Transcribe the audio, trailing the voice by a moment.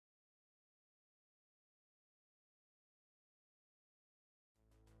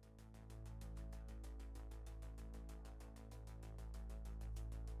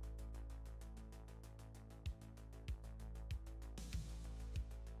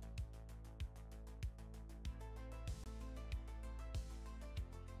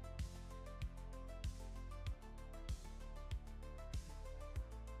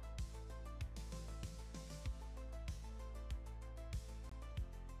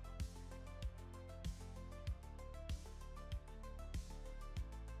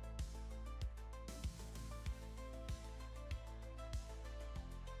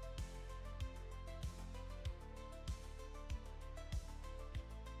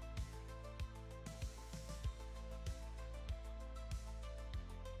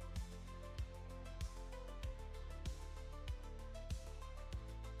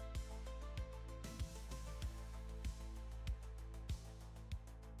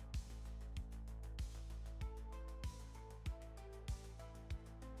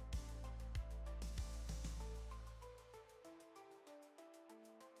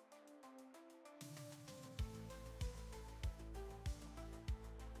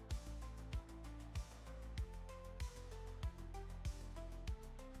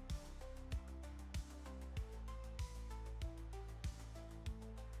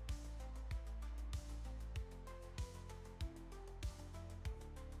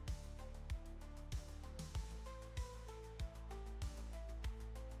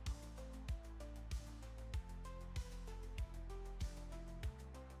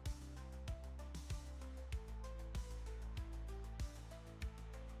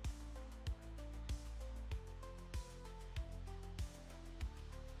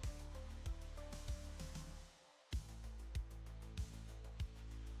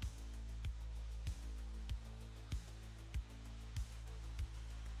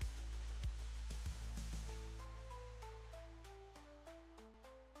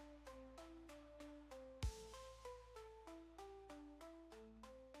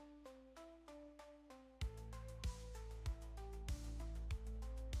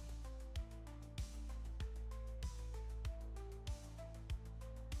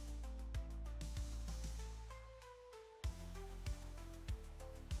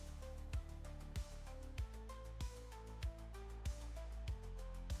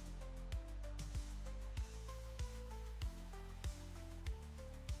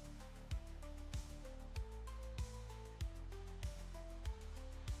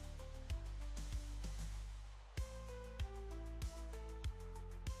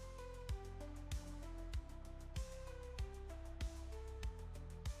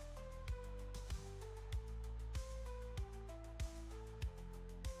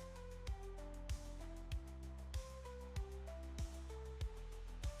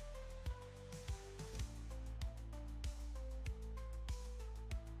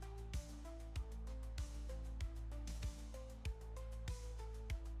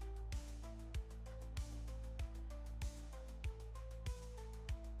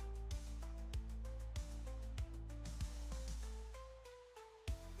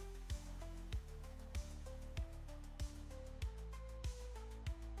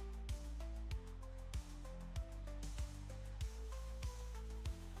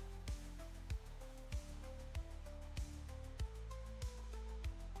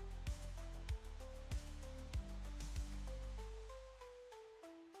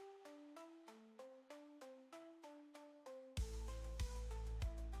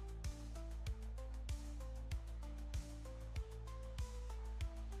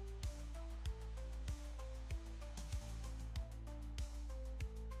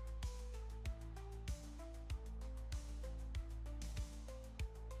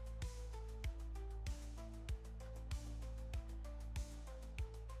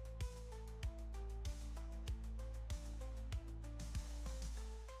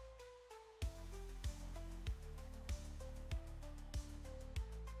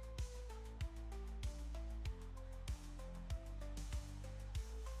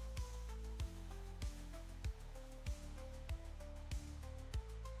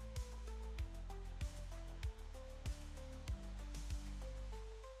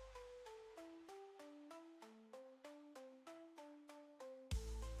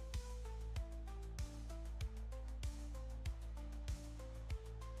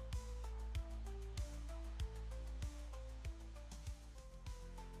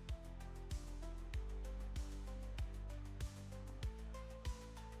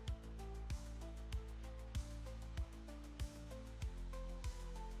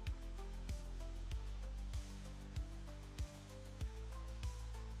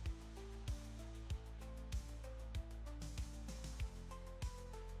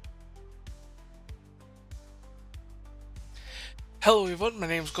Hello everyone, my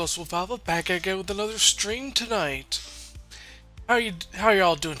name is GhostWolfAlpha, back again with another stream tonight. How are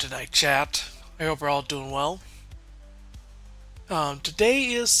y'all doing tonight, chat? I hope we're all doing well.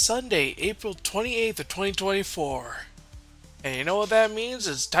 Today is Sunday, April 28th of 2024. And you know what that means?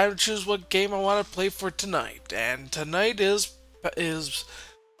 It's time to choose what game I want to play for tonight. And tonight is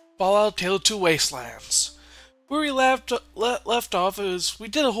Fallout Tale 2 Wastelands. Where we left off is we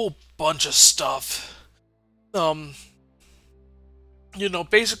did a whole bunch of stuff. You know,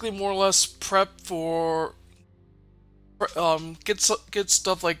 basically more or less prep for get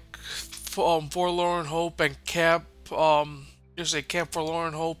stuff like Forlorn Hope and Camp Camp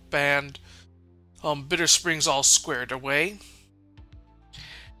Forlorn Hope and Bitter Springs all squared away.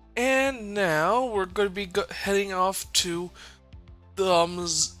 And now we're going to be heading off to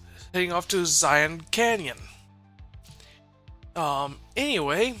Zion Canyon.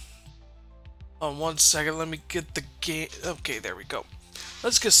 Anyway, one second, let me get the game. Okay, there we go.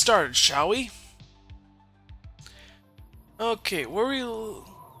 Let's get started, shall we? Okay, let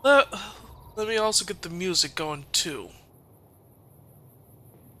me also get the music going too.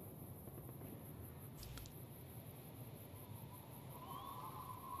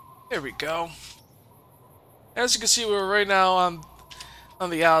 There we go. As you can see, we're right now on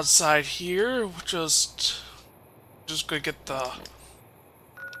the outside here. Just gonna get the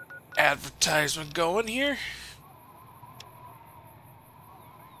advertisement going here.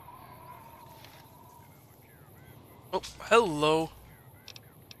 Oh, hello.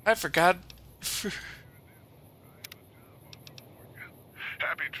 I forgot.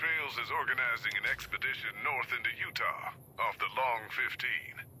 Happy Trails is organizing an expedition north into Utah, off the Long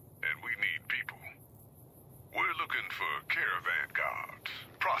 15, and we need people. We're looking for caravan guards,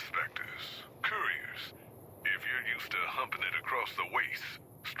 prospectors, couriers. If you're used to humping it across the waste,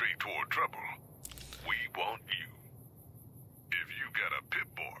 straight toward trouble, we want you. If you got a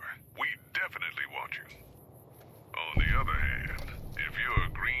pip-boy, we definitely want you. On the other hand, if you're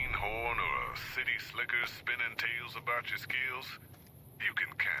a greenhorn or a city slicker spinning tales about your skills, you can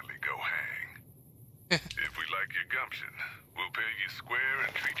kindly go hang. If we like your gumption, we'll pay you square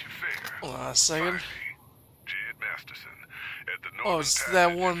and treat you fair. Hold on a second. Jed Masterson at the Northern it's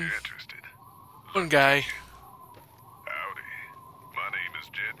that one guy. Howdy. My name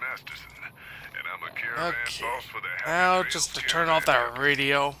is Jed Masterson, and I'm a caravan boss for the Happy Now Trails just to turn off that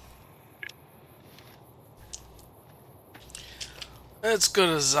radio. Let's go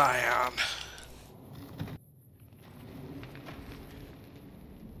to Zion.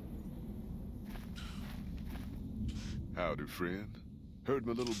 Howdy, friend. Heard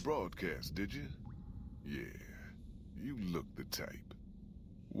my little broadcast, did you? Yeah, you look the type.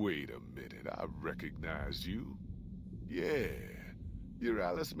 Wait a minute, I recognize you. Yeah, you're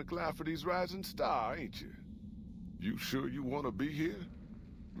Alice McLafferty's rising star, ain't you? You sure you want to be here?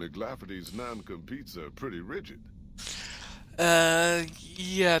 McLafferty's non-competes are pretty rigid.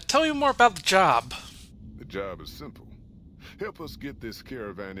 Yeah, tell me more about the job. The job is simple. Help us get this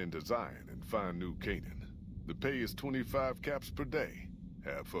caravan into Zion and find New Canaan. The pay is 25 caps per day.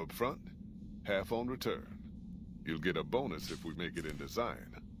 Half up front, half on return. You'll get a bonus if we make it into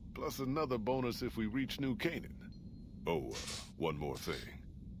Zion, plus another bonus if we reach New Canaan. Oh, one more thing.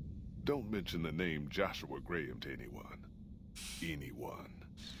 Don't mention the name Joshua Graham to anyone. Anyone.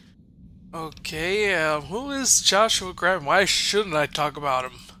 Okay, who is Joshua Graham? Why shouldn't I talk about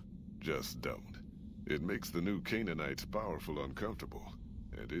him? Just don't. It makes the new Canaanites powerful uncomfortable,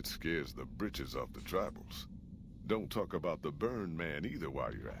 and it scares the britches off the tribals. Don't talk about the burn man either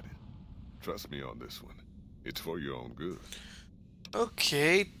while you're at it. Trust me on this one. It's for your own good.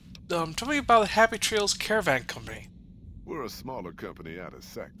 Okay, tell me about the Happy Trails Caravan Company. We're a smaller company out of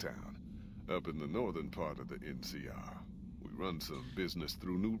Sacktown, up in the northern part of the NCR. We run some business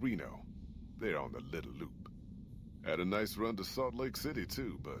through New Reno. They're on the Little Loop. Had a nice run to Salt Lake City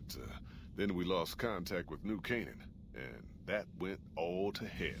too, but then we lost contact with New Canaan, and that went all to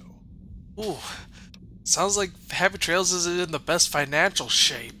hell. Ooh, sounds like Happy Trails is in the best financial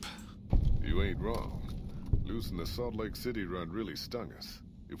shape. You ain't wrong. Losing the Salt Lake City run really stung us.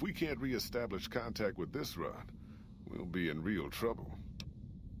 If we can't re-establish contact with this run, we'll be in real trouble.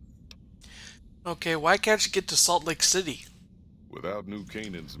 Okay, why can't you get to Salt Lake City? Without New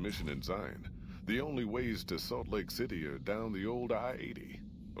Canaan's mission in Zion, the only ways to Salt Lake City are down the old I-80,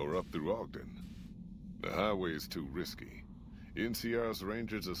 or up through Ogden. The highway's too risky. NCR's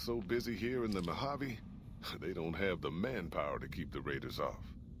rangers are so busy here in the Mojave, they don't have the manpower to keep the raiders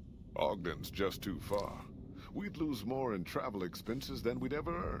off. Ogden's just too far. We'd lose more in travel expenses than we'd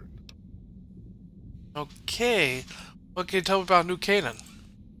ever earn. Okay, what can you tell me about New Canaan?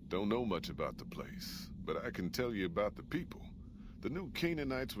 Don't know much about the place, but I can tell you about the people. The new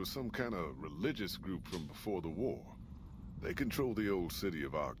Canaanites were some kind of religious group from before the war. They control the old city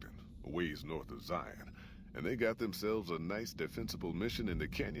of Ogden, a ways north of Zion, and they got themselves a nice defensible mission in the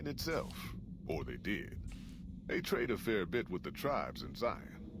canyon itself. Or they did. They trade a fair bit with the tribes in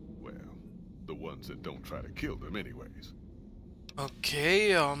Zion. Well, the ones that don't try to kill them anyways. Okay,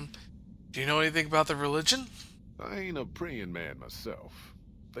 do you know anything about the religion? I ain't a praying man myself.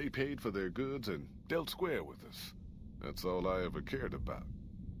 They paid for their goods and dealt square with us. That's all I ever cared about.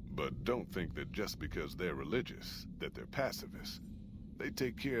 But don't think that just because they're religious, that they're pacifists. They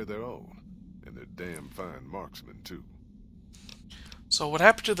take care of their own, and they're damn fine marksmen too. So what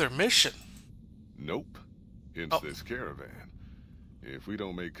happened to their mission? Nope. Hence this caravan. If we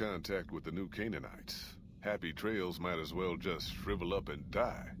don't make contact with the new Canaanites, Happy Trails might as well just shrivel up and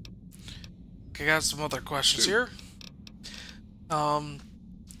die. Okay, got some other questions here.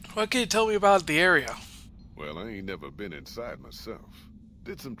 What can you tell me about the area? Well, I ain't never been inside myself.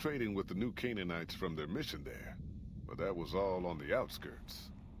 Did some trading with the new Canaanites from their mission there, but that was all on the outskirts.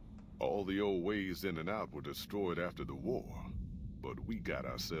 All the old ways in and out were destroyed after the war, but we got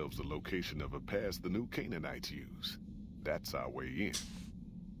ourselves the location of a pass the new Canaanites use. That's our way in.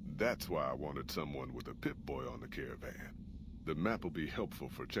 That's why I wanted someone with a Pip-Boy on the caravan. The map will be helpful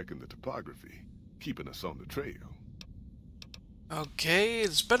for checking the topography, keeping us on the trail. Okay,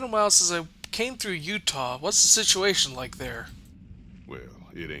 it's been a while since I came through Utah. What's the situation like there? Well,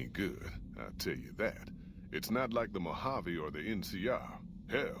 it ain't good, I'll tell you that. It's not like the Mojave or the NCR.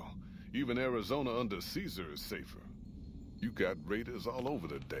 Hell, even Arizona under Caesar is safer. You got raiders all over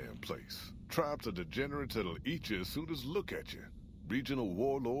the damn place. Tribes of degenerates that'll eat you as soon as look at you. Regional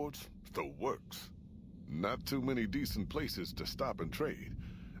warlords, the works. Not too many decent places to stop and trade.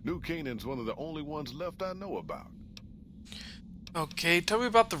 New Canaan's one of the only ones left I know about. Okay, tell me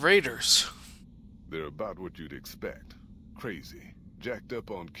about the raiders. They're about what you'd expect. Crazy, jacked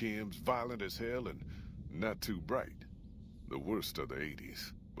up on chems, violent as hell, and not too bright. The worst of the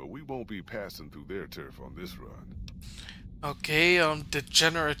 80s, but we won't be passing through their turf on this run. Okay,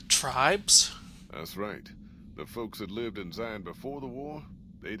 degenerate tribes? That's right. The folks that lived in Zion before the war,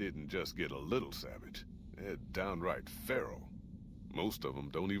 they didn't just get a little savage. They're downright feral. Most of them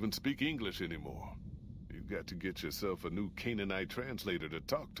don't even speak English anymore. You've got to get yourself a new Canaanite translator to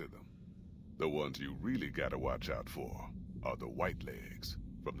talk to them. The ones you really gotta watch out for are the Whitelegs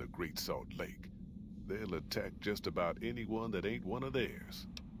from the Great Salt Lake. They'll attack just about anyone that ain't one of theirs.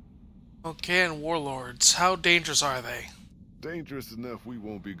 Okay, and warlords, how dangerous are they? Dangerous enough we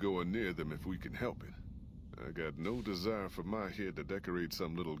won't be going near them if we can help it. I got no desire for my head to decorate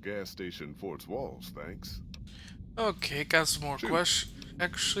some little gas station fort's walls, thanks. Okay, got some more questions.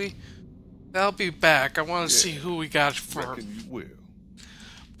 Actually, I'll be back. I want to see who we got for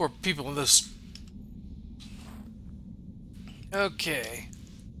people in this. Okay.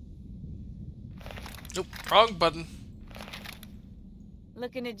 Nope, wrong button.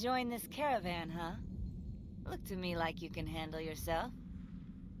 Looking to join this caravan, huh? Look to me like you can handle yourself.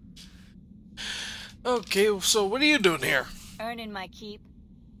 Okay, so what are you doing here? Earning my keep.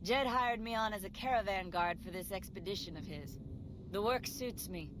 Jed hired me on as a caravan guard for this expedition of his. The work suits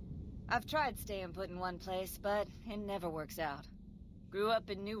me. I've tried staying put in one place, but it never works out. Grew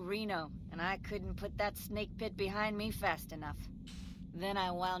up in New Reno, and I couldn't put that snake pit behind me fast enough. Then I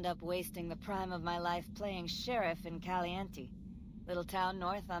wound up wasting the prime of my life playing sheriff in Caliente. Little town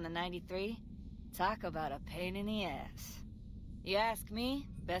north on the 93. Talk about a pain in the ass. You ask me,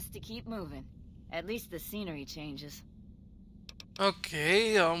 best to keep moving. At least the scenery changes.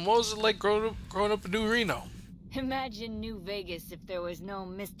 Okay, what was it like growing up in New Reno? Imagine New Vegas if there was no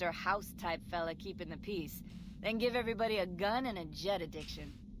Mr. House-type fella keeping the peace. Then give everybody a gun and a jet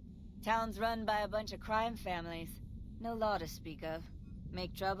addiction. Town's run by a bunch of crime families. No law to speak of.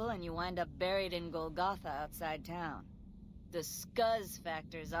 Make trouble and you wind up buried in Golgotha outside town. The scuzz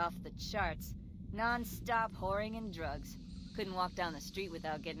factor's off the charts. Non-stop whoring and drugs. Couldn't walk down the street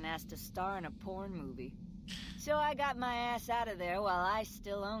without getting asked to star in a porn movie. So I got my ass out of there while I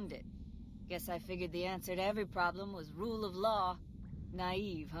still owned it. Guess I figured the answer to every problem was rule of law.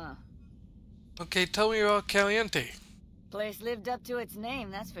 Naive, huh? Okay, tell me about Caliente. Place lived up to its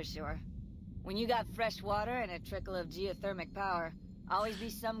name, that's for sure. When you got fresh water and a trickle of geothermic power, always be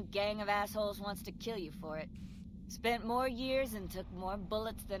some gang of assholes wants to kill you for it. Spent more years and took more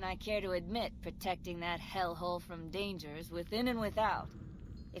bullets than I care to admit protecting that hellhole from dangers within and without.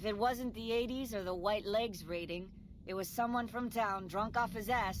 If it wasn't the 80s or the White Legs raiding, it was someone from town drunk off his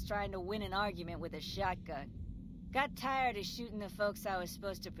ass trying to win an argument with a shotgun. Got tired of shooting the folks I was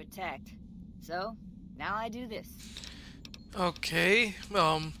supposed to protect. So, now I do this. Okay,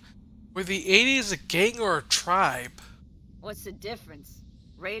 were the 80s a gang or a tribe? What's the difference?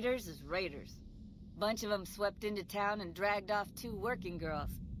 Raiders is raiders. Bunch of them swept into town and dragged off 2 working girls.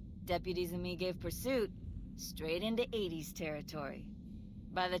 Deputies and me gave pursuit, straight into 80s territory.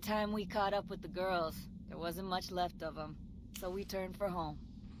 By the time we caught up with the girls, there wasn't much left of them, so we turned for home.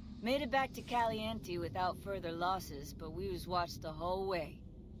 Made it back to Caliente without further losses, but we was watched the whole way.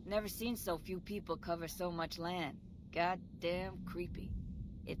 Never seen so few people cover so much land. Goddamn creepy.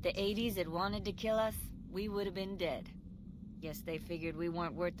 If the 80s had wanted to kill us, we would have been dead. Guess they figured we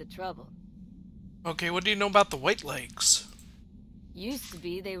weren't worth the trouble. Okay, what do you know about the White Legs? Used to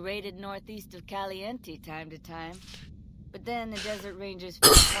be they raided northeast of Caliente time to time. But then the Desert Rangers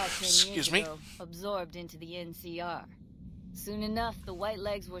fought 10 years ago, absorbed into the NCR. Soon enough, the White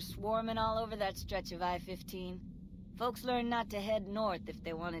Legs were swarming all over that stretch of I-15. Folks learned not to head north if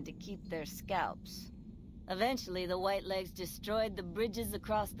they wanted to keep their scalps. Eventually, the White Legs destroyed the bridges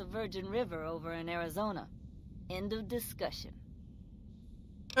across the Virgin River over in Arizona. End of discussion.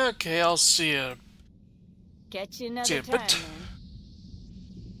 Okay, I'll see you. Catch you another time, man.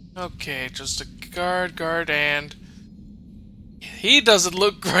 Okay, just a guard, and... he doesn't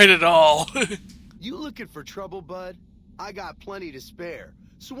look great at all. You looking for trouble, bud? I got plenty to spare,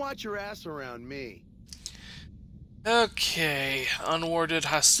 so watch your ass around me. Okay, unwarranted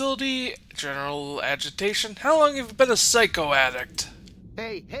hostility, general agitation. How long have you been a psycho addict?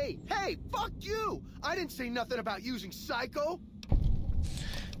 Hey, fuck you! I didn't say nothing about using psycho!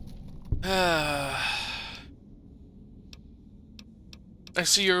 I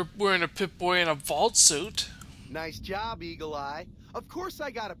see you're wearing a Pip-Boy and a vault suit. Nice job, Eagle Eye. Of course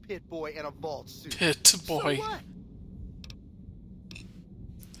I got a Pit-Boy and a vault suit. Pit-Boy. So what?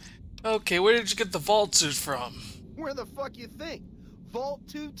 Okay, where did you get the vault suit from? Where the fuck you think? Vault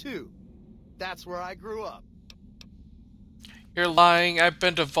 22. That's where I grew up. You're lying. I've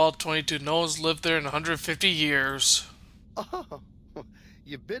been to Vault 22. No one's lived there in 150 years. Oh,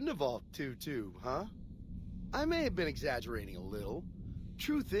 you've been to Vault 22, huh? I may have been exaggerating a little.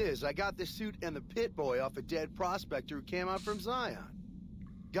 Truth is, I got this suit and the Pit-Boy off a dead prospector who came out from Zion.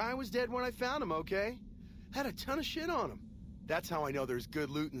 Guy was dead when I found him, okay? Had a ton of shit on him. That's how I know there's good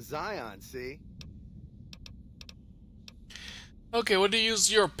loot in Zion, see? Okay, what do you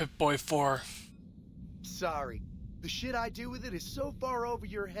use your Pip-Boy for? Sorry. The shit I do with it is so far over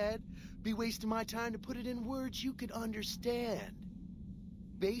your head, be wasting my time to put it in words you could understand.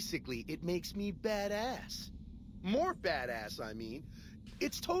 Basically, it makes me badass. More badass, I mean.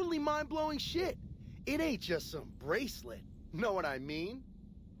 It's totally mind-blowing shit. It ain't just some bracelet. Know what I mean?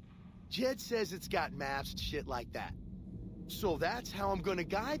 Jed says it's got maps and shit like that. So that's how I'm gonna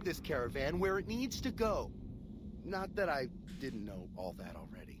guide this caravan where it needs to go. Not that I didn't know all that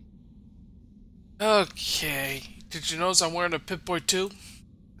already. Okay. Did you notice I'm wearing a Pip-Boy too?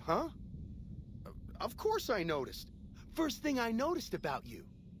 Huh? Of course I noticed. First thing I noticed about you.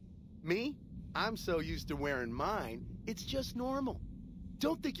 Me? I'm so used to wearing mine, it's just normal.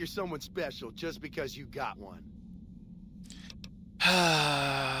 Don't think you're someone special just because you got one.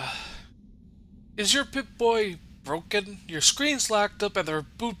 Is your Pip-Boy broken? Your screen's locked up and the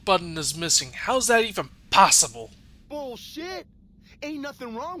reboot button is missing. How's that even possible? Bullshit! Ain't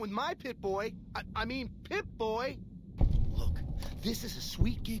nothing wrong with my Pip-Boy. I mean, Pip-Boy! Look, this is a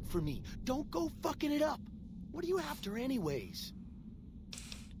sweet gig for me. Don't go fucking it up. What are you after anyways?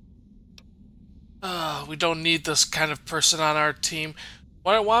 We don't need this kind of person on our team.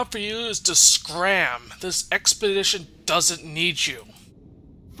 What I want for you is to scram. This expedition doesn't need you.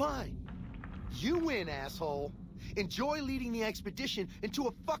 Fine. You win, asshole. Enjoy leading the expedition into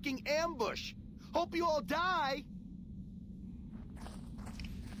a fucking ambush. Hope you all die.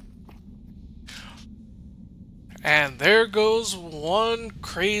 And there goes one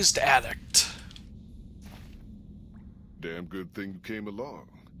crazed addict. Damn good thing you came along.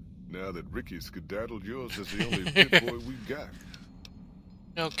 Now that Ricky skedaddled, yours is the only Pip-Boy we got.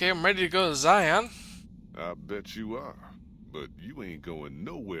 Okay, I'm ready to go to Zion. I bet you are. But you ain't going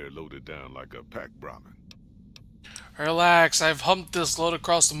nowhere loaded down like a pack Brahmin. Relax, I've humped this load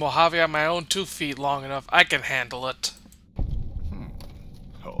across the Mojave on my own 2 feet long enough. I can handle it.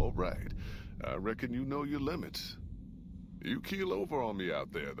 All right. I reckon you know your limits. You keel over on me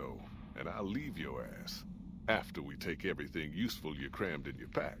out there, though, and I'll leave your ass. After we take everything useful you crammed in your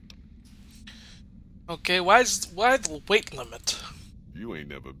pack. Okay, why the weight limit? You ain't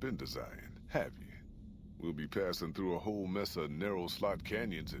never been to Zion, have you? We'll be passing through a whole mess of narrow slot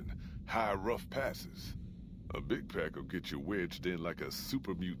canyons and high rough passes. A big pack will get you wedged in like a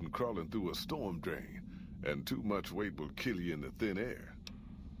super mutant crawling through a storm drain, and too much weight will kill you in the thin air.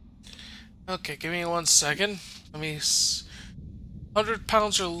 Okay, give me 1 second. Let me... 100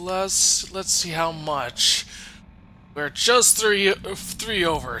 pounds or less. Let's see how much. We're just three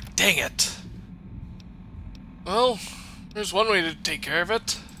over. Dang it. Well, there's one way to take care of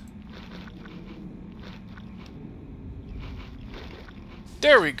it.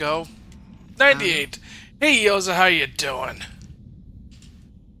 There we go. 98. Hey, Yoza, how you doing?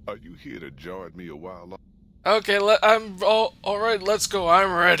 Are you here to join me a while longer? Okay, I'm all right. Let's go.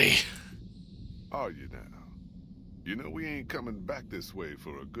 I'm ready. Are you now? You know we ain't coming back this way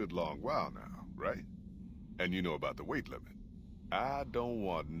for a good long while now, right? And you know about the weight limit. I don't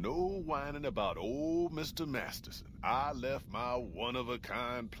want no whining about old Mr. Masterson. I left my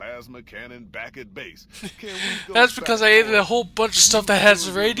one-of-a-kind plasma cannon back at base. Can we go That's because back I ate for a whole bunch of stuff that has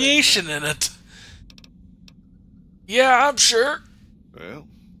radiation in it. Yeah, I'm sure. Well,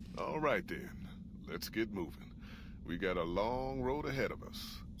 all right then. Let's get moving. We got a long road ahead of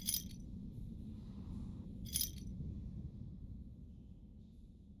us.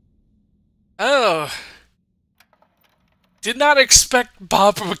 Oh. Did not expect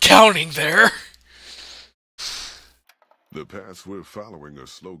Bob from accounting there. The paths we're following are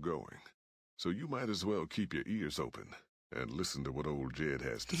slow going, so you might as well keep your ears open and listen to what old Jed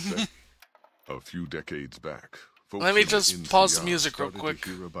has to say. A few decades back, folks Let me in the just pause the NCR music real started quick.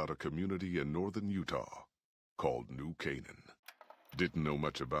 to hear about a community in northern Utah called New Canaan. Didn't know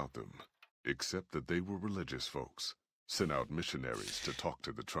much about them, except that they were religious folks, sent out missionaries to talk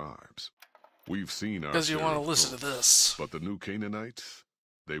to the tribes. We've seen our Because you share want to of listen to cults, this. but the New Canaanites,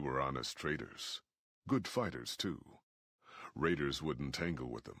 they were honest traders. Good fighters, too. Raiders wouldn't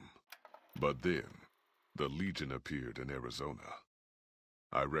tangle with them. But then, the Legion appeared in Arizona.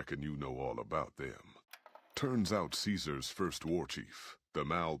 I reckon you know all about them. Turns out Caesar's first war chief, the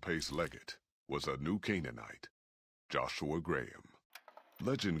Malpace Legate, was a New Canaanite, Joshua Graham.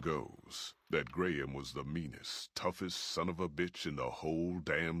 Legend goes that Graham was the meanest, toughest son of a bitch in the whole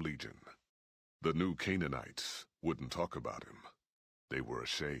damn Legion. The New Canaanites wouldn't talk about him. They were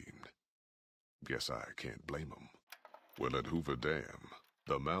ashamed. Guess I can't blame them. Well, at Hoover Dam,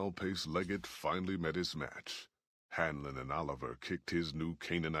 the Malpace Legate finally met his match. Hanlon and Oliver kicked his New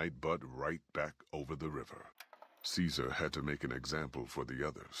Canaanite butt right back over the river. Caesar had to make an example for the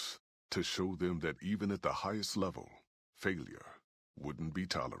others, to show them that even at the highest level, failure wouldn't be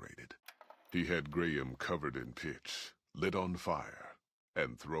tolerated. He had Graham covered in pitch, lit on fire,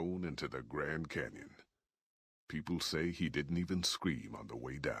 and thrown into the Grand Canyon. People say he didn't even scream on the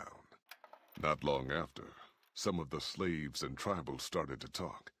way down. Not long after, some of the slaves and tribals started to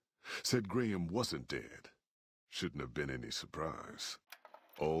talk. Said Graham wasn't dead. Shouldn't have been any surprise.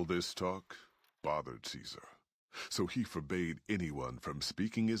 All this talk bothered Caesar, so he forbade anyone from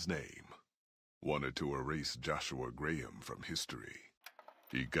speaking his name. Wanted to erase Joshua Graham from history.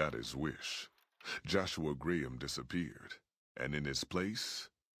 He got his wish. Joshua Graham disappeared, and in his place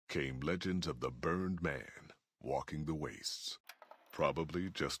came legends of the burned man walking the wastes. Probably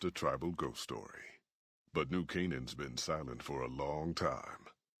just a tribal ghost story. But New Canaan's been silent for a long time.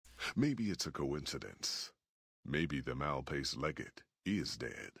 Maybe it's a coincidence. Maybe the Malpace Legate is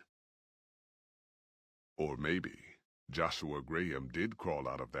dead. Or maybe Joshua Graham did crawl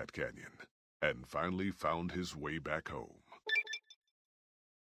out of that canyon and finally found his way back home.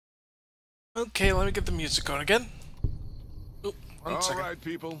 Okay, let me get the music going again. Oop, one second. All right,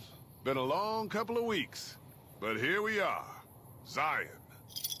 people. Been a long couple of weeks. But here we are. Zion.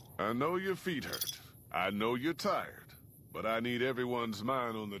 I know your feet hurt. I know you're tired. But I need everyone's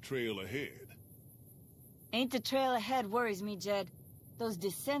mind on the trail ahead. Ain't the trail ahead worries me, Jed. Those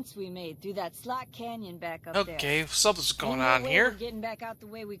descents we made through that slot canyon back up there. Okay, something's going Ain't no on way here. we're getting back out the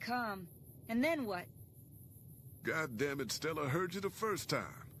way we come. And then what? God damn it, Stella heard you the first time.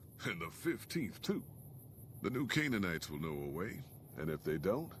 And the 15th, too. The New Canaanites will know a way. And if they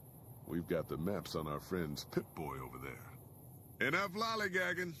don't, we've got the maps on our friend's Pip-Boy over there. Enough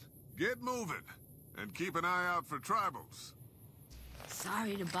lollygagging. Get moving. And keep an eye out for tribals.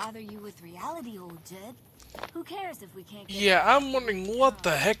 Sorry to bother you with reality, old Jed. Who cares if we can't get... Yeah, I'm wondering what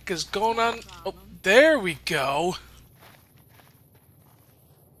the heck is going on. Oh, there we go.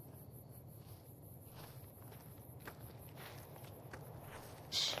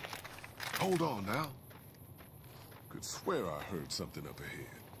 Shh. Hold on now. Could swear I heard something up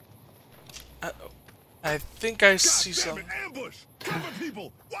ahead. I think I see something. Ambush! Cover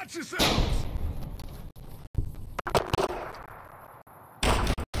people! Watch yourselves!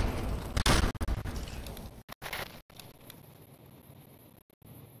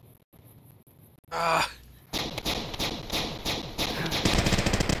 Ah.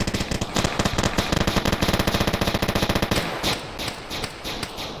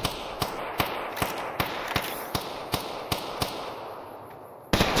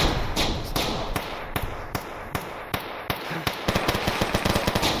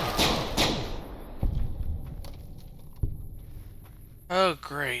 Oh,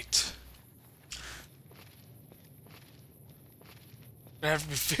 great. I have to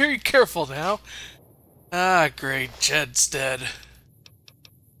be very careful now. Ah, great. Jed's dead.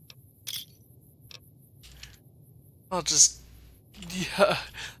 I'll just... Yeah,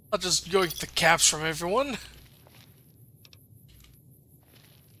 I'll just yoink the caps from everyone.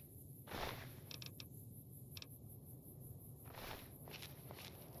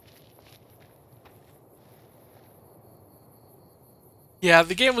 Yeah,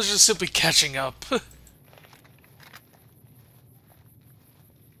 the game was just simply catching up.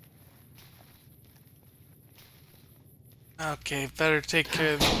 Okay, better take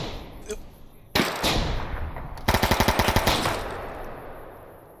care of...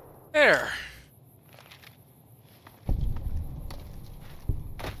 There.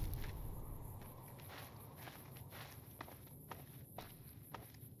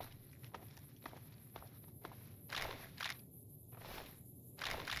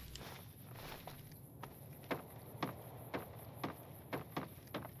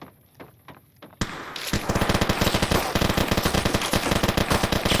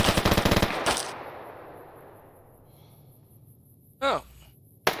 Oh.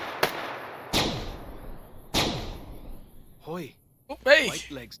 Hoy, Oh, hey! white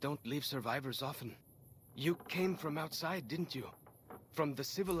legs don't leave survivors often. You came from outside, didn't you? From the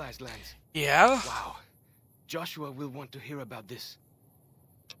civilized lands. Yeah? Wow. Joshua will want to hear about this.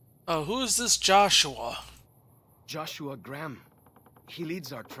 Oh, who is this Joshua? Joshua Graham. He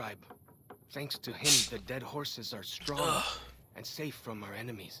leads our tribe. Thanks to him, the dead horses are strong Ugh. and safe from our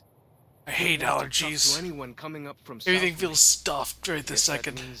enemies. I hate Don't want to talk allergies. to anyone coming up from Everything south. feels stuffed right this Guess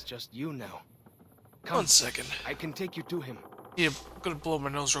second. That means just you now. Come, 1 second. I can take you to him. Yeah, I'm gonna blow my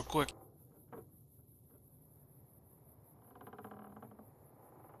nose real quick.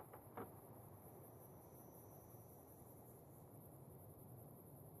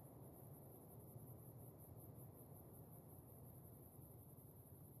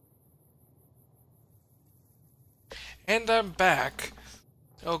 And I'm back.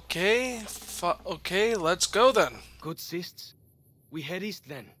 Okay, okay, let's go then. Good sists. We head east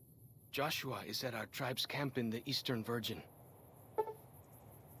then. Joshua is at our tribe's camp in the Eastern Virgin.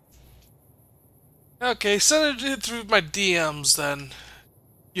 Okay, send it through my DMs then,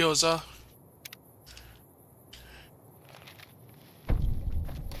 Yoza.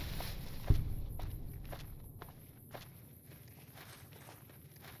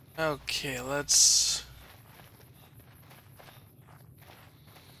 Okay, let's...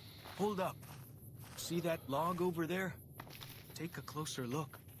 Hold up. See that log over there? Take a closer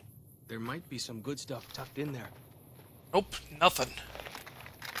look. There might be some good stuff tucked in there. Nope, nothing.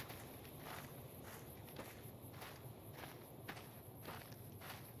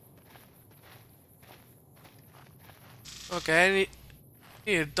 Okay, I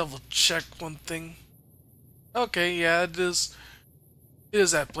need to double check one thing. Okay, yeah, it is. It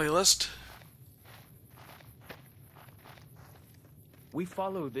is that playlist. We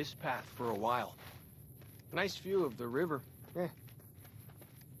follow this path for a while. Nice view of the river. Eh.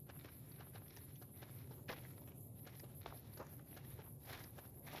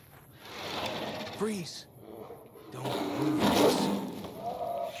 Freeze! Don't move.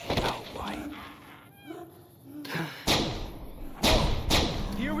 Oh, why?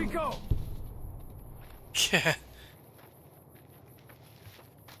 Here we go! Yeah.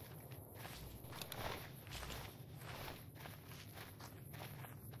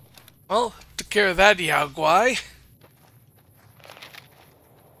 Well, took care of that, Yaguai.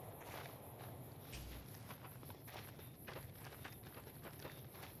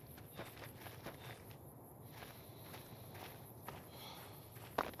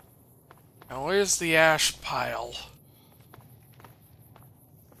 Now, where's the ash pile?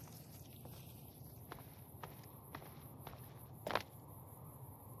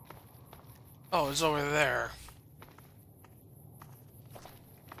 Oh, it's over there.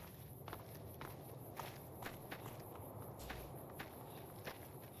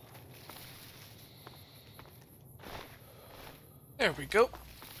 There we go.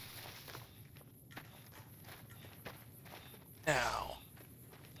 Now,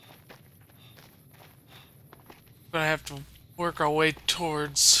 we're gonna have to work our way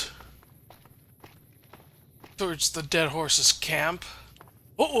towards the dead horse's camp.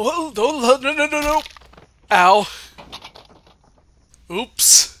 Oh, no. Ow.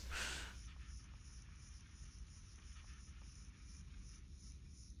 Oops.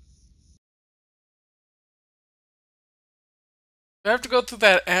 Do I have to go through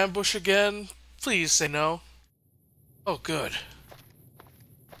that ambush again? Please say no. Oh, good.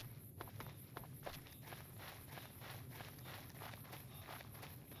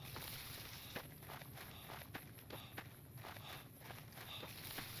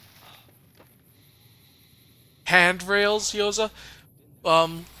 handrails, Yoza.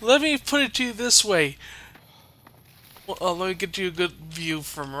 Let me put it to you this way. Well, let me get you a good view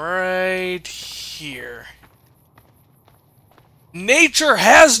from right here. Nature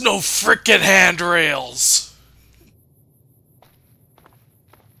has no frickin' handrails!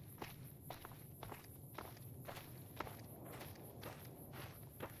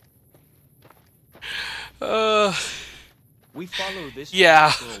 We followed this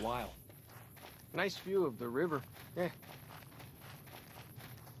yeah. for a while. Nice view of the river. Eh.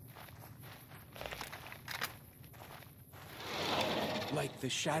 Like the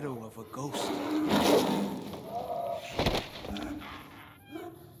shadow of a ghost.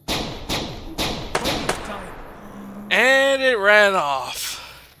 And it ran off.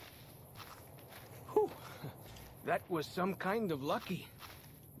 Whew. That was some kind of lucky.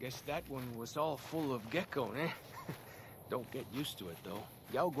 Guess that one was all full of gecko, eh? Don't get used to it, though.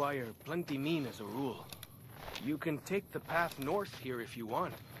 Yaoguai are plenty mean as a rule. You can take the path north here if you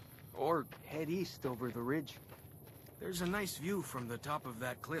want, or head east over the ridge. There's a nice view from the top of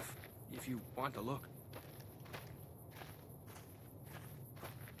that cliff, if you want to look.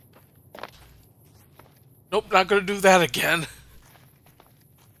 Nope, not gonna do that again.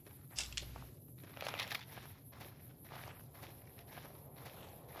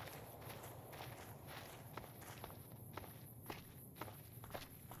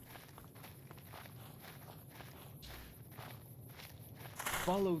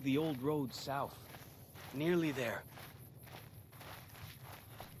 Follow the old road south. Nearly there.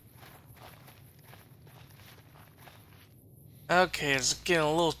 Okay, it's getting a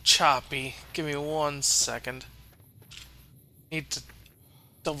little choppy. Give me 1 second. Need to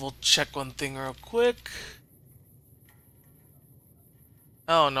double check one thing real quick.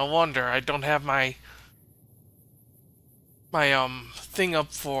 Oh, no wonder I don't have my thing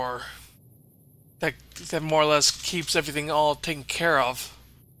up for that more or less keeps everything all taken care of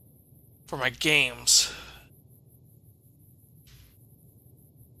for my games.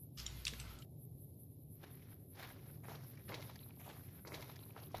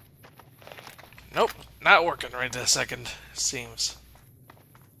 Nope, not working right this second, seems.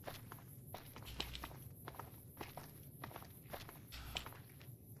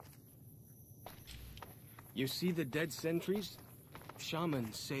 You see the dead sentries?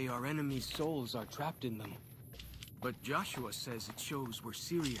 Shamans say our enemies' souls are trapped in them. But Joshua says it shows we're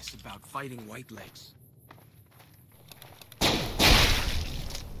serious about fighting Whitelegs.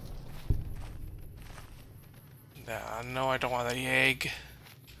 No, I don't want the egg.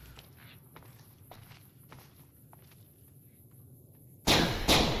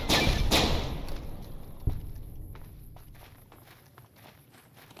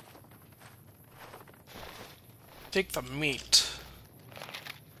 Take the meat.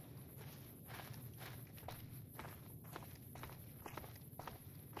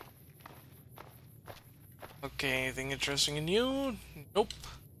 Okay, anything interesting in you? Nope.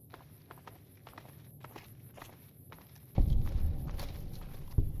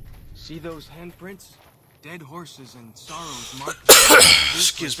 See those handprints? Dead horses and sorrows marked.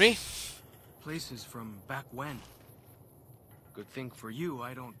 Excuse me. Places from back when. Good thing for you,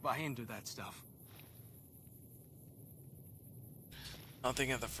 I don't buy into that stuff. Nothing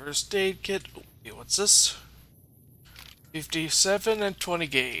in the first aid kit. Okay, what's this? 57 and 20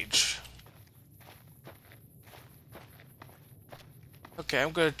 gauge. Okay,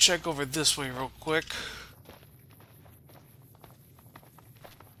 I'm gonna check over this way real quick.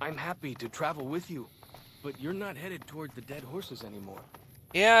 I'm happy to travel with you, but you're not headed toward the dead horses anymore.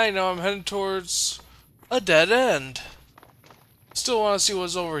 Yeah, I know, I'm heading towards a dead end. Still want to see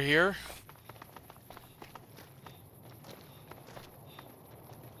what's over here.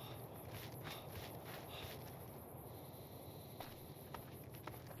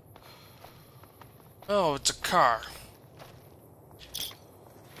 Oh, it's a car.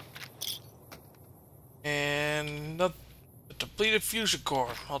 And a depleted fusion core.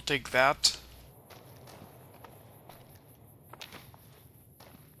 I'll take that.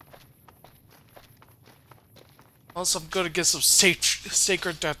 Also, I'm gonna get some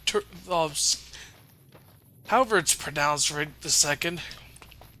sacred however it's pronounced right this second.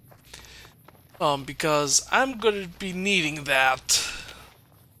 Because I'm gonna be needing that.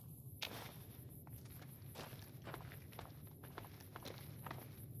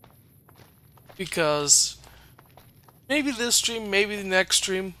 Because maybe this stream, maybe the next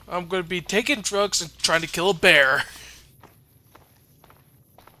stream, I'm going to be taking drugs and trying to kill a bear.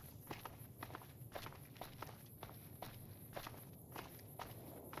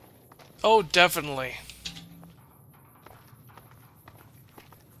 Oh, definitely.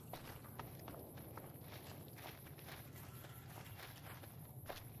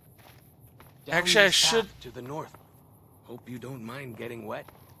 Down Actually, I this should... path to the north. Hope you don't mind getting wet.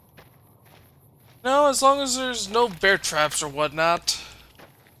 No, as long as there's no bear traps or whatnot.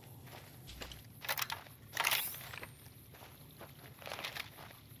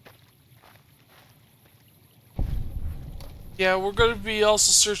 Yeah, we're going to be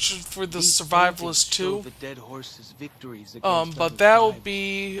also searching for the These survivalists paintings show too. the dead horse's victories against But other that will tribes.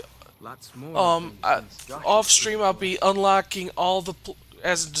 be Lots more of them since Joshua off stream. came I'll to be us. unlocking all the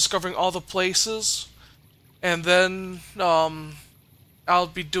as in discovering all the places, and then I'll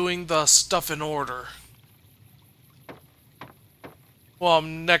be doing the stuff in order. Well,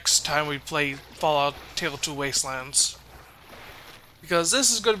 next time we play Fallout Tale 2 Wastelands, because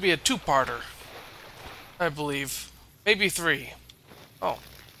this is going to be a two-parter, I believe. Maybe 3. Oh,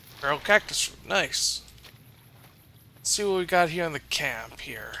 feral cactus fruit. Nice. Let's see what we got here in the camp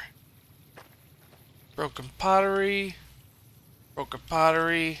here. Broken pottery. Broken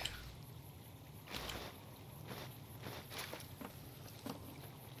pottery.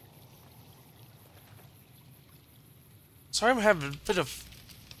 Sorry, I'm having a bit of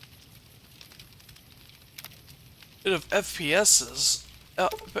FPSs.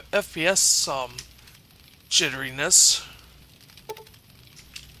 FPS jitteriness.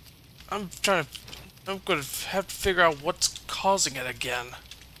 I'm gonna have to figure out what's causing it again.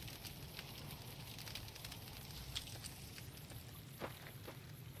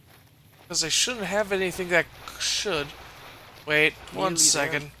 Because I shouldn't have anything that should. Wait, one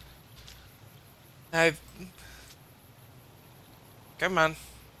second. Come on.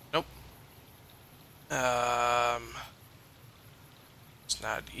 Nope. It's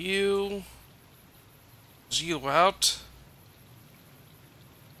not you. Is you out?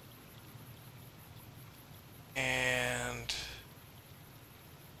 And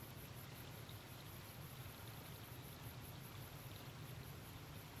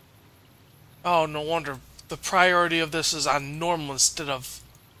oh, no wonder the priority of this is on normal instead of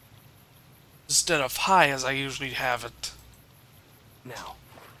high as I usually have it. Now,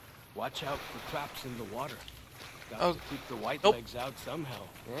 watch out for traps in the water. Got Oh, to keep the white nope. legs out somehow.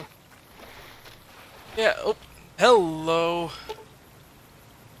 Eh? Yeah, oh, hello.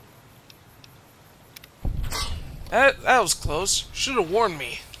 That was close. Should have warned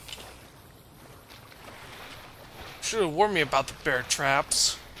me. Should have warned me about the bear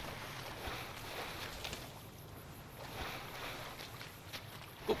traps.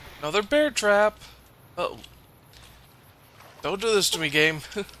 Oop, another bear trap. Uh-oh. Don't do this to me, game.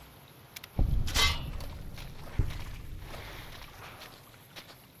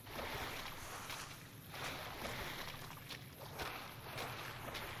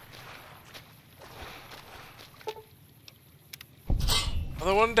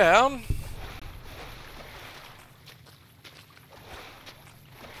 Another one down.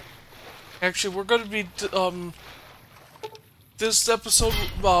 Actually, we're going to be this episode.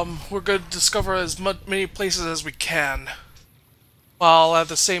 We're going to discover as many places as we can, while at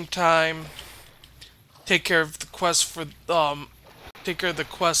the same time take care of the quest for take care of the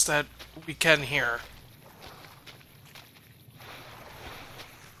quest that we can here.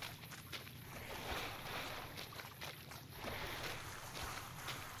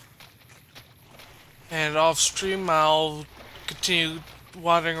 And off stream, I'll continue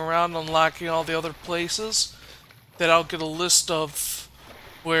wandering around, unlocking all the other places. Then I'll get a list of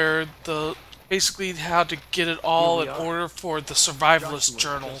where basically how to get it all in order for the survivalist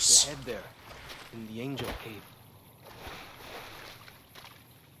journals. Just ahead there, in the Angel Cave.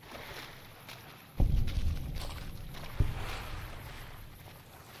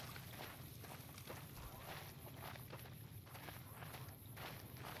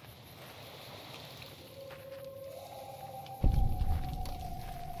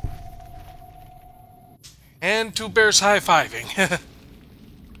 And two bears high-fiving.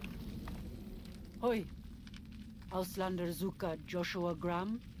 Hoi. Auslander Zuka Joshua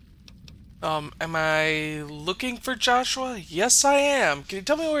Graham? Am I looking for Joshua? Yes, I am. Can you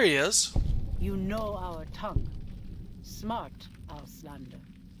tell me where he is? You know our tongue. Smart, Auslander.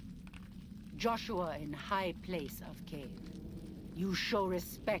 Joshua in high place of cave. You show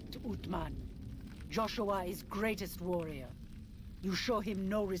respect, Utman. Joshua is greatest warrior. You show him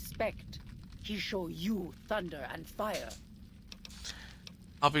no respect. He show you thunder and fire.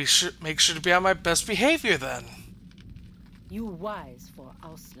 I'll make sure to be on my best behavior then. You wise for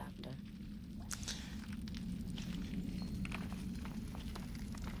Auslander.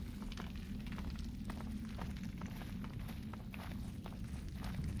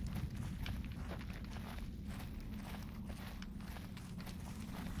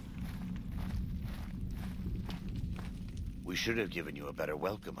 We should have given you a better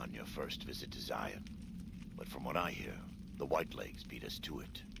welcome on your first visit to Zion. But from what I hear, the Whitelegs beat us to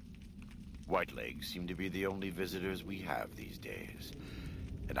it. Whitelegs seem to be the only visitors we have these days.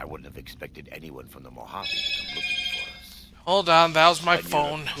 And I wouldn't have expected anyone from the Mojave to come looking for us. Hold on, that was my And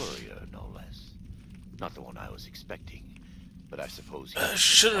phone. you're a courier, no less. Not the one I was expecting, but I suppose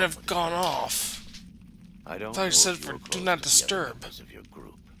Shouldn't have gone off. I don't thought you know said if for were do close not to the other disturb. members of your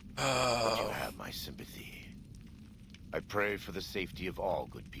group, but you have my sympathy. I pray for the safety of all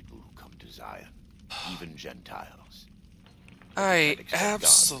good people who come to Zion, even Gentiles. I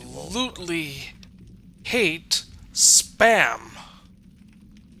absolutely hate spam.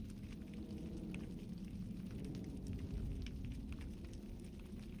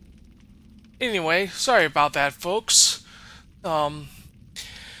 Anyway, sorry about that, folks. I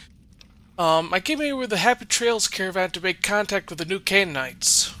came here with the Happy Trails caravan to make contact with the new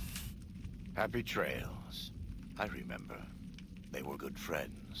Canaanites. Happy Trails. I remember. They were good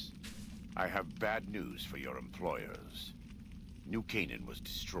friends. I have bad news for your employers. New Canaan was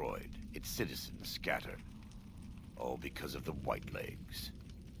destroyed, its citizens scattered. All because of the Whitelegs.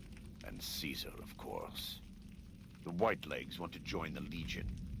 And Caesar, of course. The Whitelegs want to join the Legion.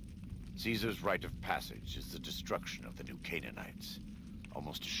 Caesar's rite of passage is the destruction of the new Canaanites.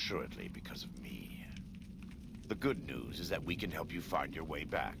 Almost assuredly because of me. The good news is that we can help you find your way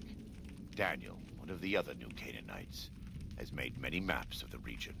back. Daniel, one of the other new Canaanites, has made many maps of the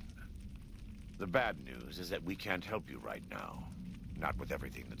region. The bad news is that we can't help you right now. Not with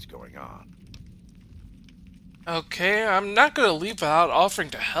everything that's going on. Okay, I'm not gonna leave without offering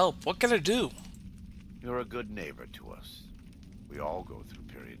to help. What can I do? You're a good neighbor to us. We all go through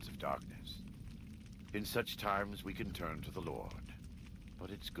periods of darkness. In such times, we can turn to the Lord. But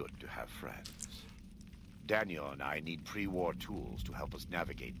it's good to have friends. Daniel and I need pre-war tools to help us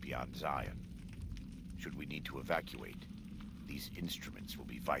navigate beyond Zion. Should we need to evacuate, these instruments will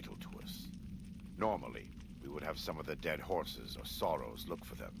be vital to us. Normally, we would have some of the dead horses or sorrows look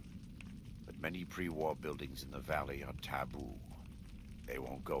for them. But many pre-war buildings in the valley are taboo. They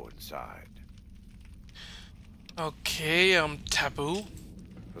won't go inside. Okay, taboo.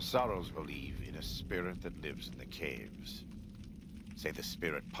 The sorrows believe in a spirit that lives in the caves. Say the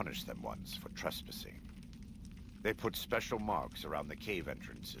spirit punished them once for trespassing. They put special marks around the cave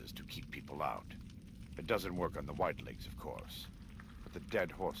entrances to keep people out. It doesn't work on the Whitelegs, of course, but the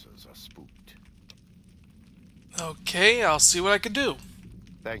dead horses are spooked. Okay, I'll see what I can do.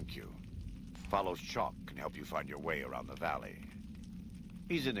 Thank you. Follow Chalk can help you find your way around the valley.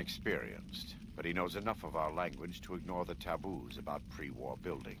 He's inexperienced, but he knows enough of our language to ignore the taboos about pre-war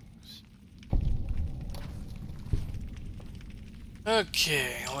buildings.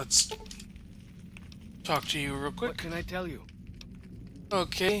 Okay, let's talk to you real quick. What can I tell you?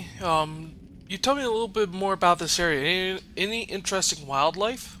 Okay, you tell me a little bit more about this area. Any interesting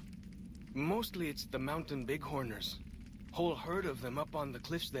wildlife? Mostly it's the mountain bighorners. Whole herd of them up on the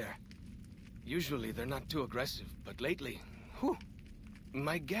cliffs there. Usually they're not too aggressive, but lately, whew.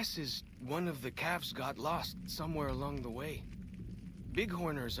 My guess is one of the calves got lost somewhere along the way.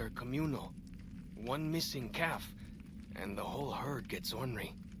 Bighorners are communal. One missing calf, and the whole herd gets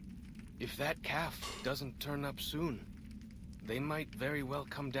ornery. If that calf doesn't turn up soon, they might very well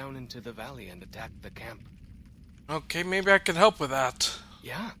come down into the valley and attack the camp. Okay, maybe I can help with that.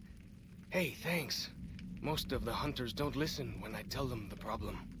 Yeah? Hey, thanks. Most of the hunters don't listen when I tell them the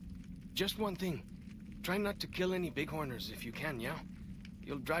problem. Just one thing. Try not to kill any bighorners if you can, yeah?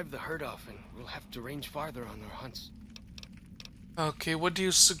 You'll drive the herd off and we'll have to range farther on our hunts. Okay, what do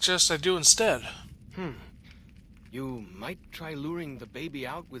you suggest I do instead? You might try luring the baby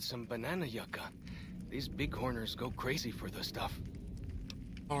out with some banana yucca. These bighorners go crazy for the stuff.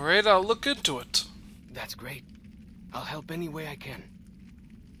 Alright, I'll look into it. That's great. I'll help any way I can.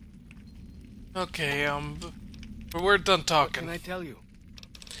 Okay, but we're done What talking. can I tell you?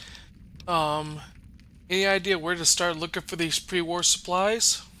 Any idea where to start looking for these pre-war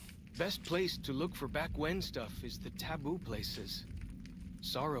supplies? Best place to look for back when stuff is the taboo places.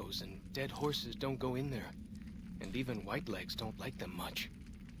 Sorrows and dead horses don't go in there. And even Whitelegs don't like them much.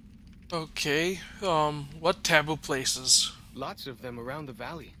 Okay, what taboo places? Lots of them around the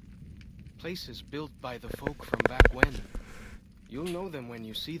valley. Places built by the folk from back when. You'll know them when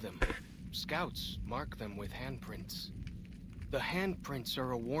you see them. Scouts mark them with handprints. The handprints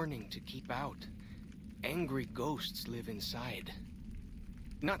are a warning to keep out. Angry ghosts live inside.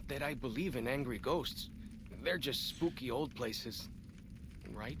 Not that I believe in angry ghosts. They're just spooky old places.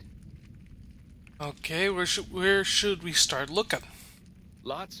 Right? Okay, where should we start looking?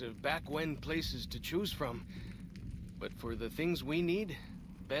 Lots of back when places to choose from. But for the things we need,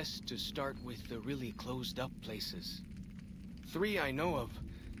 best to start with the really closed up places. 3 I know of.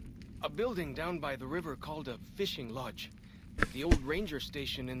 A building down by the river called a fishing lodge. The old ranger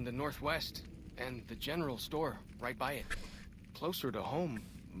station in the northwest. And the general store right by it. Closer to home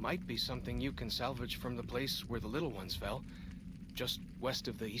might be something you can salvage from the place where the little ones fell. Just west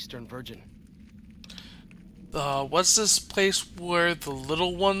of the Eastern Virgin. What's this place where the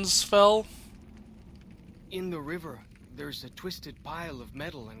little ones fell? In the river, there's a twisted pile of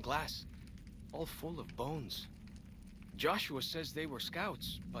metal and glass, all full of bones. Joshua says they were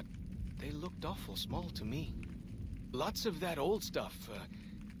scouts, but they looked awful small to me. Lots of that old stuff,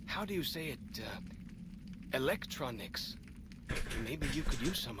 how do you say it, electronics. Maybe you could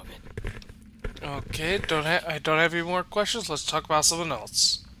use some of it. Okay, I don't have any more questions. Let's talk about something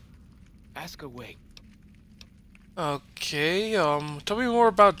else. Ask away. Okay, tell me more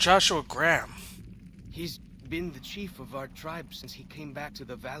about Joshua Graham. He's been the chief of our tribe since he came back to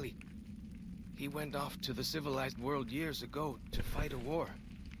the valley. He went off to the civilized world years ago to fight a war.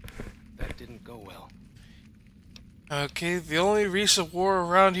 That didn't go well. Okay, the only recent war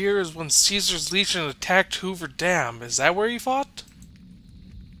around here is when Caesar's Legion attacked Hoover Dam. Is that where he fought?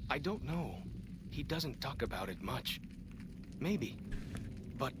 I don't know. He doesn't talk about it much. Maybe.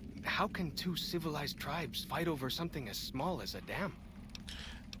 But how can 2 civilized tribes fight over something as small as a dam?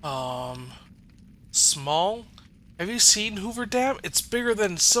 Small? Have you seen Hoover Dam? It's bigger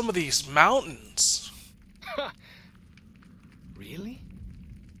than some of these mountains. Really?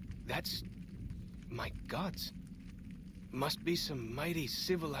 That's... my gods. Must be some mighty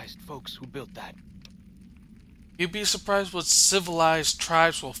civilized folks who built that. You'd be surprised what civilized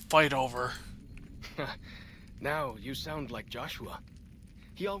tribes will fight over. Now you sound like Joshua.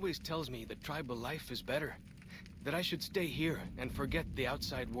 He always tells me that tribal life is better. That I should stay here and forget the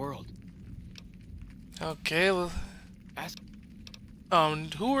outside world. Okay, well... Ask...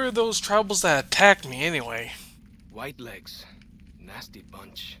 who are those tribals that attacked me anyway? Whitelegs. Nasty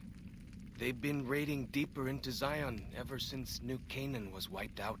bunch. They've been raiding deeper into Zion ever since New Canaan was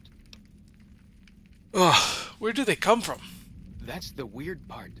wiped out. Ugh, where do they come from? That's the weird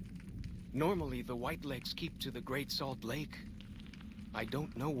part. Normally the Whitelegs keep to the Great Salt Lake. I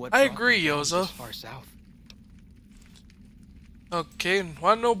don't know what... I agree, Yoza. Far south. Okay,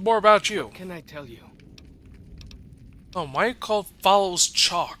 want to know more about you? What can I tell you? Oh, my call follows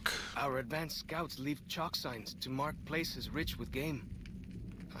chalk. Our advanced scouts leave chalk signs to mark places rich with game.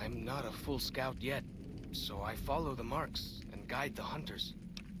 I'm not a full scout yet, so I follow the marks and guide the hunters.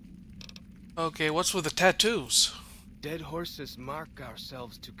 Okay, what's with the tattoos? Dead horses mark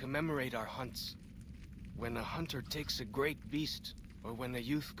ourselves to commemorate our hunts. When a hunter takes a great beast, or when a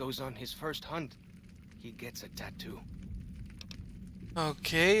youth goes on his first hunt, he gets a tattoo.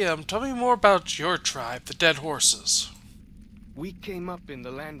 Okay, tell me more about your tribe, the Dead Horses. We came up in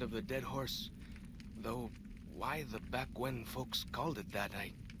the land of the Dead Horse, though why the back when folks called it that,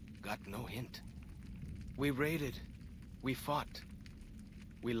 I got no hint. We raided, we fought,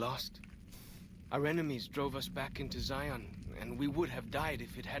 we lost. Our enemies drove us back into Zion, and we would have died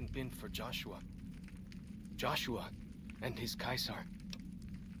if it hadn't been for Joshua. Joshua and his Caesar.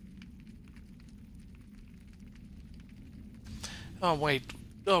 Oh, wait.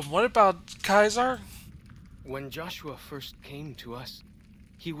 What about Kaiser? When Joshua first came to us,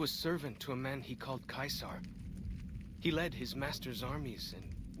 he was servant to a man he called Caesar. He led his master's armies, and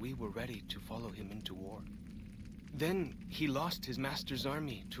we were ready to follow him into war. Then he lost his master's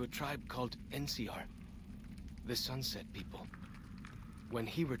army to a tribe called NCR, the Sunset People. When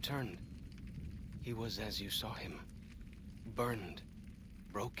he returned, he was as you saw him. Burned,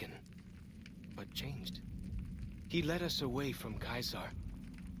 broken, but changed. He led us away from Caesar,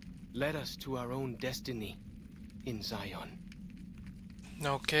 led us to our own destiny in Zion.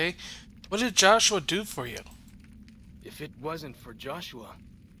 Okay. What did Joshua do for you? If it wasn't for Joshua,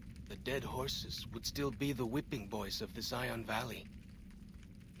 the Dead Horses would still be the whipping boys of the Zion Valley.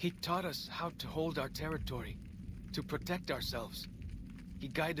 He taught us how to hold our territory, to protect ourselves. He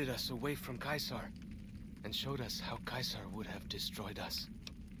guided us away from Caesar, and showed us how Caesar would have destroyed us.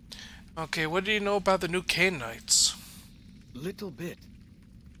 Okay, what do you know about the New Canaanites? Little bit.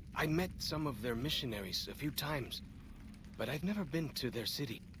 I met some of their missionaries a few times, but I've never been to their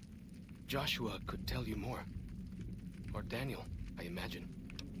city. Joshua could tell you more. Or Daniel, I imagine.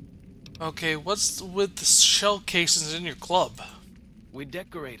 Okay, what's with the shell casings in your club? We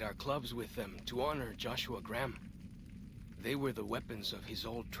decorate our clubs with them to honor Joshua Graham. They were the weapons of his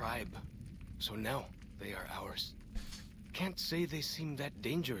old tribe, so now they are ours. Can't say they seem that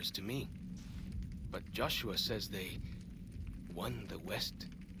dangerous to me, but Joshua says they won the West.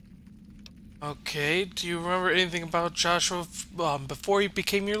 Okay, do you remember anything about Joshua before he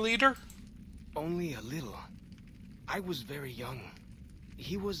became your leader? Only a little. I was very young.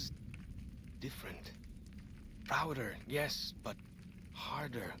 He was different. Prouder, yes, but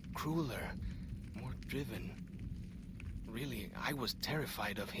harder, crueler, more driven. Really, I was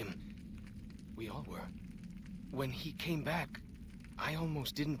terrified of him. We all were. When he came back, I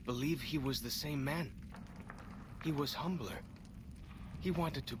almost didn't believe he was the same man. He was humbler. He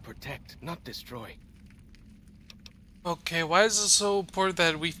wanted to protect, not destroy. Okay, why is it so important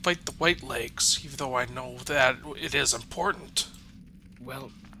that we fight the White Legs, even though I know that it is important?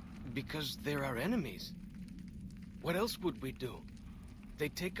 Well, because they're our enemies. What else would we do? They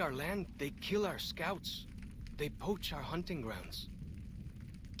take our land, they kill our scouts, they poach our hunting grounds.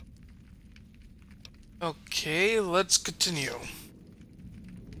 Okay, let's continue.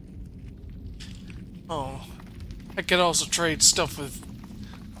 Oh, I could also trade stuff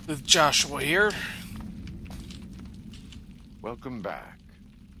with Joshua here. Welcome back.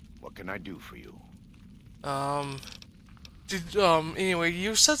 What can I do for you? Anyway,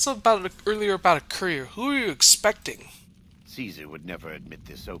 you said something earlier about a courier. Who are you expecting? Caesar would never admit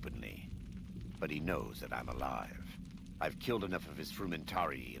this openly, but he knows that I'm alive. I've killed enough of his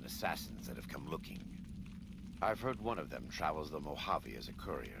Frumentarii and assassins that have come looking. I've heard one of them travels the Mojave as a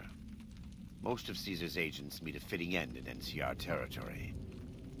courier. Most of Caesar's agents meet a fitting end in NCR territory,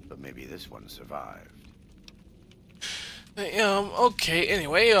 but maybe this one survived. Okay,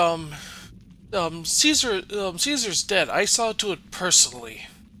 anyway, Caesar's dead. I saw to it personally.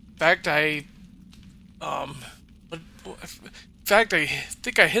 In fact, I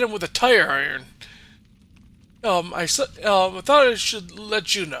think I hit him with a tire iron. I thought I should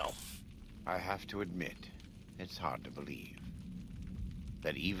let you know. I have to admit, it's hard to believe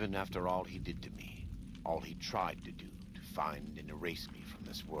that even after all he did to me, all he tried to do to find and erase me from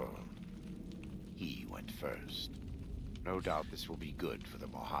this world, he went first. No doubt this will be good for the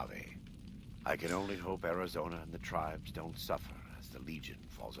Mojave. I can only hope Arizona and the tribes don't suffer as the Legion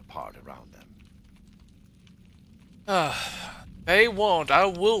falls apart around them. They won't. I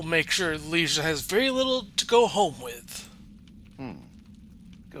will make sure the Legion has very little to go home with.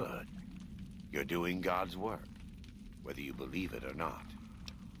 Good. You're doing God's work, whether you believe it or not.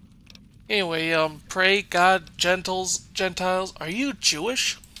 Anyway, pray God, Gentiles, are you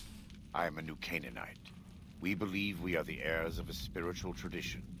Jewish? I am a new Canaanite. We believe we are the heirs of a spiritual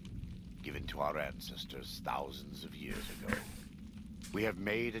tradition given to our ancestors thousands of years ago. We have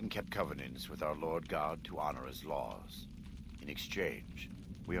made and kept covenants with our Lord God to honor his laws. In exchange,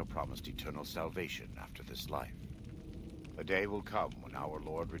 we are promised eternal salvation after this life. A day will come when our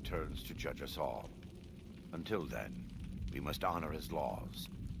Lord returns to judge us all. Until then, we must honor his laws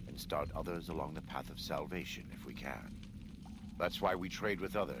and start others along the path of salvation if we can. That's why we trade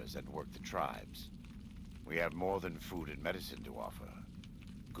with others and work the tribes. We have more than food and medicine to offer.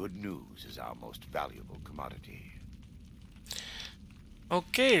 Good news is our most valuable commodity.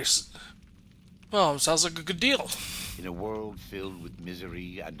 Okay. Well, sounds like a good deal. In a world filled with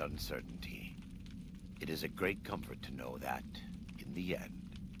misery and uncertainty, it is a great comfort to know that, in the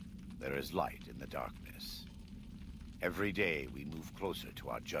end, there is light in the darkness. Every day we move closer to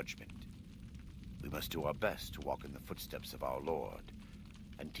our judgment. We must do our best to walk in the footsteps of our Lord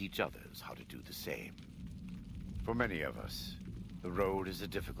and teach others how to do the same. For many of us, the road is a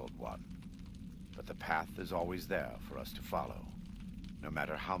difficult one, but the path is always there for us to follow, no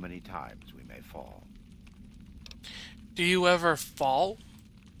matter how many times we may fall. Do you ever fall?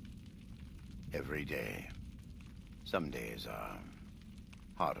 Every day. Some days are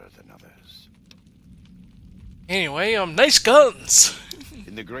harder than others. Anyway, nice guns!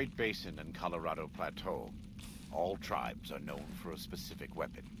 In the Great Basin and Colorado Plateau, all tribes are known for a specific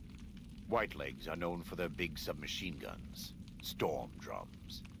weapon. Whitelegs are known for their big submachine guns, storm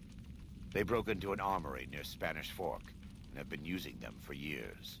drums. They broke into an armory near Spanish Fork and have been using them for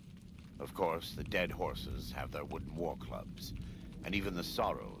years. Of course, the Dead Horses have their wooden war clubs, and even the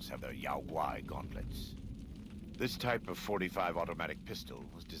Sorrows have their Yao Guai gauntlets. This type of .45 automatic pistol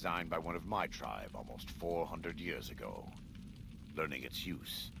was designed by one of my tribe almost 400 years ago. Learning its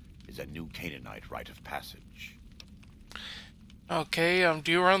use is a new Canaanite rite of passage. Okay,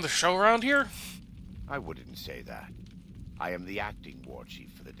 do you run the show around here? I wouldn't say that. I am the acting war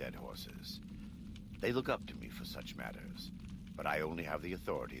chief for the Dead Horses. They look up to me for such matters, but I only have the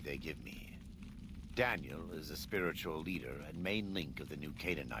authority they give me. Daniel is the spiritual leader and main link of the new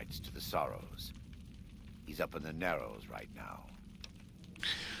Canaanites to the Sorrows. He's up in the Narrows right now.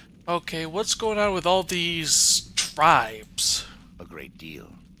 Okay, what's going on with all these tribes? A great deal.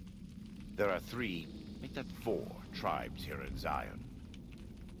 There are 3, make that 4, tribes here in Zion.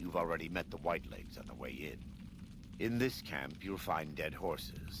 You've already met the Whitelegs on the way in. In this camp, you'll find Dead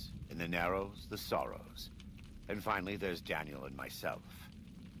Horses. In the Narrows, the Sorrows. And finally, there's Daniel and myself.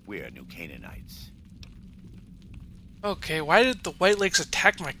 We're New Canaanites. Okay, why did the White Lakes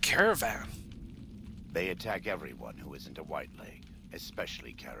attack my caravan? They attack everyone who isn't a White Lake,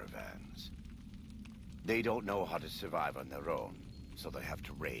 especially caravans. They don't know how to survive on their own, so they have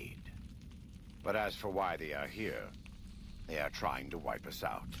to raid. But as for why they are here, they are trying to wipe us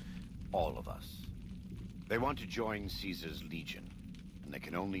out. All of us. They want to join Caesar's Legion, and they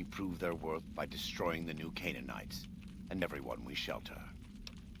can only prove their worth by destroying the New Canaanites and everyone we shelter.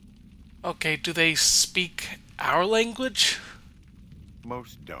 Okay, do they speak our language?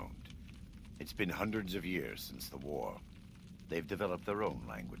 Most don't. It's been hundreds of years since the war. They've developed their own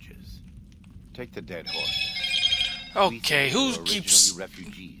languages. Take the dead horses. Okay, who were keeps... originally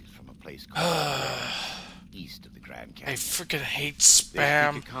refugees from a place called east of the Grand Canyon. I freaking hate They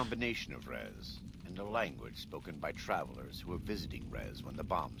spam. speak a combination of Res and a language spoken by travelers who were visiting Res when the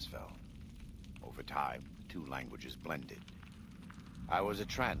bombs fell. Over time, the two languages blended. I was a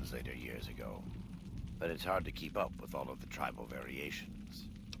translator years ago, but it's hard to keep up with all of the tribal variations.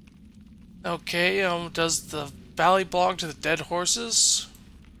 Okay, does the valley belong to the dead horses?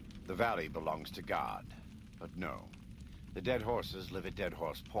 The valley belongs to God, but no. The dead horses live at Dead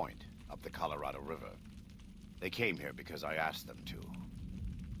Horse Point, up the Colorado River. They came here because I asked them to.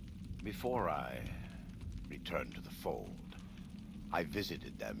 Before I returned to the fold, I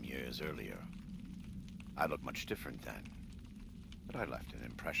visited them years earlier. I looked much different then, but I left an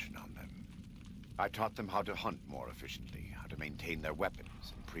impression on them. I taught them how to hunt more efficiently, how to maintain their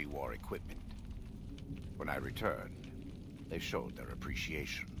weapons and pre-war equipment. When I returned, they showed their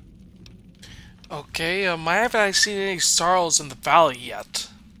appreciation. Okay, I haven't seen any sorrows in the valley yet.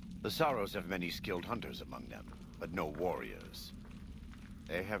 The Sorrows have many skilled hunters among them, but no warriors.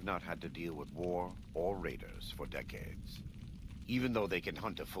 They have not had to deal with war or raiders for decades. Even though they can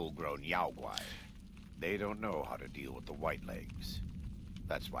hunt a full-grown Yaoguai, they don't know how to deal with the White Legs.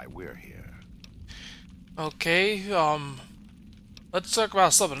 That's why we're here. Okay, let's talk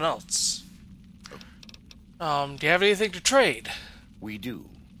about something else. Do you have anything to trade? We do.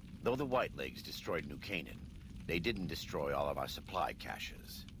 Though the White Legs destroyed New Canaan, they didn't destroy all of our supply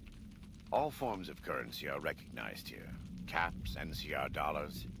caches. All forms of currency are recognized here. Caps, NCR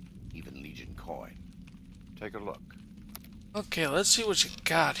dollars, even Legion coin. Take a look. Okay, let's see what you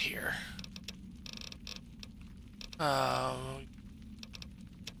got here. You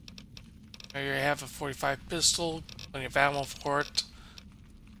have a 45 pistol, plenty of ammo for it.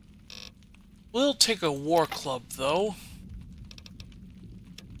 We'll take a war club, though.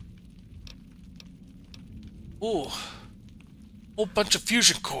 Ooh. Whole bunch of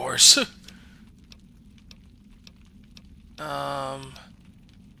fusion cores.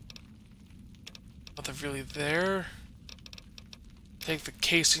 Nothing really there. Take the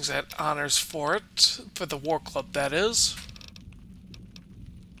casings at honors for it. For the war club, that is.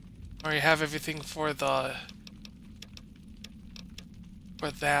 Or you have everything for the...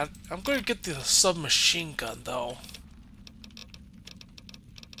 for that. I'm going to get the submachine gun, though.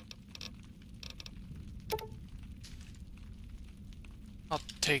 I'll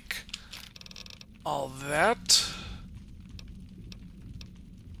take all that.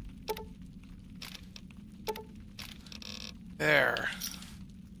 There.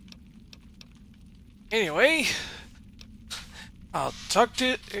 Anyway, I'll talk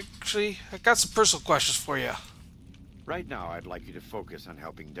to... Actually, I got some personal questions for you. Right now, I'd like you to focus on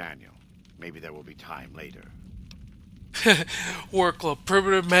helping Daniel. Maybe there will be time later. War club,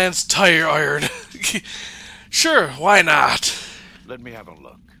 primitive man's tire iron. Sure, why not? Let me have a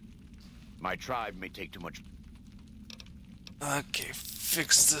look. My tribe may take too much... Okay,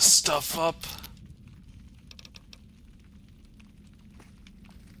 fix this stuff up.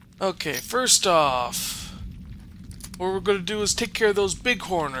 Okay, first off, what we're gonna do is take care of those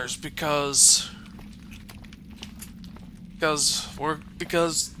bighorners because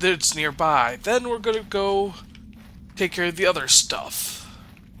it's nearby. Then we're gonna go take care of the other stuff.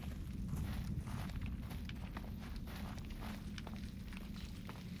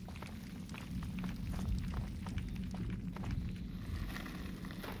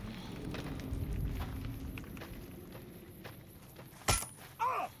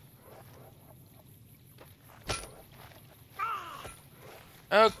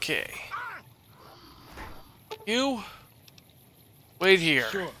 Okay. You wait here.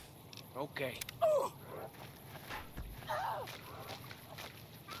 Sure. Okay.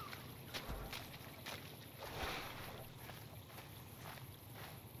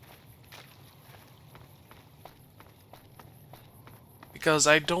 Because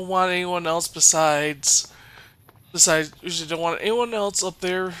I don't want anyone else besides usually don't want anyone else up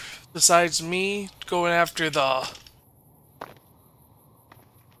there besides me going after the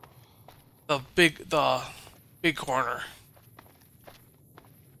big corner.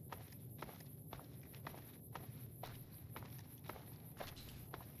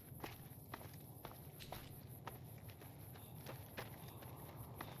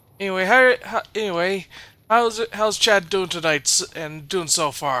 Anyway, how's Chad doing tonight and doing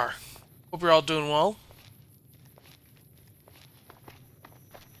so far? Hope you're all doing well.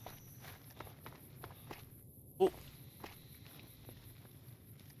 Oh.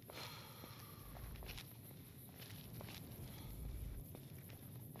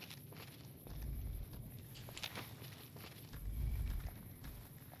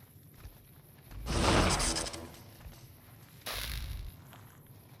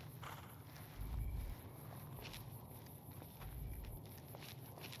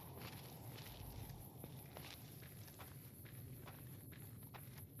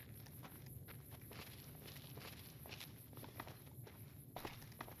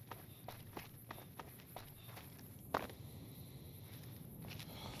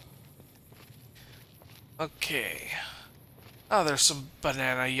 Okay. Oh, there's some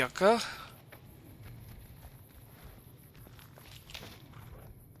banana yucca.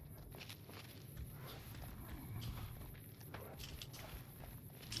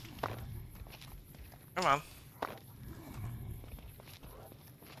 Come on.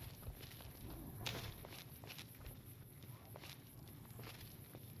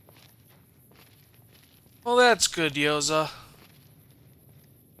 Well, that's good, Yoza.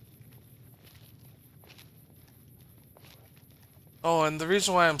 Oh, and the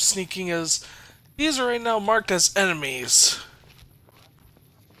reason why I'm sneaking is these are right now marked as enemies.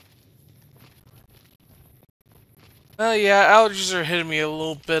 Yeah, allergies are hitting me a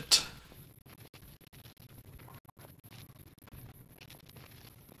little bit.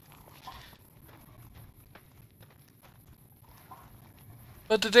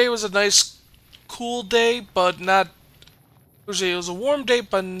 But today was a nice, cool day, but not. It was a warm day,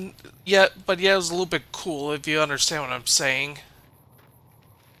 but yeah, it was a little bit cool. If you understand what I'm saying.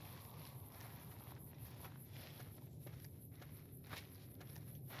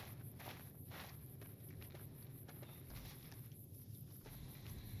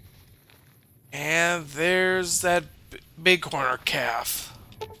 And there's that big corner calf.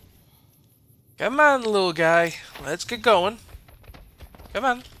 Come on, little guy. Let's get going. Come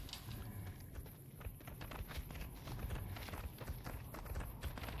on.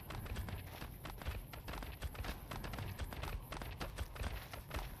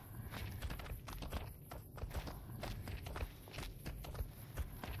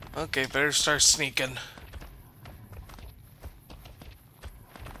 Okay, better start sneaking.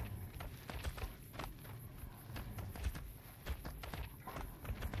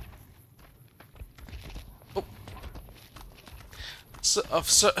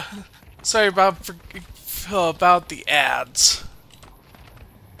 Sorry about the ads.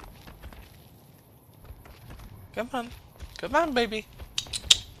 Come on, baby.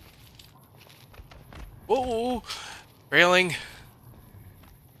 Whoa, railing.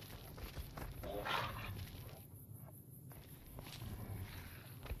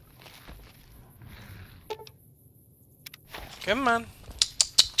 Come on.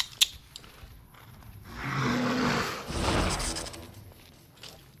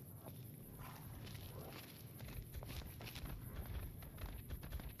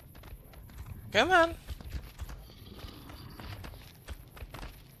 Come on.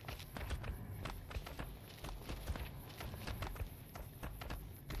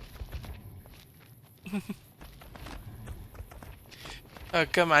 Oh,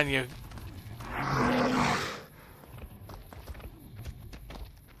 come on, you.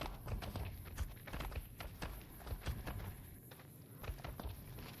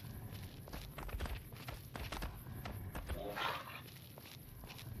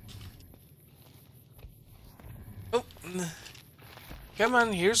 Oh, come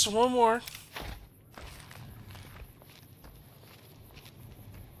on, here's one more.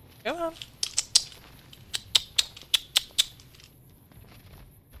 Come on.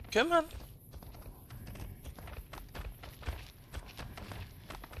 Come on.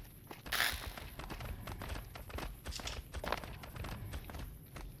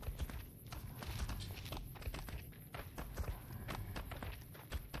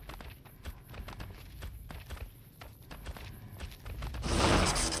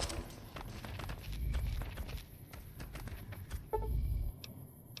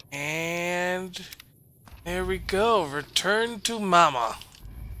 And there we go. Return to Mama.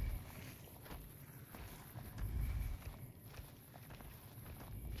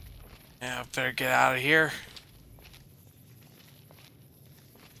 Yeah, better get out of here.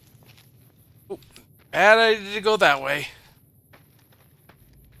 Ooh, bad idea to go that way.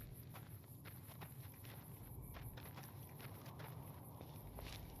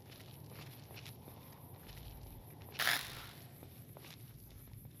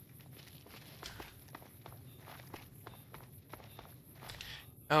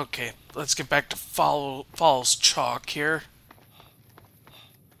 Okay, let's get back to Falls Chalk here.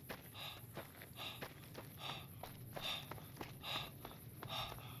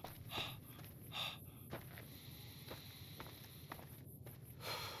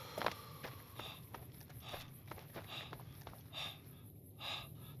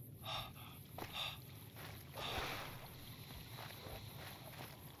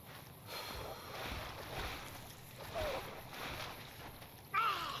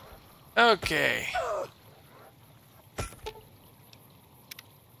 Okay.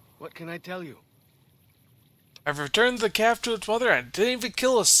 What can I tell you? I've returned the calf to its mother and didn't even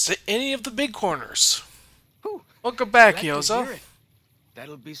kill any of the big corners. Whew. Welcome back, Glad to Yoza. hear it.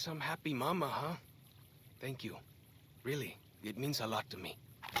 That'll be some happy mama, huh? Thank you. Really, it means a lot to me.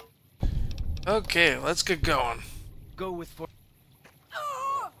 Okay, let's get going. Go with for...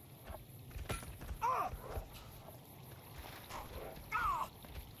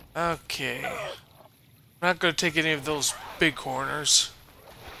 Okay. I'm not going to take any of those big corners,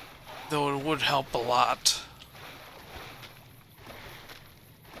 though it would help a lot.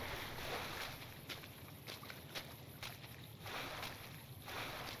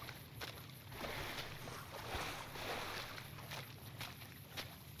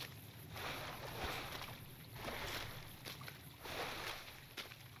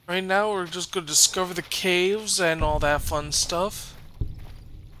 Right now, we're just going to discover the caves and all that fun stuff.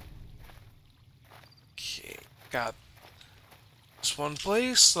 Okay, got this one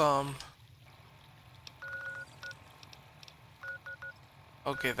place.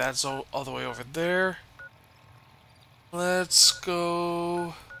 Okay, that's all the way over there. Let's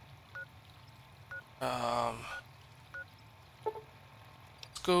go. Let's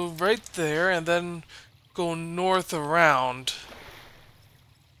go right there and then go north around.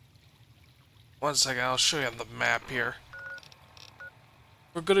 One second, I'll show you on the map here.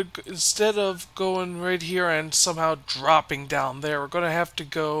 We're gonna, instead of going right here and somehow dropping down there, we're gonna have to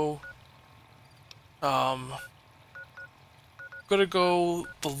go, gonna go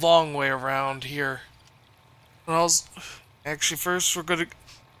the long way around here. Actually, first we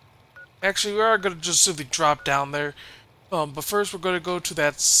are gonna just simply drop down there. But first we're gonna go to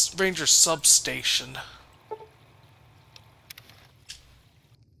that Ranger substation.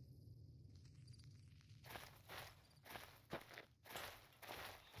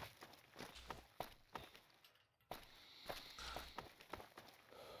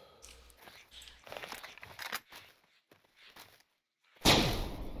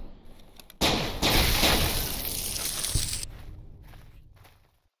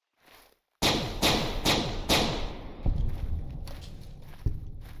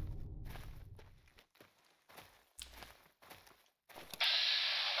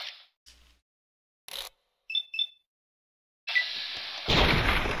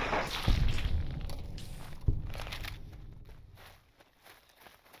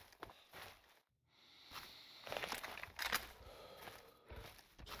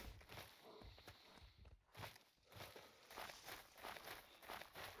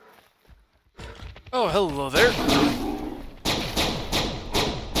 Oh, hello there.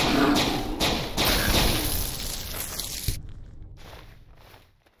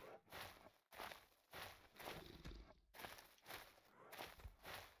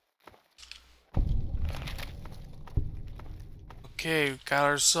 Okay, we got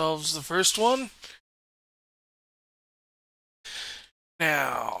ourselves the first one.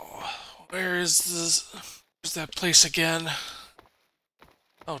 Now, where's that place again?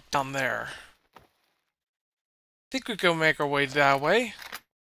 Oh, down there. I think we can make our way that way.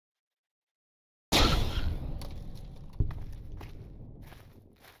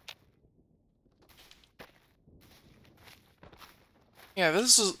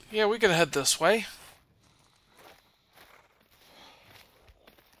 Yeah, we can head this way.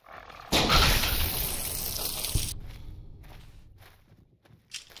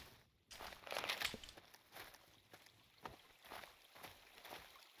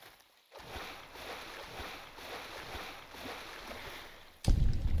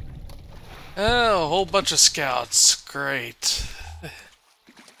 Oh, a whole bunch of scouts. Great.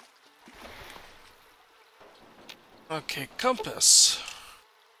 Okay, compass.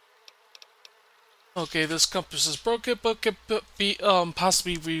 Okay, this compass is broken, but can be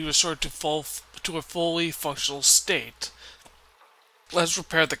possibly be restored to a fully functional state. Let's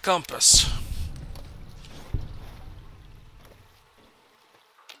repair the compass.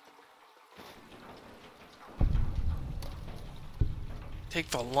 Take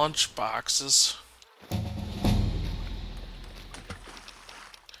the lunch boxes.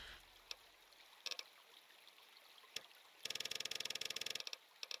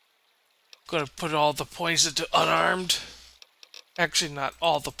 Gonna put all the points into unarmed. Actually, not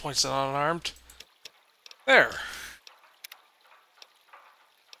all the points in unarmed. There.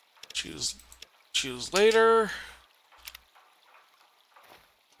 Choose later.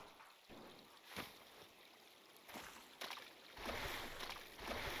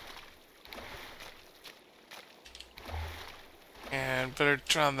 And better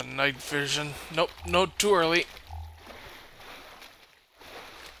turn on the night vision. Nope, no, too early.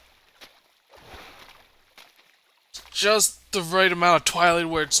 Just the right amount of twilight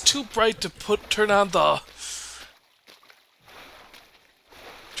where it's too bright to turn on the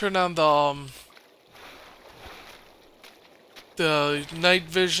night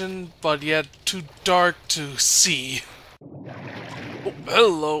vision, but yet too dark to see. Oh,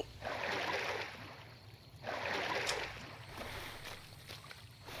 hello.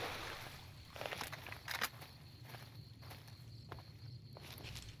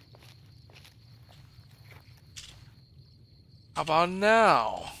 How about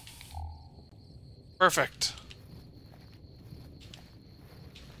now? Perfect.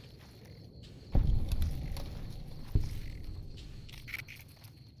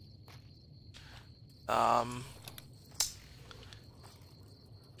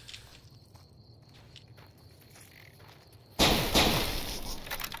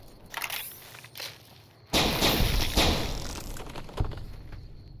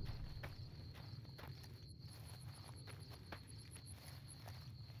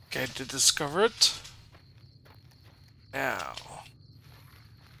 Okay, to discover it. Now.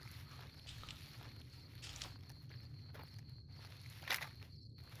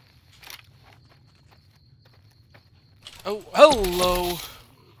 Oh, hello!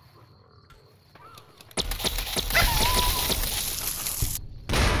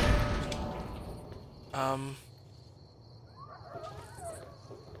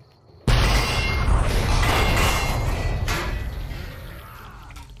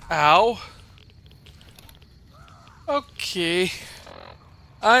 Ow. Okay.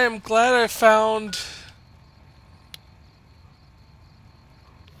 I am glad I found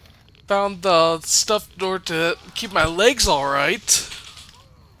the stuff in order to keep my legs alright.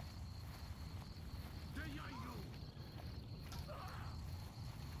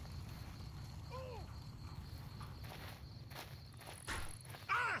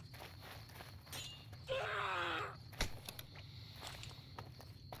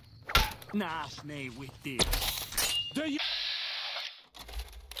 Nash me with this. Do you?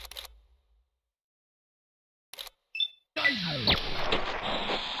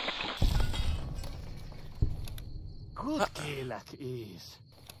 Good Kalak is.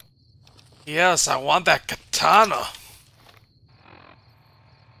 Yes, I want that katana.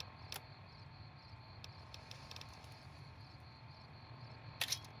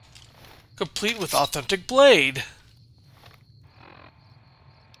 Complete with authentic blade.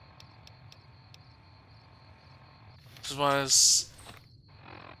 Just want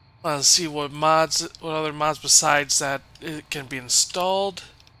to see what other mods besides that it can be installed.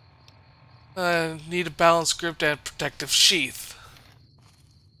 Need a balanced grip and protective sheath.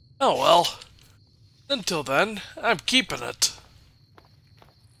 Oh well. Until then, I'm keeping it.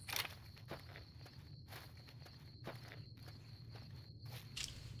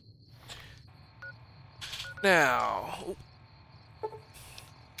 Now,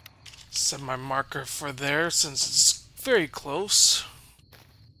 set my marker for there since it's very close.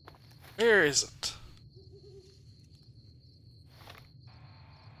 Where is it?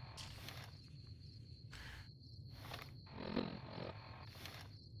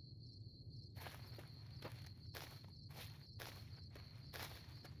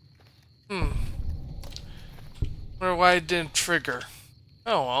 Wonder why it didn't trigger.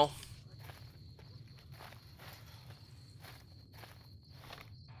 Oh well.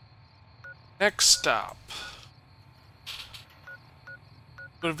 Next stop.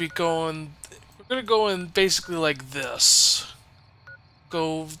 We're gonna go in basically like this.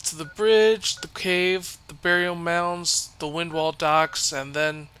 Go to the bridge, the cave, the burial mounds, the windwall docks, and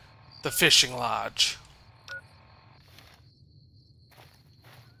then the fishing lodge.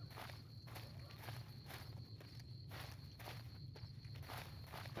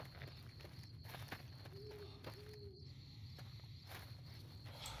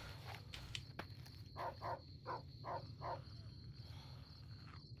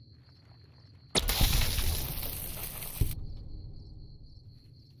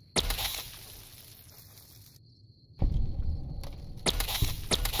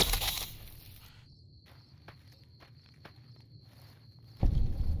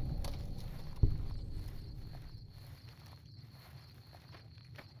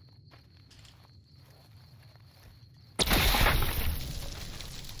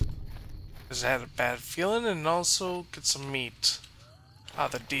 Because I had a bad feeling, and also get some meat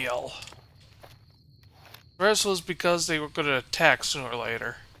out of the deal. The rest was because they were going to attack sooner or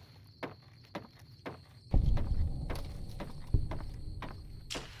later.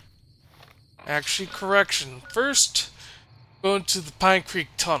 Actually, correction. First, go into the Pine Creek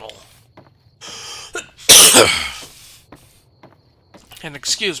Tunnel. And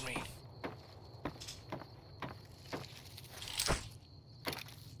excuse me.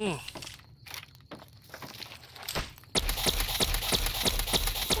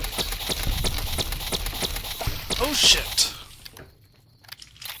 Oh shit.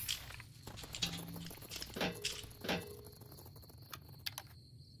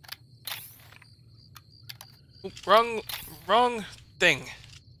 Oop, wrong thing.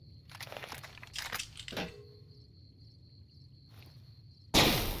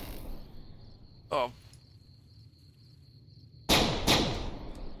 Oh.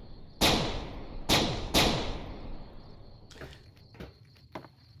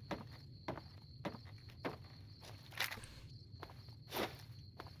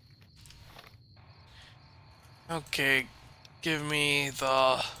 Okay, give me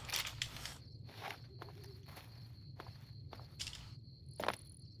the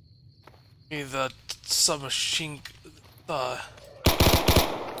submachine, the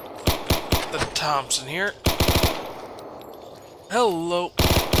Thompson here. Hello.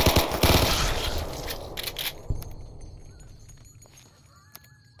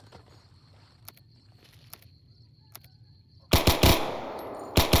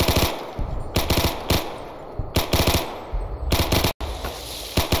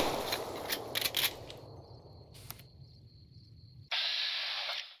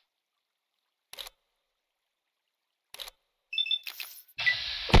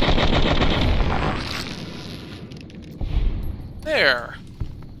 There.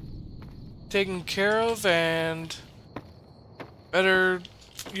 Taken care of, and better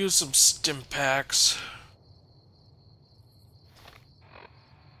use some stim packs.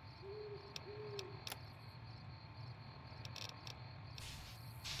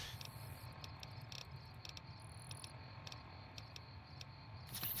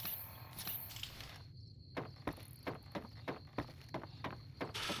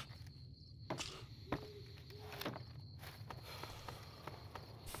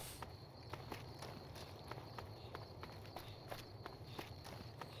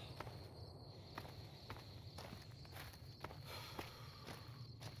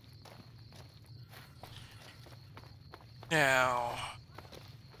 Now,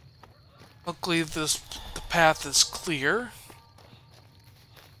 luckily the path is clear.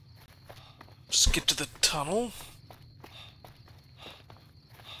 Just get to the tunnel.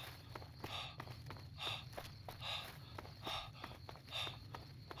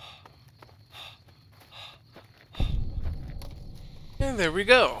 And there we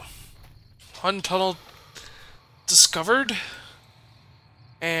go. One tunnel discovered.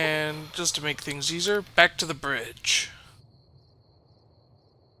 And just to make things easier, back to the bridge.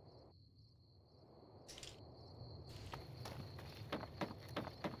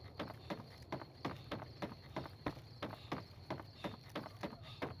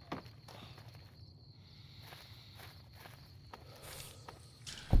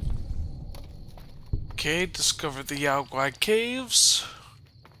 Okay, discovered the Yaoguai Caves.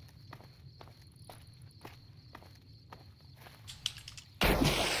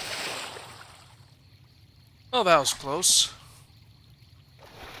 Oh, that was close.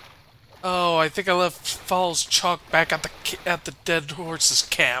 Oh, I think I left Falls Chalk back at the Dead Horses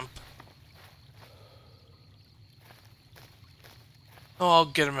camp. Oh, I'll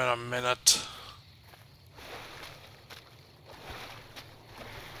get him in a minute.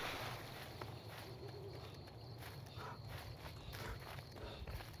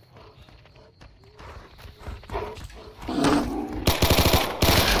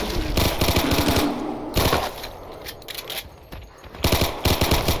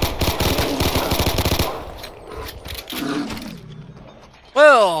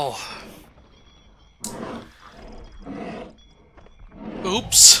 Well,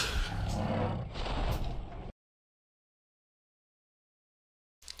 oops.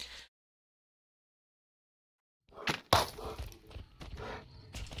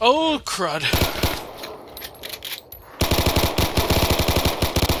 Oh, crud.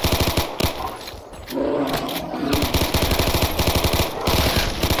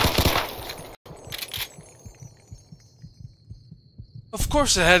 Of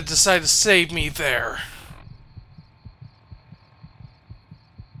course it had to decide to save me there.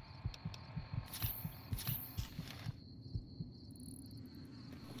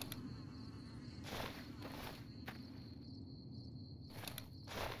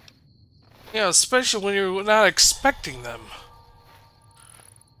 Yeah, especially when you're not expecting them.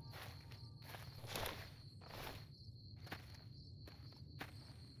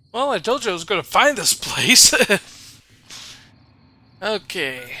 Well, I told you I was going to find this place.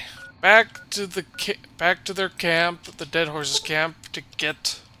 Okay, back to their camp, the Dead Horses camp, to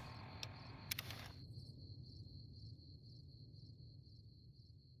get.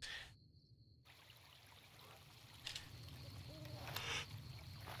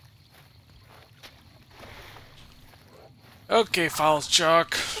 Okay, follow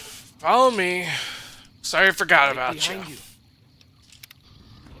Chuck. Follow me. Sorry I forgot about you.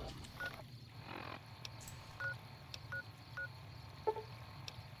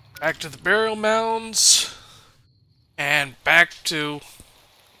 Back to the burial mounds. And back to...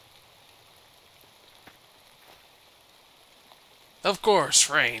 Of course,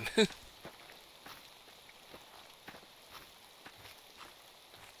 rain.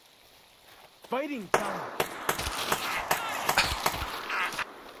 Fighting time.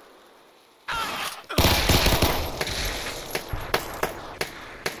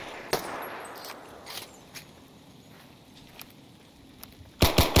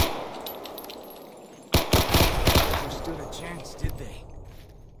 Never stood a chance, did they?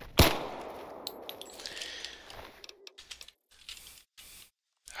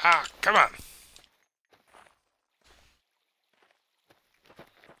 Ah, come on.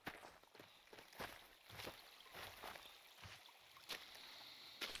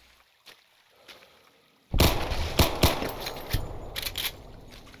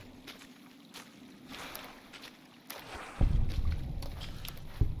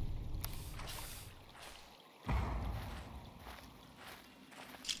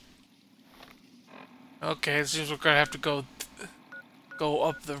 Okay, it seems we're gonna have to go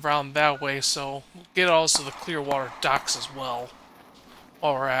up the round that way, so we'll get also the Clearwater docks as well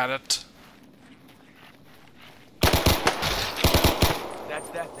while we're at it. That's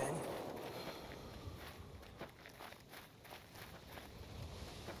that then.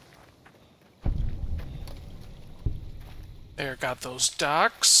 There, got those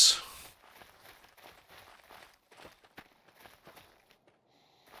docks.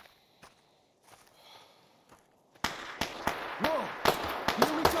 Whoa!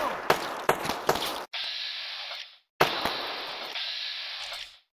 Here we go!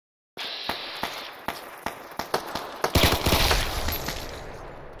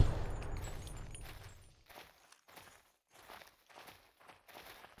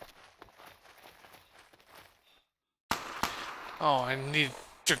 Oh, I need to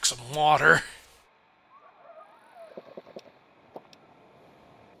drink some water.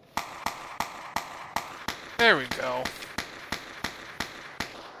 There we go.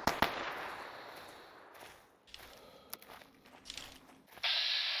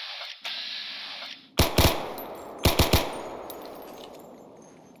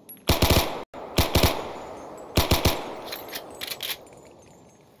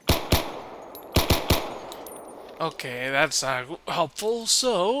 Okay, that's not helpful,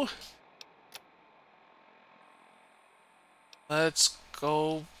 so... Let's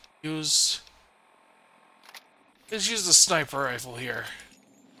go use... Let's use the sniper rifle here.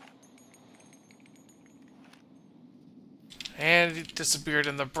 And it disappeared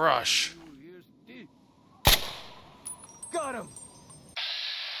in the brush. Got him!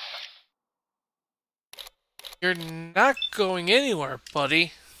 You're not going anywhere,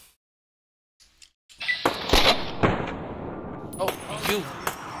 buddy. Oh, you.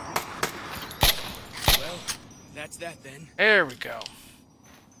 Well, that's that then. There we go.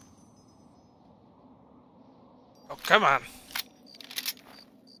 Oh, come on.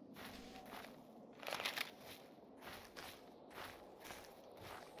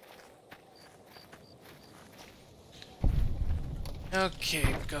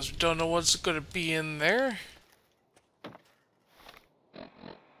 Okay, because we don't know what's going to be in there.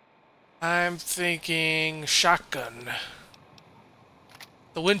 I'm thinking shotgun.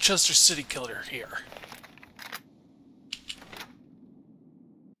 The Winchester City Killer here.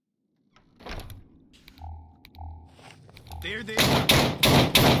 There they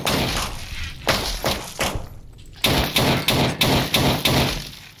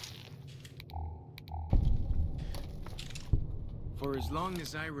For as long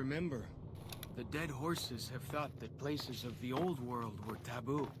as I remember, the dead horses have thought that places of the old world were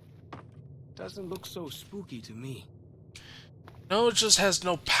taboo. Doesn't look so spooky to me. No, it just has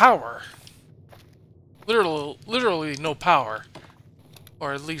no power. Literally no power.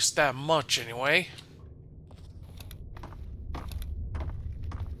 Or at least that much, anyway.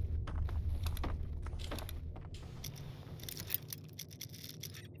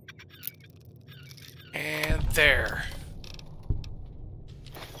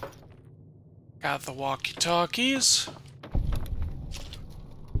 Got the walkie-talkies.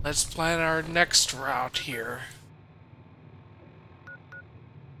 Let's plan our next route here.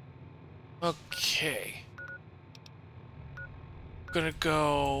 Okay. Gonna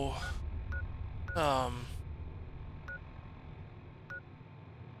go...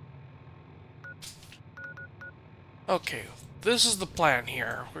 Okay, this is the plan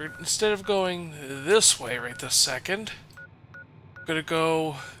here. Instead of going this way right this second, we're gonna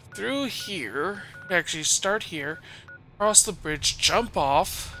go through here. Actually, start here, cross the bridge, jump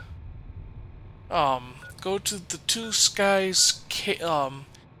off, go to the Two Skies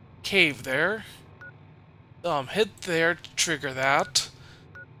cave there, hit there to trigger that,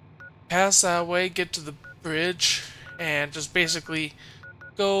 pass that way, get to the bridge, and just basically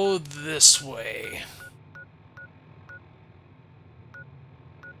go this way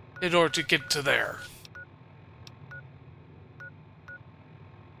in order to get to there.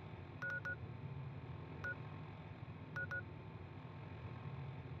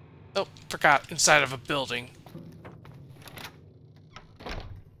 Oh, forgot, inside of a building.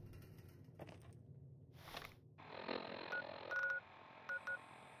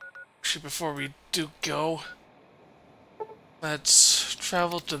 Actually, before we do go, let's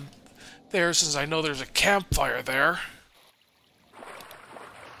travel to there since I know there's a campfire there.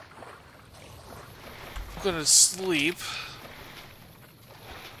 I'm gonna sleep.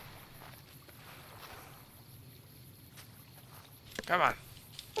 Come on.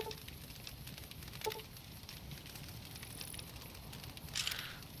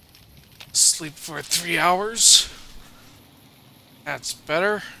 Sleep for 3 hours. That's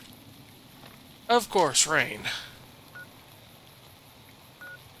better. Of course, rain.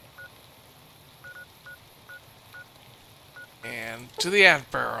 And to the ant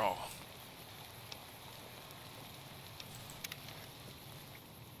barrel.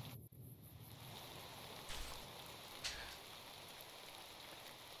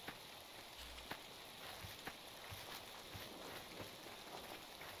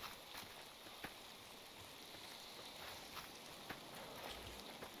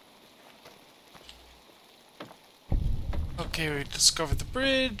 Okay, we discovered the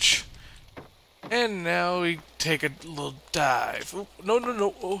bridge. And now we take a little dive. Oh, no, no,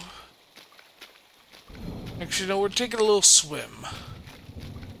 no. Oh. Actually, no, we're taking a little swim.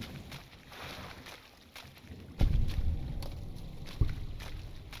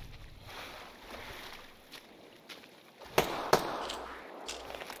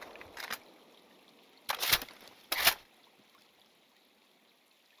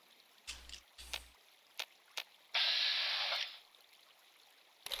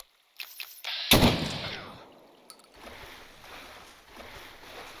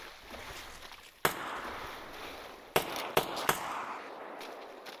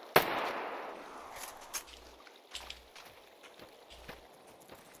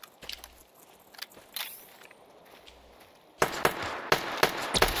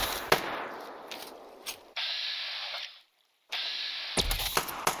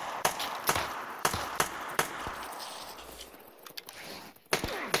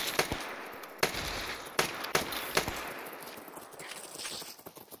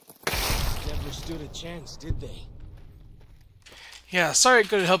 Stood a chance, did they? Yeah, sorry I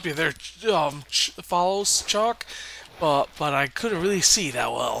couldn't help you there, follows Chalk, but I couldn't really see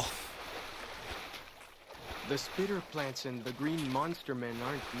that well. The spitter plants and the green monster men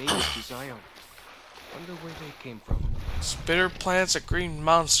aren't native to Zion. Wonder where they came from. Spitter plants and green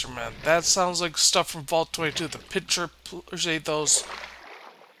monster men. That sounds like stuff from Vault 22. The picture, say those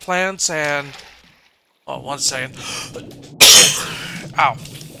plants and... Oh, 1 second. Ow.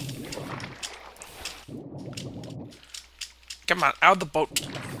 Come on, out of the boat.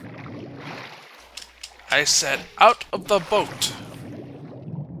 I said out of the boat.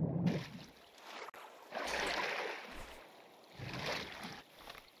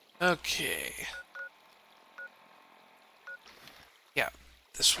 Okay. Yeah,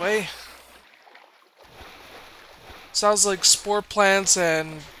 this way. Sounds like spore plants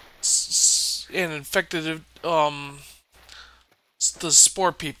and infected the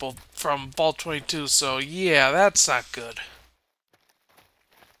spore people from Vault 22. So yeah, that's not good.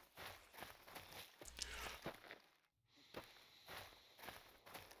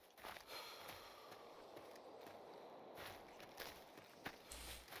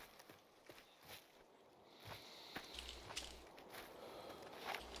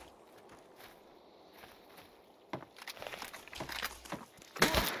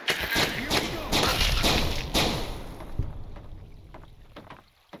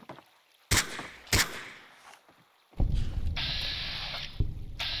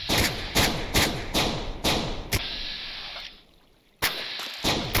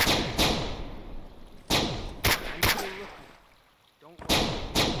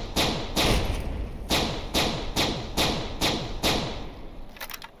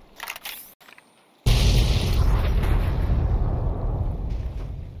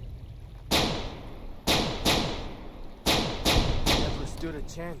 a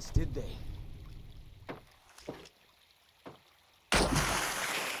chance, did they?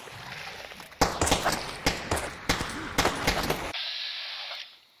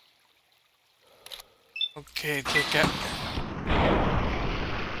 Okay, take it.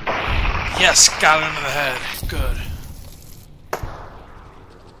 Yes, got him in the head. Good.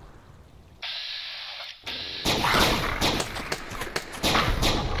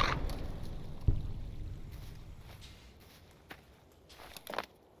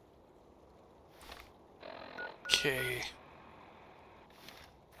 Okay.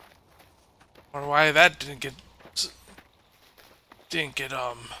 Wonder why that didn't get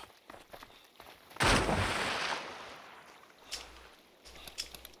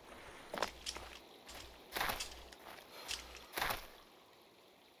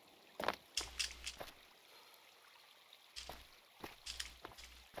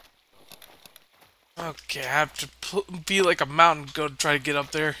Okay, I have to be like a mountain goat to try to get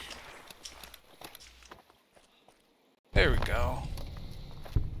up there. There we go.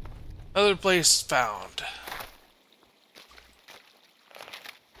 Another place found.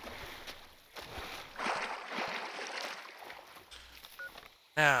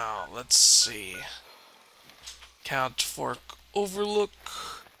 Now, let's see. Count Fork Overlook.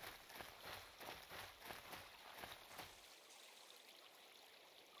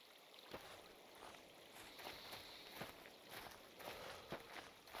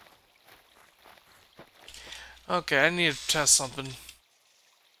 Okay, I need to test something.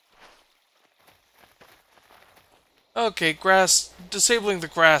 Okay, grass. Disabling the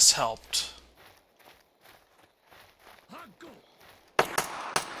grass helped.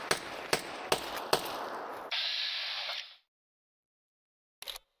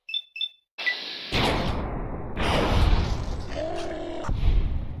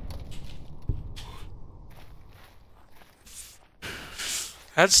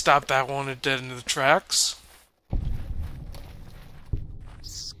 That stopped that one dead in the tracks.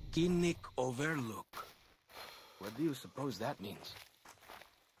 Skinnick Overlook. What do you suppose that means?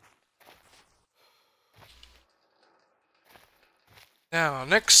 Now,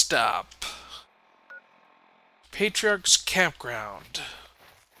 next stop. Patriarch's Campground.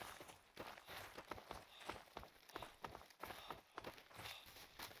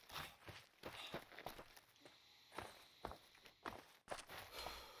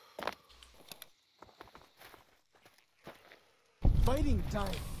 Fighting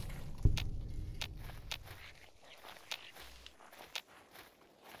time!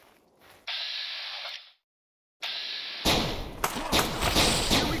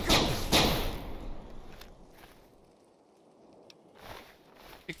 Here we go!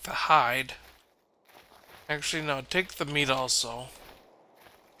 Take the hide. Actually, no, take the meat also.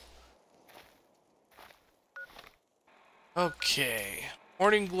 Okay.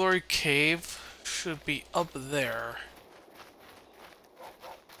 Morning Glory Cave should be up there.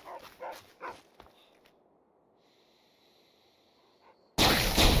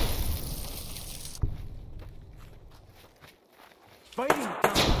 Fighting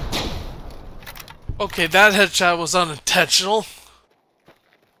time! Okay, that headshot was unintentional.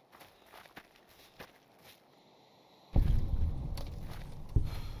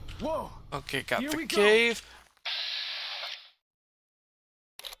 Whoa! Okay, got Here the we go. cave.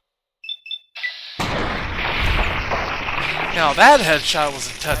 Now that headshot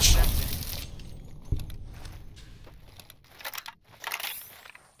was intentional.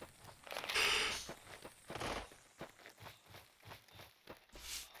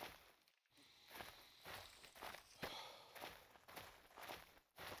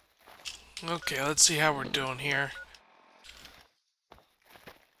 Okay, let's see how we're doing here.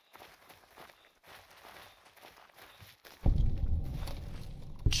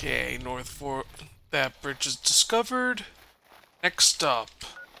 Okay, North Fort. That bridge is discovered. Next up,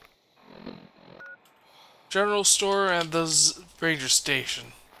 General Store and the Ranger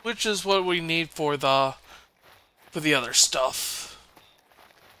Station, which is what we need for the other stuff.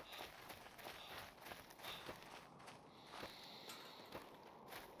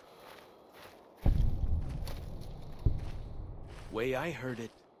 Way I heard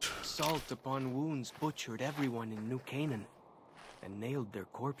it, salt upon wounds butchered everyone in New Canaan and nailed their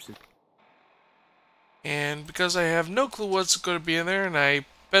corpses. And because I have no clue what's going to be in there, and I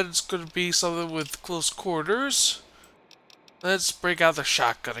bet it's going to be something with close quarters, let's break out the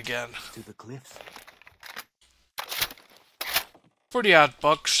shotgun again. To the cliffs. 40 odd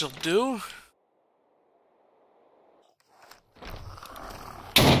bucks shall do.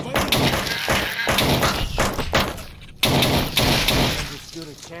 Never stood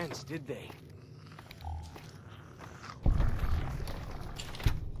a chance, did they?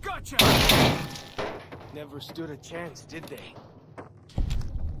 Watch out! Never stood a chance, did they?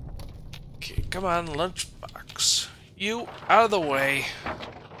 Okay, come on, lunchbox. You out of the way.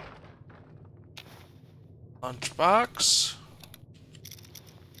 Lunchbox.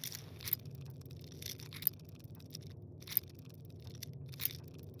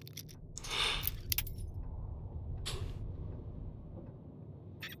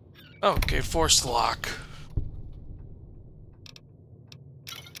 Okay, force lock.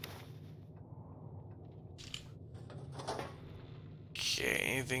 Okay,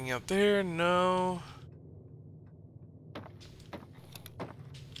 anything up there? No.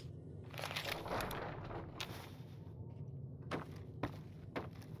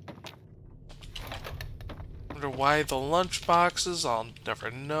 Wonder why the lunch boxes? I'll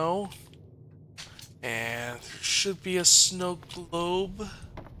never know. And there should be a snow globe.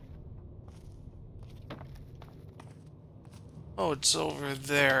 Oh, it's over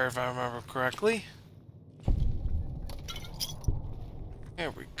there if I remember correctly.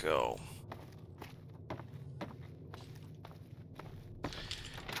 There we go.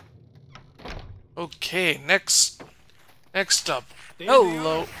 Okay, next up.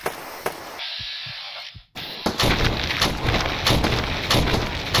 Hello.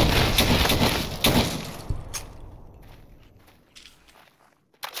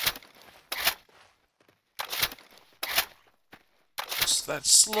 So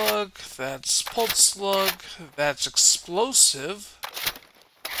that's slug, that's pulse slug, that's explosive.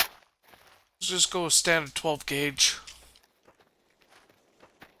 Let's just go with standard 12 gauge.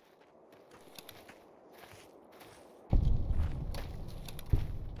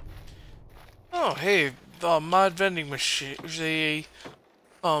 Oh, hey, the mod vending machine, the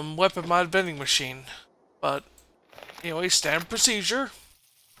weapon mod vending machine. But anyway, standard procedure.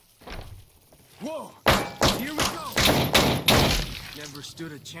 Whoa! Here we go! Never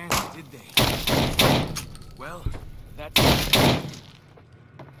stood a chance, did they? Well, that's...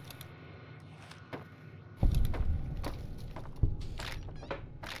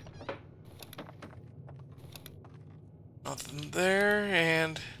 Nothing there,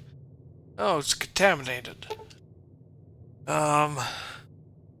 and... oh, it's contaminated.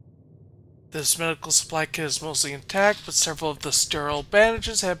 This medical supply kit is mostly intact, but several of the sterile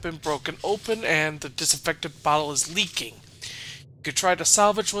bandages have been broken open, and the disinfectant bottle is leaking. You could try to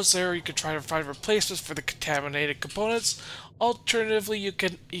salvage what's there, or you could try to find replacements for the contaminated components. Alternatively, you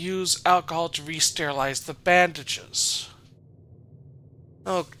can use alcohol to re-sterilize the bandages.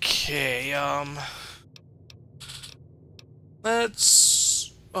 Okay,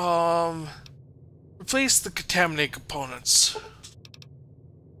 let's, replace the contaminated components.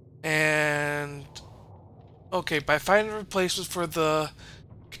 And, okay, by finding replacements for the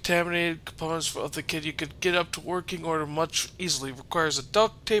contaminated components of the kit, you could get up to working order much easily. Requires a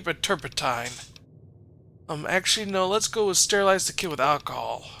duct tape and turpentine. Actually, no, let's go with sterilize the kit with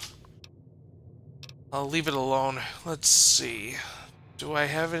alcohol. I'll leave it alone. Let's see. Do I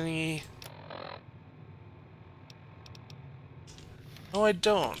have any... no, I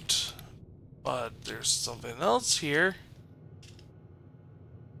don't. But there's something else here.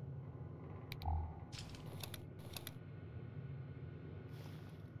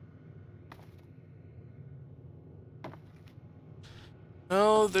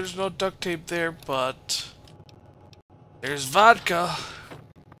 No, there's no duct tape there, but there's vodka.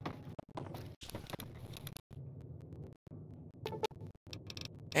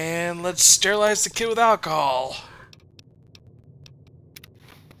 And let's sterilize the kit with alcohol.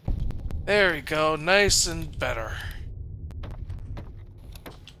 There we go, nice and better.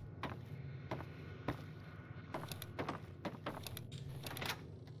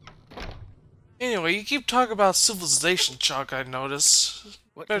 Anyway, you keep talking about civilization, Chuck, I notice.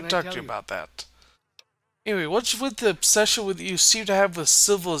 Better talk to you about that. Anyway, what's with the obsession with you seem to have with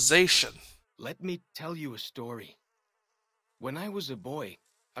civilization? Let me tell you a story. When I was a boy,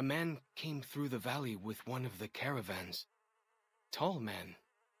 a man came through the valley with one of the caravans. Tall man,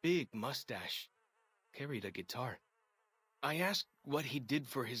 big mustache, carried a guitar. I asked what he did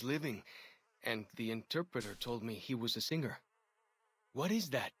for his living, and the interpreter told me he was a singer. What is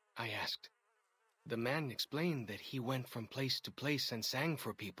that? I asked. The man explained that he went from place to place and sang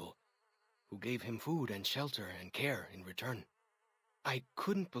for people, who gave him food and shelter and care in return. I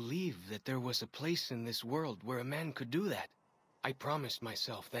couldn't believe that there was a place in this world where a man could do that. I promised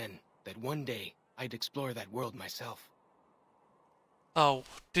myself then that one day I'd explore that world myself. Oh,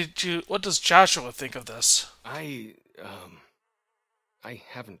 what does Joshua think of this? I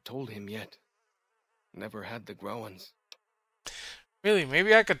haven't told him yet. Never had the growins. Really,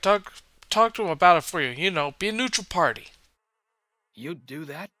 maybe I could talk to him about it for you. You know, be a neutral party. You'd do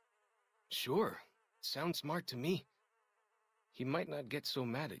that? Sure. Sounds smart to me. He might not get so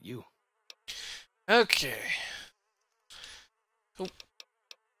mad at you. Okay. Oh.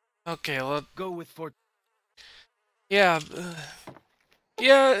 Okay, let's go with Fort. Yeah.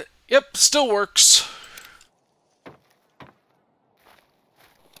 Yeah, yep, still works.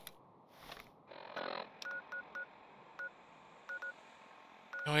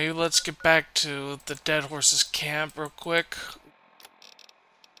 Anyway, let's get back to the Dead Horse's camp real quick.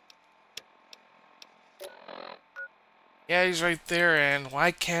 Yeah, he's right there, and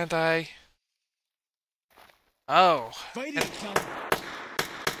why can't I? Oh. That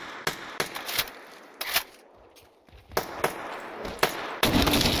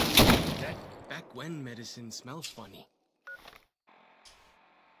back when medicine smells funny.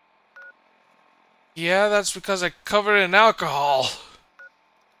 Yeah, that's because I covered it in alcohol.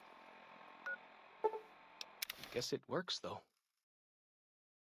 Guess it works, though.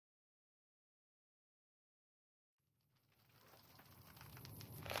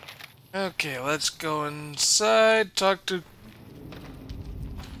 Okay, let's go inside, talk to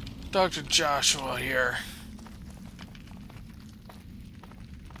Joshua here.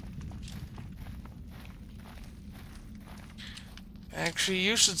 Actually,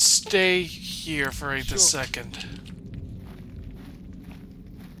 you should stay here for right this second.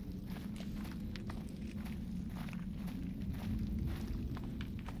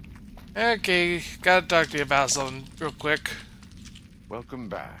 Okay, gotta talk to you about something real quick. Welcome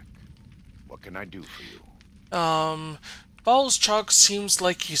back. What can I do for you? Balls Chalk seems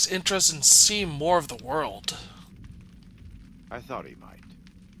like he's interested in seeing more of the world. I thought he might.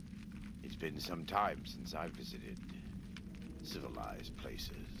 It's been some time since I visited civilized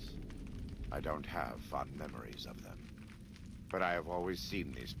places. I don't have fond memories of them. But I have always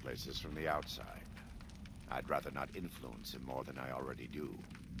seen these places from the outside. I'd rather not influence him more than I already do.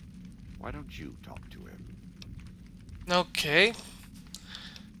 Why don't you talk to him? Okay.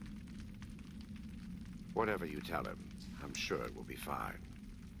 Whatever you tell him, I'm sure it will be fine.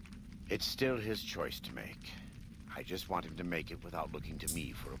 It's still his choice to make. I just want him to make it without looking to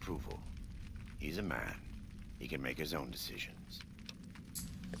me for approval. He's a man. He can make his own decisions.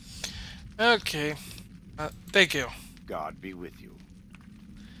 Okay. Thank you. God be with you.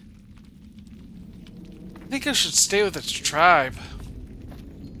 I think I should stay with its tribe.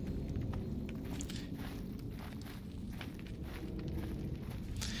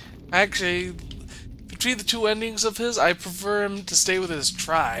 Actually, between the two endings of his, I prefer him to stay with his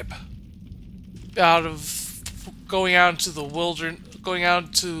tribe. Out of going out into the wilderness, going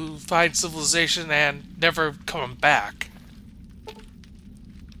out to find civilization and never coming back.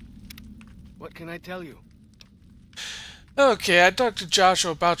 What can I tell you? Okay, I talked to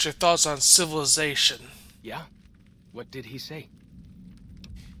Joshua about your thoughts on civilization. Yeah? What did he say?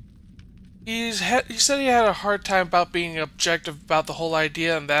 He said he had a hard time about being objective about the whole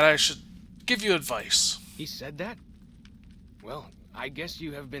idea and that I should give you advice. He said that? Well, I guess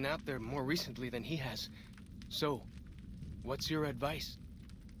you have been out there more recently than he has. So, what's your advice?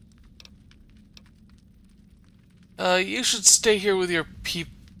 You should stay here with your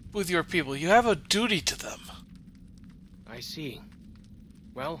people. You have a duty to them. I see.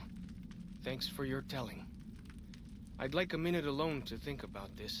 Well, thanks for your telling. I'd like a minute alone to think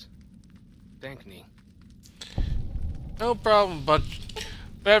about this. Thank me. No problem, but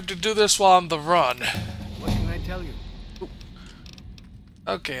we have to do this while on the run. What can I tell you?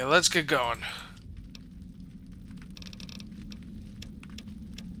 Okay, let's get going.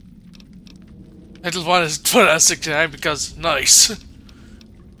 I just wanted to put out 69 because nice.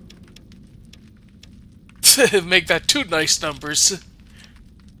 Make that two nice numbers.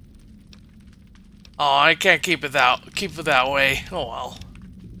 Oh, I can't keep it that way. Oh well.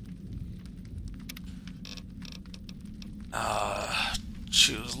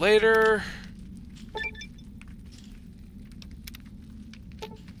 Choose later.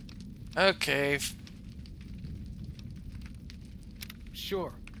 Okay.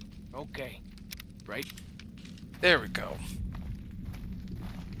 Sure. Okay. Right? There we go.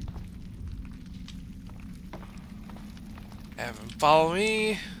 Have him follow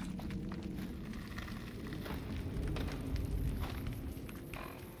me.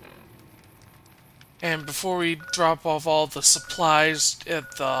 And before we drop off all the supplies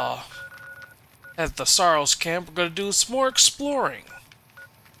at the Sorrows camp, we're gonna do some more exploring.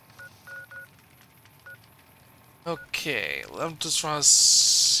 Okay, I'm just trying to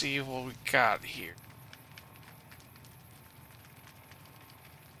see what we got here.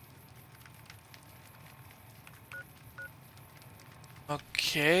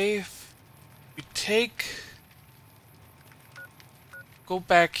 Okay, we go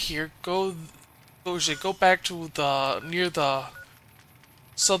back here. Go back to the near the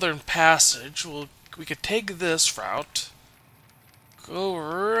southern passage. We could take this route. Go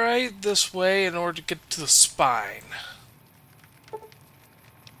right this way in order to get to the spine.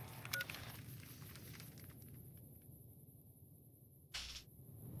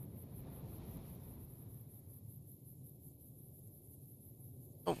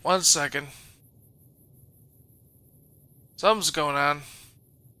 Oh, 1 second. Something's going on.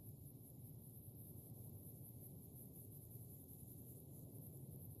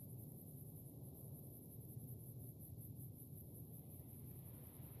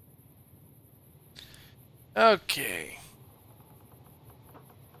 Okay.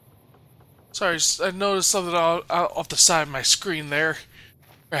 Sorry, I noticed something out off the side of my screen there.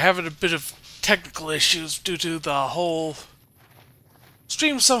 We're having a bit of technical issues due to the whole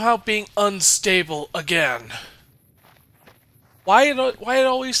stream somehow being unstable again. Why it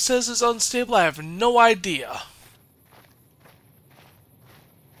always says it's unstable, I have no idea.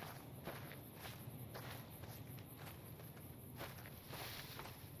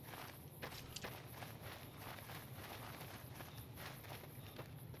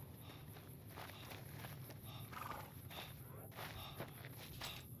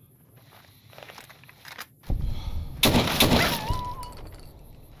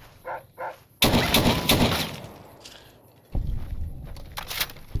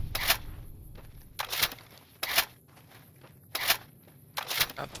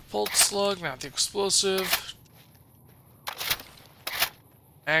 Not the pulse slug, not the explosive.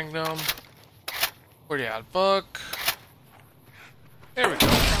 Magnum. 40-odd buck. There we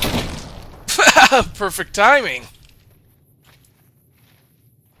go. Perfect timing.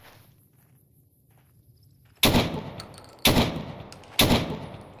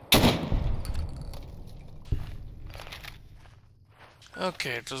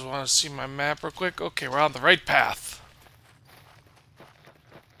 Okay, just want to see my map real quick. Okay, we're on the right path.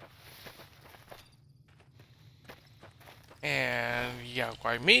 And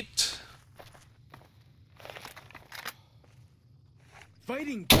Yaguai meat.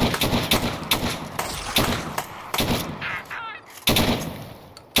 Fighting.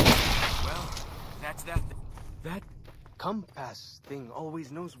 Well, that's that. That compass thing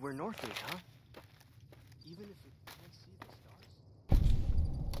always knows where north is, huh? Even if it can't see the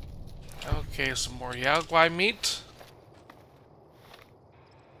stars. Okay, some more Yaguai meat.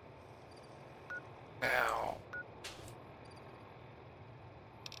 Now,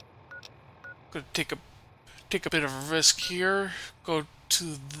 gonna take a bit of a risk here. Go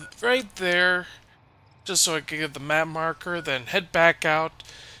to right there, just so I can get the map marker. Then head back out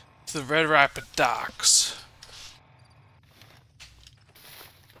to the Red Rapid docks.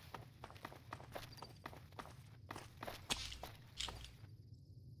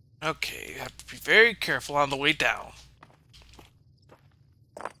 Okay, you have to be very careful on the way down.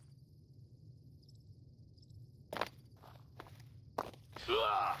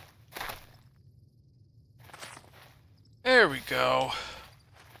 There we go.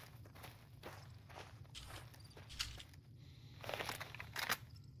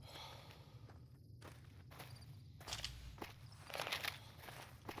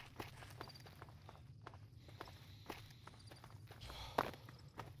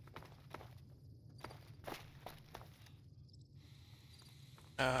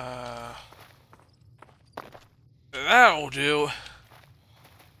 That'll do.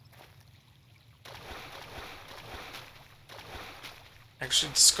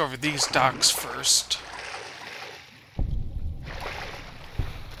 Actually, discover these docks first.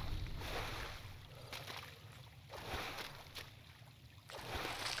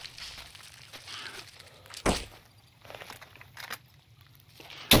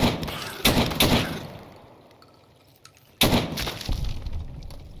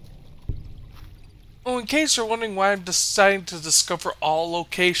 Oh, in case you're wondering why I'm deciding to discover all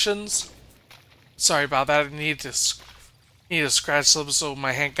locations, sorry about that. I need to scratch something so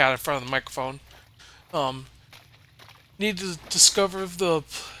my hand got in front of the microphone. Need to discover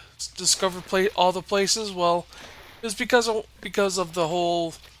all the places. Well, it's because of the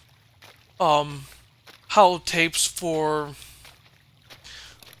whole holotapes for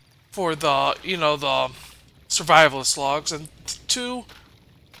the the survivalist logs, and two,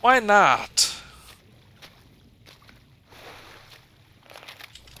 why not?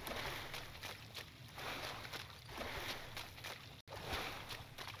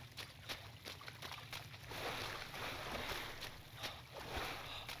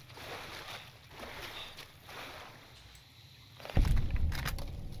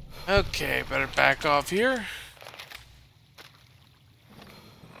 Okay, better back off here.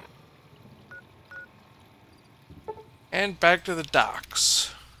 And back to the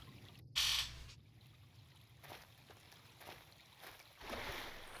docks.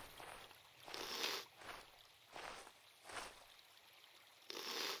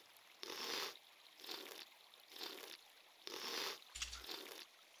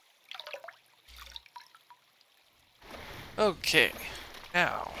 Okay,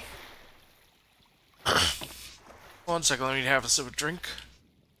 now. 1 second, let me have a sip of drink.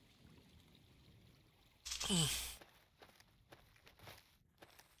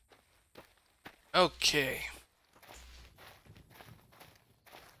 Okay.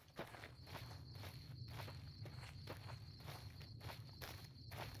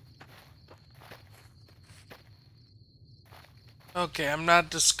 Okay, I'm not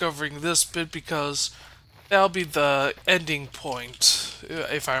discovering this bit because that'll be the ending point,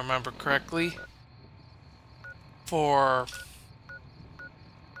 if I remember correctly, for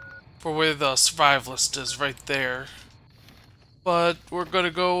where the survivalist is, right there. But we're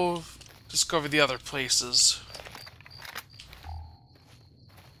gonna go discover the other places.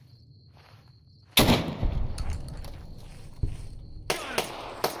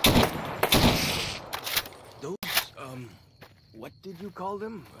 Those, what did you call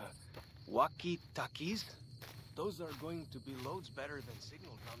them? Walkie-talkies? Those are going to be loads better than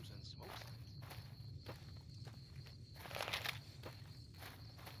signal drums and smoke signs.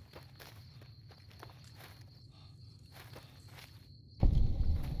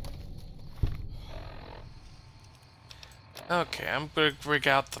 Okay, I'm gonna rig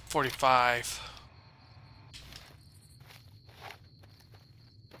out the 45.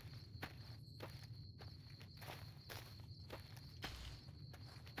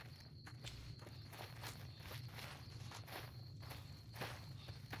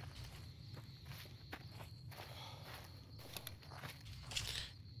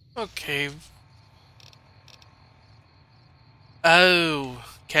 Okay. Oh,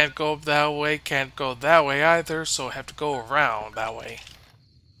 can't go up that way, can't go that way either, so I have to go around that way.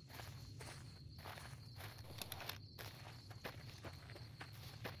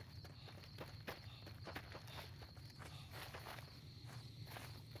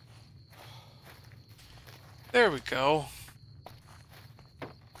 There we go.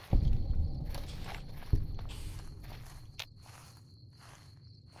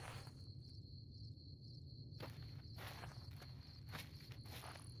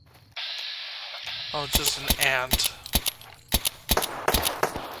 Oh, just an ant.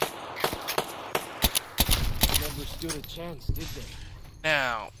 Never stood a chance, did they?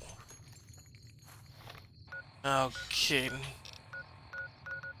 Now. Okay.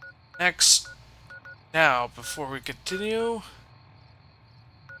 Next. Now, before we continue,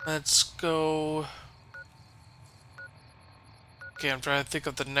 let's go. Okay, I'm trying to think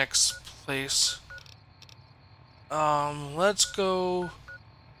of the next place. Let's go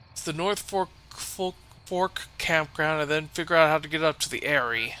to the North Fork campground and then figure out how to get up to the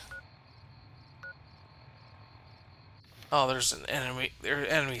Airy. Oh, there's an enemy. There are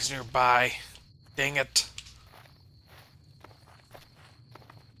enemies nearby. Dang it.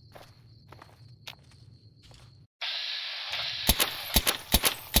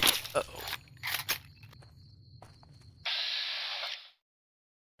 Uh-oh.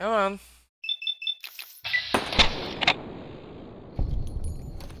 Come on.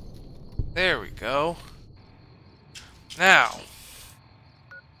 There we go. Now.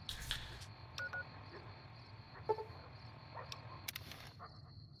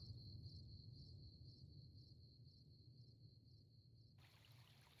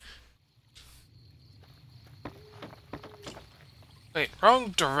 Wait,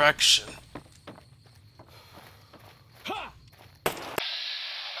 wrong direction.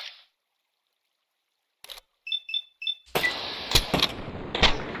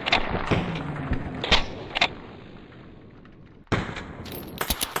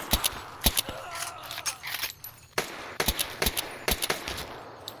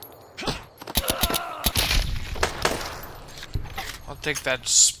 I'll take that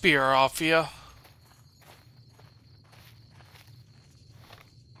spear off you.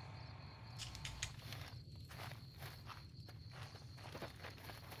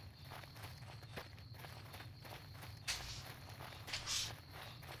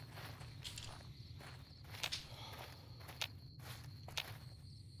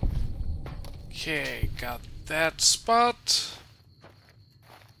 Okay, got that spot.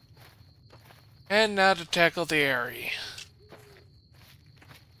 And now to tackle the Airy.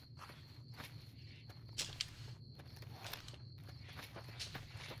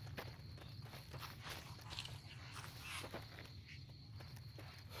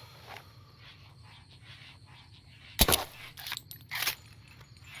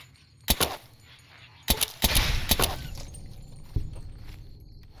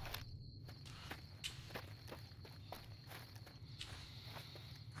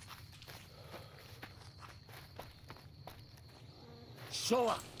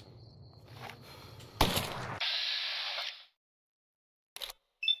 Showa.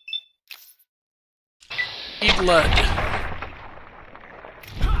 Eat blood.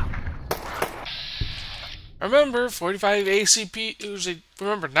 Remember, 45 ACP.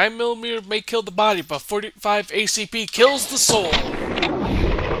 Remember, 9mm may kill the body, but 45 ACP kills the soul.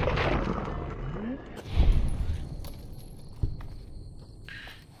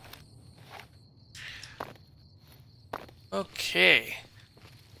 Okay.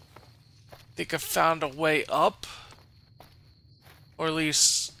 Think I found a way up, or at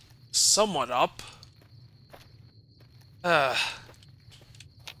least somewhat up.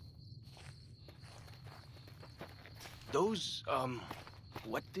 Those,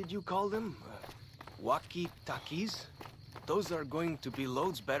 what did you call them? Walkie-talkies? Those are going to be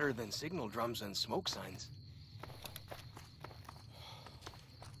loads better than signal drums and smoke signs.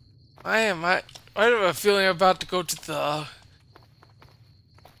 I have a feeling I'm about to go to the...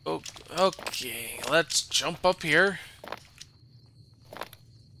 Okay, let's jump up here.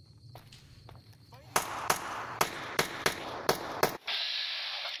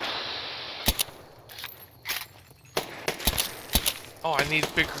 Oh, I need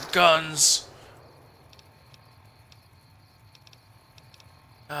bigger guns.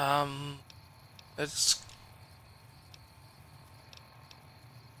 Let's...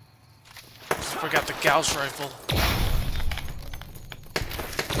 Forgot the Gauss rifle.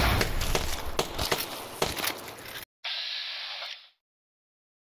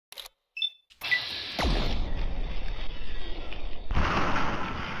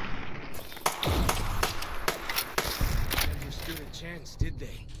 Never stood a chance, did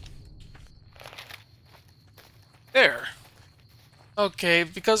they? There. Okay,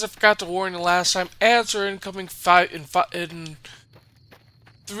 because I forgot to warn you last time, ads are incoming in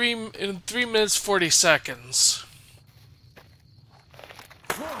 3 minutes 40 seconds.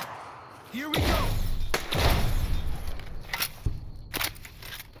 Whoa! Here we go!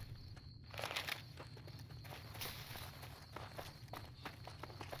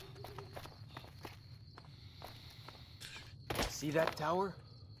 See that tower?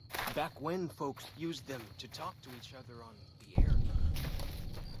 Back when folks used them to talk to each other on the air.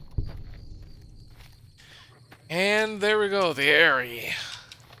 And there we go, the Airy.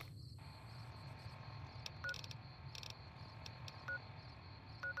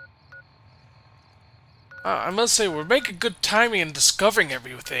 I must say, we're making good timing in discovering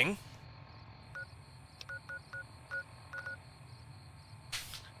everything.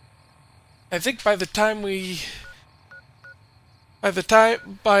 I think by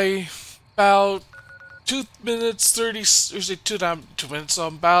about 2 minutes 30, usually 2 minutes,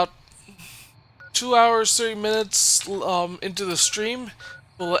 about 2 hours 30 minutes into the stream,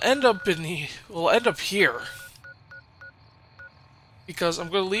 we'll end up here. Because I'm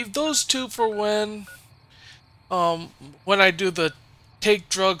gonna leave those two for when I do the Take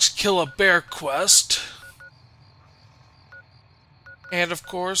Drugs, Kill a Bear quest. And of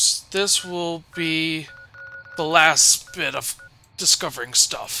course, this will be the last bit of discovering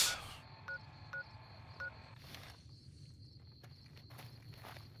stuff.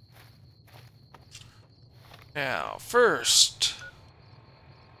 Now, first,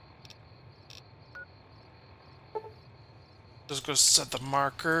 just gonna set the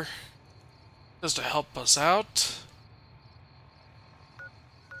marker just to help us out.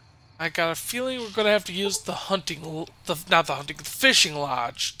 I got a feeling we're gonna have to use the fishing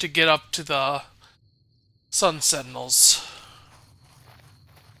lodge to get up to the Sun Sentinels.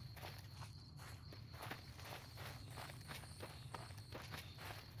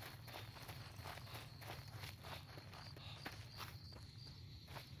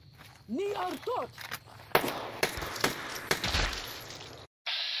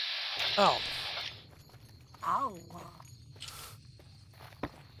 Oh. Ow.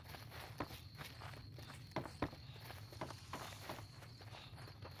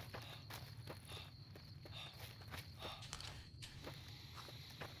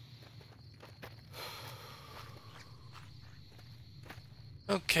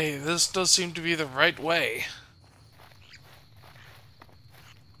 Okay, this does seem to be the right way.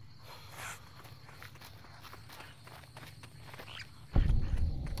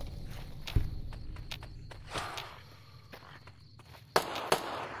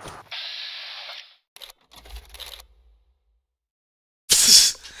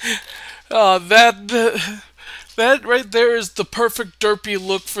 That right there is the perfect derpy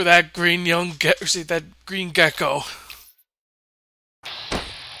look for that green that green gecko.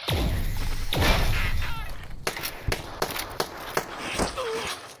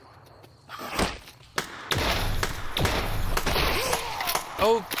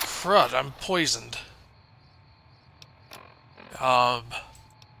 Oh crud, I'm poisoned.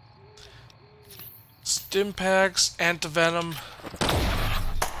 Stim packs, antivenom.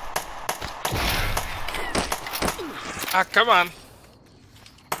 Ah, come on.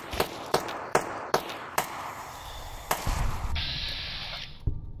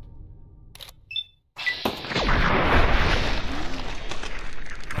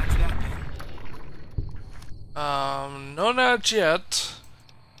 No, not yet.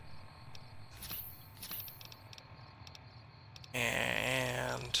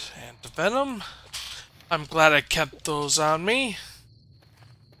 And antivenom. I'm glad I kept those on me.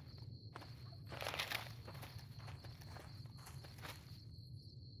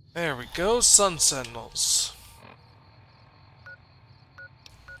 There we go, Sun Sentinels.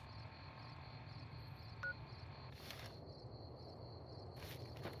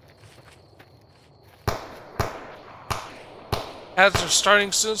 Ads are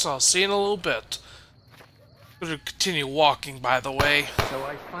starting soon, so I'll see you in a little bit. I'm gonna continue walking, by the way. So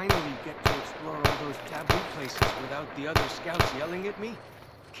I finally get to explore all those taboo places without the other scouts yelling at me?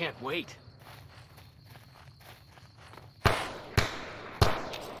 Can't wait.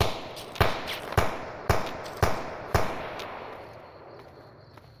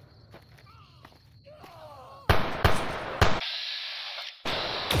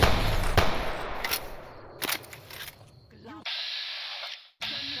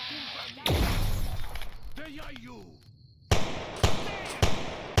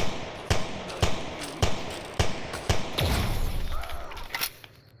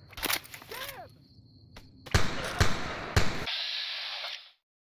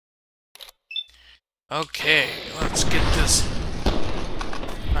 Okay, let's get this.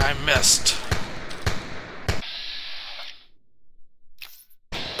 I missed.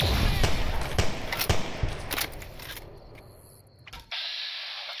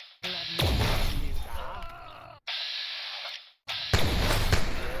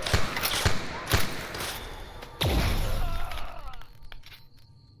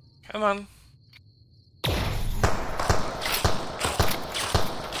 Come on.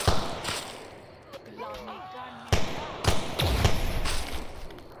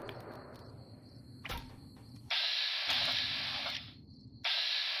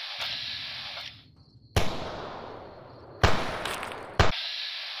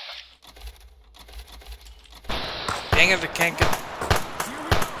 Dang it, I can't get...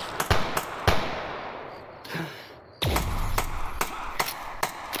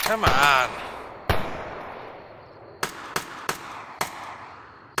 Come on.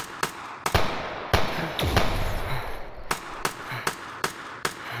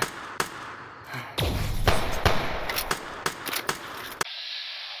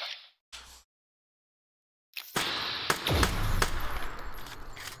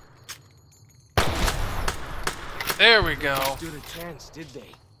 There we go. Stood a chance, did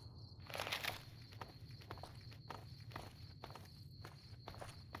they?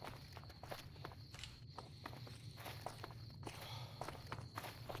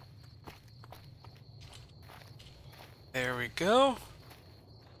 There we go.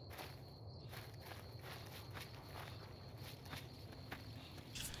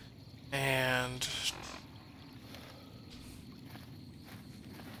 And...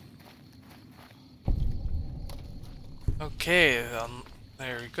 okay,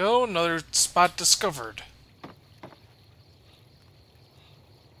 there we go. Another spot discovered.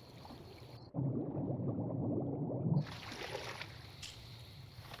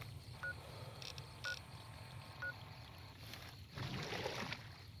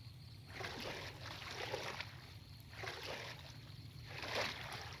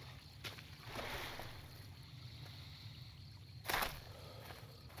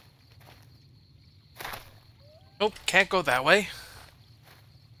 Nope, can't go that way.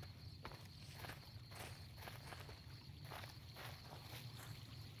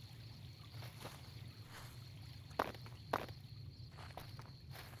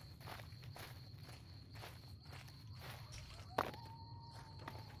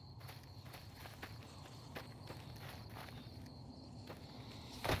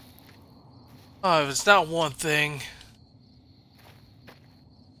 Oh, if it's not one thing.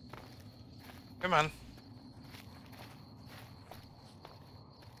 Come on.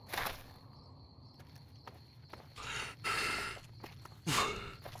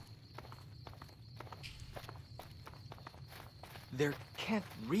 There can't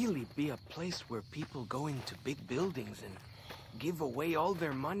really be a place where people go into big buildings and give away all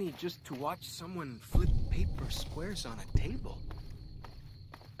their money just to watch someone flip paper squares on a table.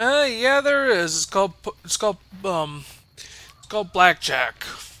 Yeah, there is. It's called called blackjack.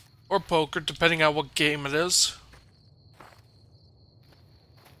 Or poker, depending on what game it is.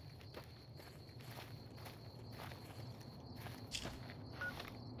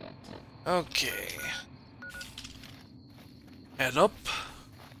 Okay. Head up.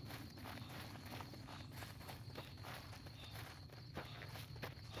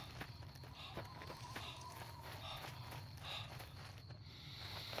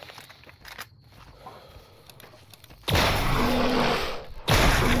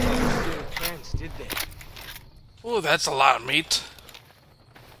 Did they? Oh, that's a lot of meat.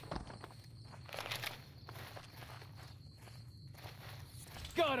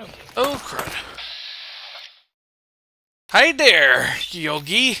 Got him. Oh, crud. Hi there,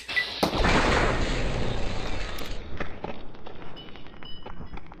 Yogi.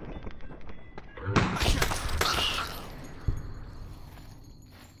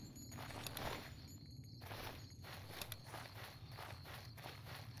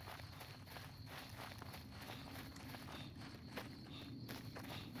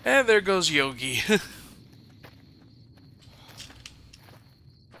 And there goes Yogi.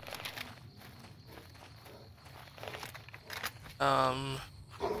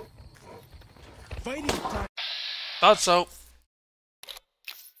 Fighting time. Thought so.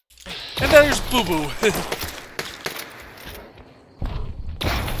 And there's Boo Boo.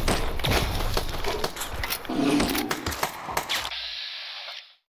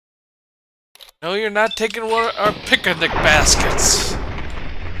 No, you're not taking one of our picnic baskets.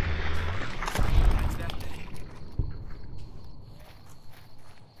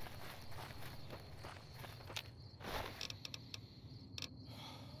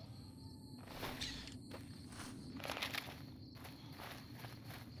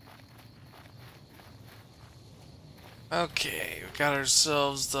 Okay, we got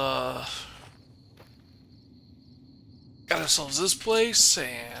ourselves this place,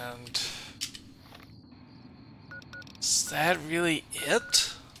 and is that really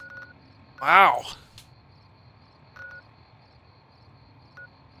it? Wow.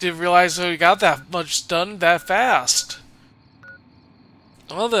 Didn't realize that we got that much done that fast.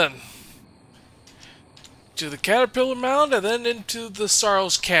 Well then, to the Caterpillar Mound and then into the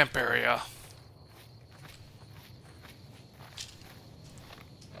Sorrows camp area.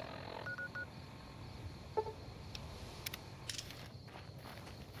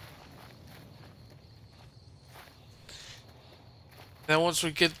 Then once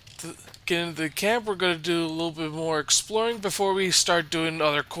we get into the camp, we're going to do a little bit more exploring before we start doing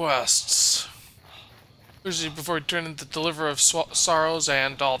other quests. Usually before we turn into the Deliverer of Sorrows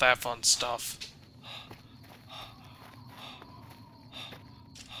and all that fun stuff.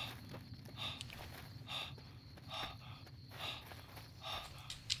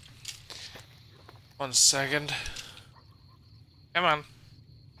 One second. Come on.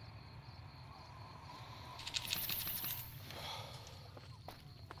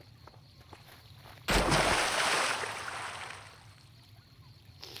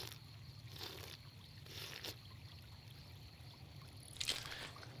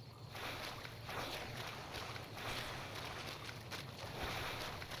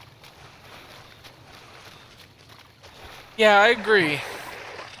 Yeah, I agree.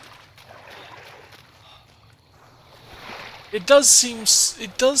 It does seem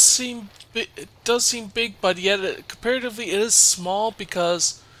big, but yet comparatively it is small,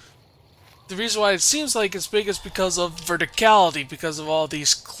 because the reason why it seems like it's big is because of verticality, because of all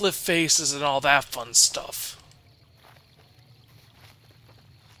these cliff faces and all that fun stuff.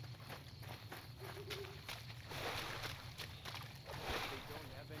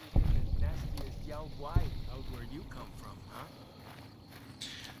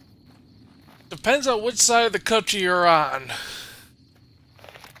 Depends on which side of the country you're on.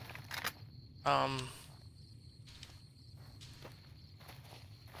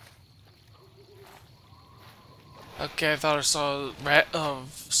 Okay, I thought I saw a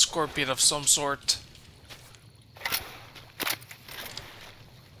scorpion of some sort.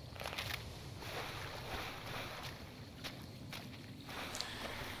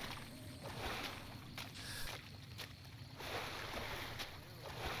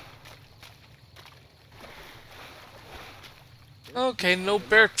 Okay, no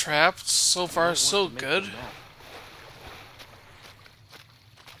bear traps. So far, so good.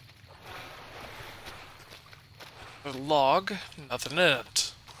 A log, nothing in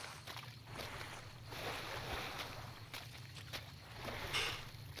it.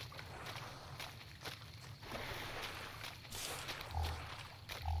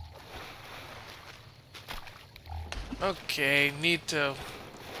 Okay, need to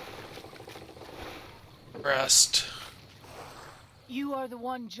rest. You are the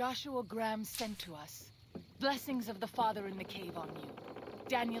one Joshua Graham sent to us. Blessings of the Father in the cave on you.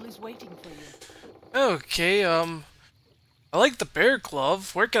 Daniel is waiting for you. Okay, I like the bear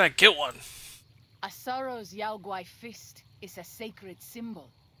glove. Where can I get one? Asaro's Yaoguai fist is a sacred symbol.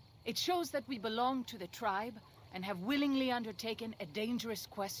 It shows that we belong to the tribe and have willingly undertaken a dangerous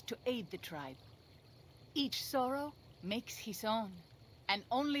quest to aid the tribe. Each Sorrow makes his own, and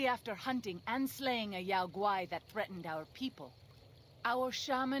only after hunting and slaying a Yaoguai that threatened our people. Our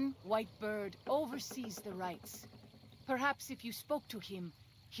shaman, White Bird, oversees the rites. Perhaps if you spoke to him,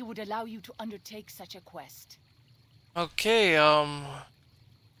 he would allow you to undertake such a quest. Okay,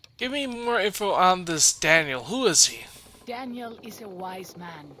 give me more info on this Daniel. Who is he? Daniel is a wise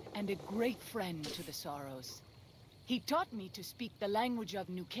man and a great friend to the Sorrows. He taught me to speak the language of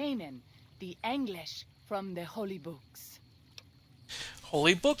New Canaan, the English from the holy books.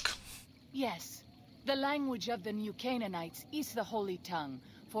 Holy book? Yes. The language of the New Canaanites is the Holy Tongue,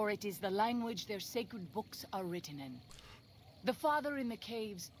 for it is the language their sacred books are written in. The Father in the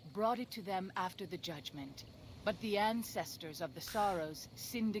caves brought it to them after the judgment, but the ancestors of the Sorrows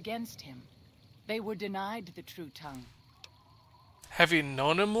sinned against him. They were denied the true tongue. Have you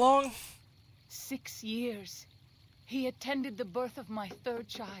known him long? 6 years. He attended the birth of my 3rd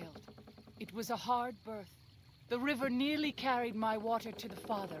child. It was a hard birth. The river nearly carried my water to the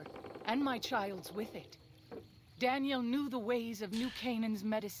Father, and my child's with it. Daniel knew the ways of New Canaan's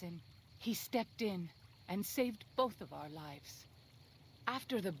medicine. He stepped in and saved both of our lives.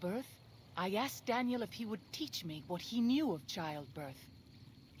 After the birth, I asked Daniel if he would teach me what he knew of childbirth.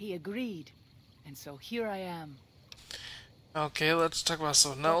 He agreed, and so here I am. Okay, let's talk about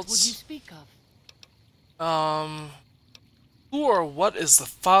something else. What would you speak of? Who or what is the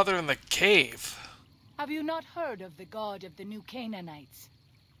Father in the cave? Have you not heard of the god of the New Canaanites?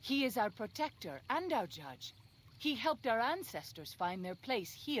 He is our protector and our judge. He helped our ancestors find their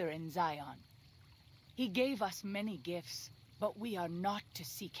place here in Zion. He gave us many gifts, but we are not to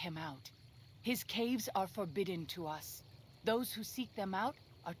seek him out. His caves are forbidden to us. Those who seek them out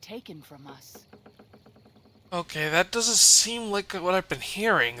are taken from us. Okay, that doesn't seem like what I've been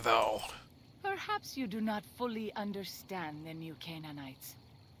hearing, though. Perhaps you do not fully understand the New Canaanites.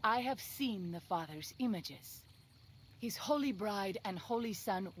 I have seen the Father's images. His holy bride and holy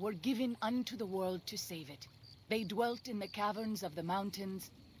son were given unto the world to save it. They dwelt in the caverns of the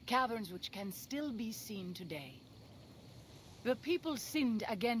mountains, caverns which can still be seen today. The people sinned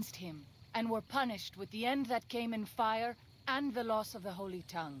against him, and were punished with the end that came in fire and the loss of the holy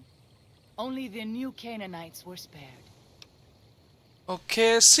tongue. Only the New Canaanites were spared.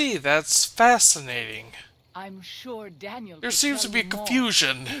 Okay, I see. That's fascinating. I'm sure Daniel There could seems to tell be you more.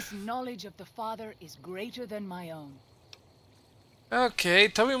 confusion. His knowledge of the Father is greater than my own. Okay,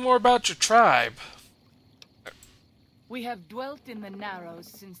 tell me more about your tribe. We have dwelt in the Narrows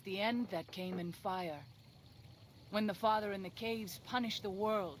since the end that came in fire. When the Father in the caves punished the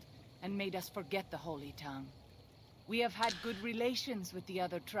world and made us forget the Holy Tongue. We have had good relations with the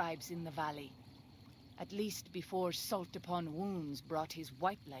other tribes in the valley. At least before Salt Upon Wounds brought his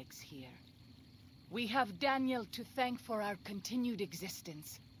Whitelegs here. We have Daniel to thank for our continued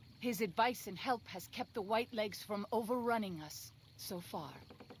existence. His advice and help has kept the Whitelegs from overrunning us, so far.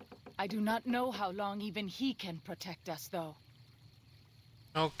 I do not know how long even he can protect us, though.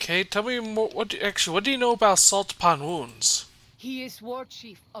 Okay, tell me more. What do you know about Salt Upon Wounds? He is war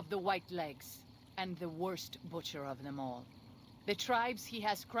chief of the Whitelegs, and the worst butcher of them all. The tribes he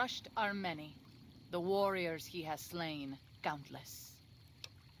has crushed are many. The warriors he has slain, countless.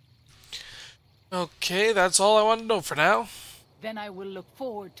 Okay, that's all I want to know for now. Then I will look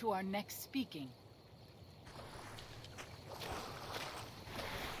forward to our next speaking.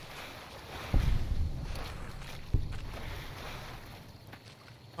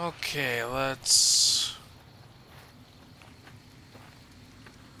 Okay, let's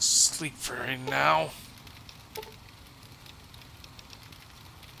sleep for right now.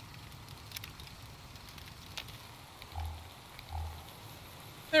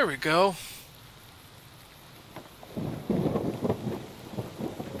 There we go.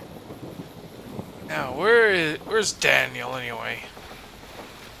 Now, where's Daniel anyway?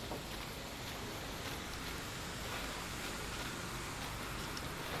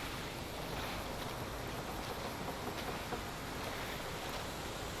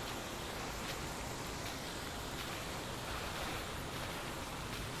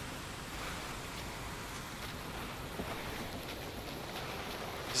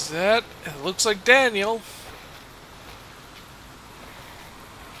 Is that? It looks like Daniel.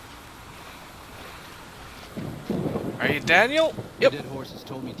 Are you Daniel? Yep. The dead horses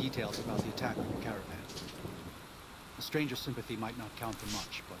told me details about the attack on the caravan. A stranger's sympathy might not count for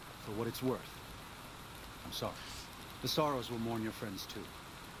much, but for what it's worth, I'm sorry. The Sorrows will mourn your friends too.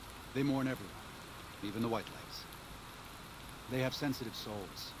 They mourn everyone, even the Whitelegs. They have sensitive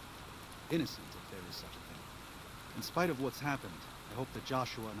souls. Innocent, if there is such a thing. In spite of what's happened, I hope that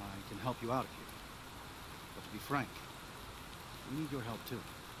Joshua and I can help you out of here. But to be frank, we need your help too.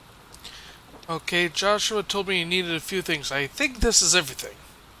 Okay, Joshua told me he needed a few things. I think this is everything.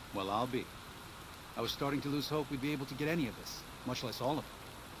 Well, I'll be. I was starting to lose hope we'd be able to get any of this, much less all of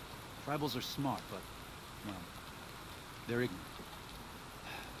it. Tribals are smart, but, well, they're ignorant.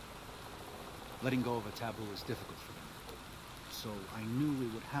 Letting go of a taboo is difficult for them. So I knew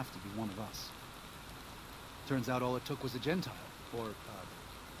it would have to be one of us. Turns out all it took was a Gentile, or,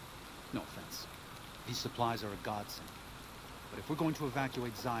 no offense. These supplies are a godsend. But if we're going to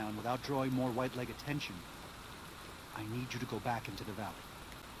evacuate Zion without drawing more Whiteleg attention, I need you to go back into the valley.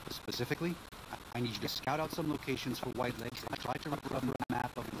 Specifically, I need you to scout out some locations for Whitelegs and try to run a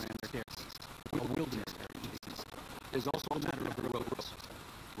map of the Grand Staircase, or wilderness areas. There's also a matter of the roads.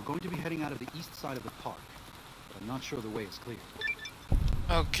 We're going to be heading out of the east side of the park, but I'm not sure the way is clear.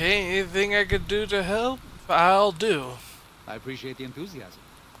 Okay, anything I could do to help, I'll do. I appreciate the enthusiasm.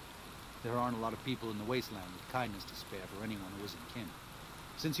 There aren't a lot of people in the Wasteland with kindness to spare for anyone who isn't kin.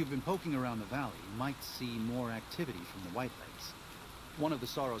 Since you've been poking around the valley, you might see more activity from the Whitelegs. One of the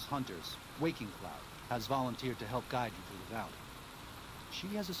Sorrow's hunters, Waking Cloud, has volunteered to help guide you through the valley. She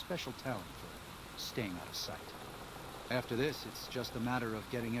has a special talent for staying out of sight. After this, it's just a matter of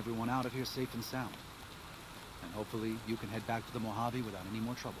getting everyone out of here safe and sound. And hopefully you can head back to the Mojave without any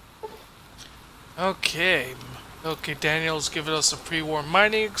more trouble. Okay. Okay, Daniel's given us a pre-war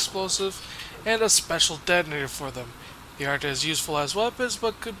mining explosive and a special detonator for them. They aren't as useful as weapons,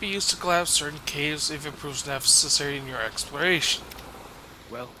 but could be used to collapse certain caves if it proves necessary in your exploration.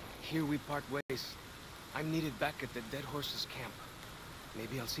 Well, here we part ways. I'm needed back at the Dead Horses camp.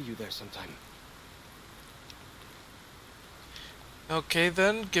 Maybe I'll see you there sometime. Okay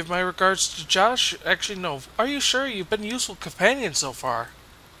then, give my regards to Josh. Actually, no. Are you sure? You've been a useful companion so far.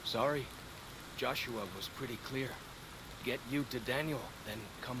 Sorry. Joshua was pretty clear. Get you to Daniel, then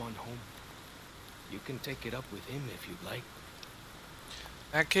come on home. You can take it up with him if you'd like.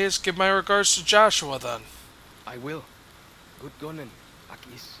 In that case, give my regards to Joshua then. I will. Good gunning,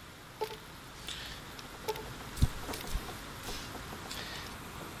 Akis.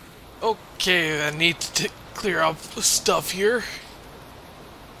 Okay, I need to clear up the stuff here.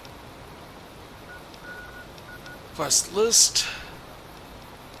 Quest list.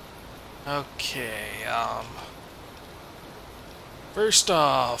 Okay, first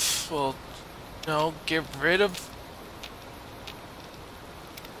off, well, no, get rid of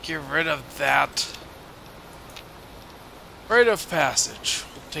that. Rite of passage.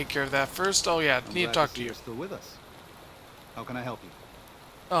 We'll take care of that first. Oh yeah, need to talk to you. You're still with us. How can I help you?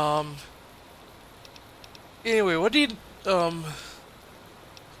 Anyway, what do you,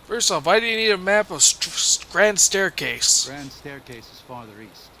 first off, why do you need a map of Grand Staircase? Grand Staircase is farther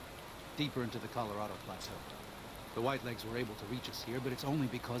east, deeper into the Colorado Plateau. The Whitelegs were able to reach us here, but it's only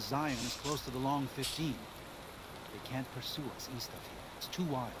because Zion is close to the Long 15. They can't pursue us east of here. It's too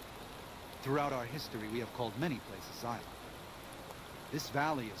wild. Throughout our history, we have called many places Zion. This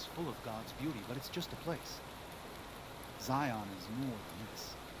valley is full of God's beauty, but it's just a place. Zion is more than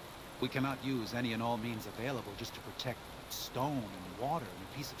this. We cannot use any and all means available just to protect stone and water and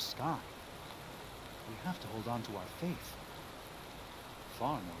a piece of sky. We have to hold on to our faith.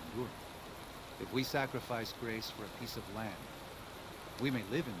 Far more enduring. If we sacrifice grace for a piece of land, we may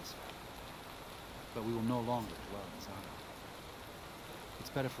live in this valley, but we will no longer dwell in Zion. It's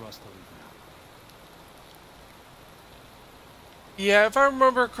better for us to leave now. Yeah, if I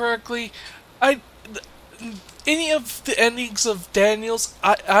remember correctly, any of the endings of Daniel's,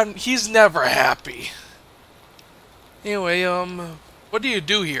 he's never happy. Anyway, what do you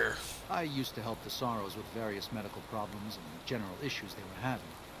do here? I used to help the Sorrows with various medical problems and general issues they were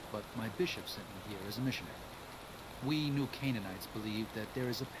having, but my bishop sent me here as a missionary. We New Canaanites believe that there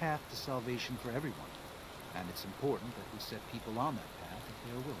is a path to salvation for everyone, and it's important that we set people on that path if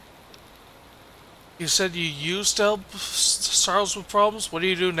they are willing. You said you used to help Sorrows with problems? What do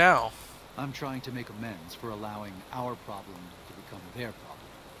you do now? I'm trying to make amends for allowing our problem to become their problem.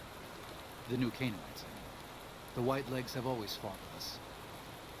 The New Canaanites, I mean. The Whitelegs have always fought with us.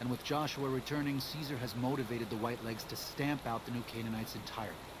 And with Joshua returning, Caesar has motivated the Whitelegs to stamp out the New Canaanites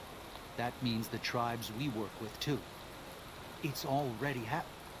entirely. That means the tribes we work with, too. It's already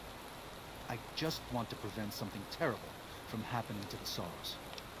happened. I just want to prevent something terrible from happening to the Sorrows.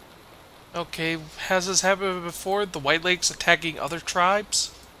 Okay, has this happened before? The Whitelegs attacking other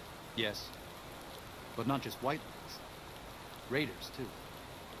tribes? Yes. But not just Whitelegs. Raiders, too.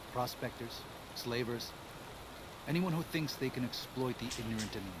 Prospectors, slavers, anyone who thinks they can exploit the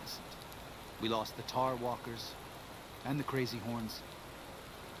ignorant and innocent. We lost the Tar Walkers and the Crazy Horns.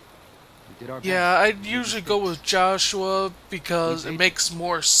 We did our best. Yeah, I'd usually go with Joshua because it makes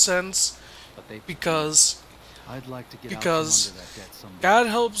more sense. Because I'd like to get out from under that debt someday. God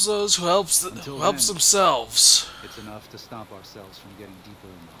helps those who helps themselves. It's enough to stop ourselves from getting deeper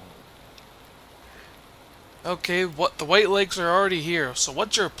in the hole. Okay, the White Lakes are already here, so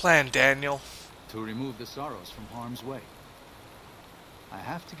what's your plan, Daniel? To remove the Sorrows from harm's way. I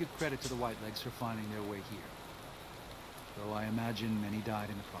have to give credit to the Whitelegs for finding their way here. Though I imagine many died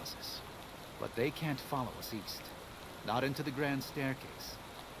in the process. But they can't follow us east. Not into the Grand Staircase.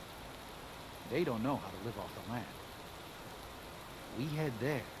 They don't know how to live off the land. We head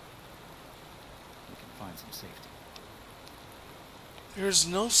there. We can find some safety. There's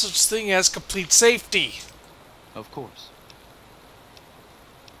no such thing as complete safety. Of course.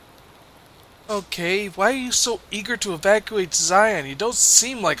 Okay, why are you so eager to evacuate Zion? You don't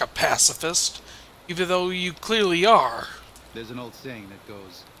seem like a pacifist, even though you clearly are. There's an old saying that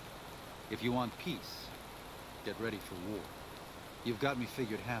goes, if you want peace, get ready for war. You've got me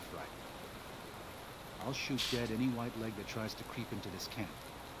figured half right. I'll shoot dead any white leg that tries to creep into this camp.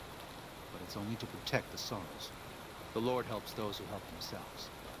 But it's only to protect the Sorrows. The Lord helps those who help themselves.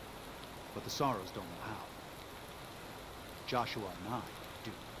 But the Sorrows don't know how. Joshua and I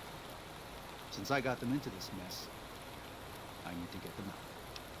do. Since I got them into this mess, I need to get them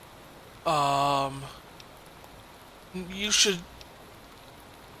out. You should...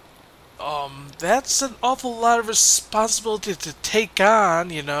 that's an awful lot of responsibility to take on,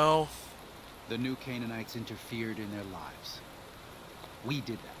 you know. The new Canaanites interfered in their lives. We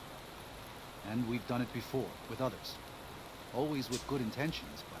did that. And we've done it before, with others. Always with good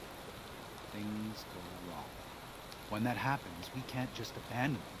intentions, but things go wrong. When that happens, we can't just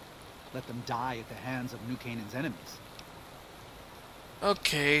abandon them. Let them die at the hands of New Canaan's enemies.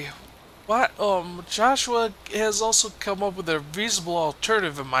 Okay. What, Joshua has also come up with a reasonable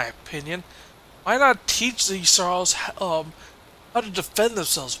alternative, in my opinion. Why not teach these Sorrows, how to defend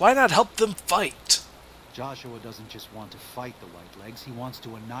themselves? Why not help them fight? Joshua doesn't just want to fight the Whitelegs, he wants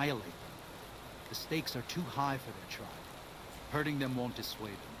to annihilate them. The stakes are too high for their tribe. Hurting them won't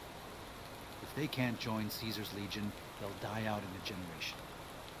dissuade them. If they can't join Caesar's Legion, they'll die out in a generation.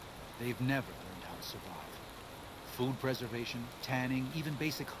 They've never learned how to survive. Food preservation, tanning, even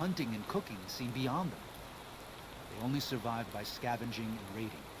basic hunting and cooking seem beyond them. They only survive by scavenging and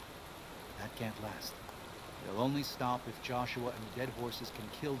raiding. That can't last. They'll only stop if Joshua and the dead horses can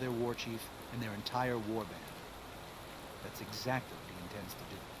kill their war chief and their entire war band. That's exactly what he intends to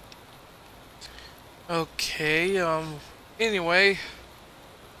do. Okay, anyway,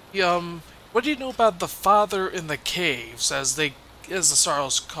 what do you know about the Father in the Caves, as the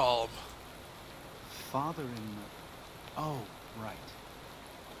Sorrows call him? Father in the... Oh, right.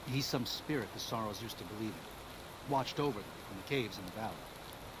 He's some spirit the Sorrows used to believe in. Watched over them from the caves in the valley.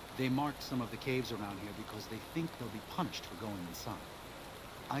 They marked some of the caves around here because they think they'll be punished for going inside.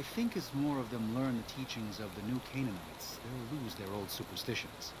 I think as more of them learn the teachings of the new Canaanites, they'll lose their old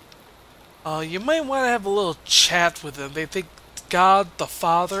superstitions. You might want to have a little chat with them. They think God the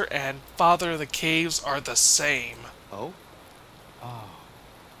Father and Father of the Caves are the same. Oh? Oh.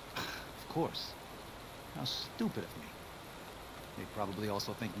 Of course. How stupid of me. They probably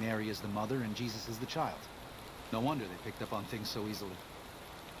also think Mary is the mother and Jesus is the child. No wonder they picked up on things so easily.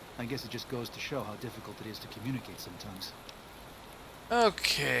 I guess it just goes to show how difficult it is to communicate sometimes.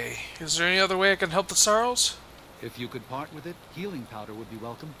 Okay. Is there any other way I can help the Sorrows? If you could part with it, healing powder would be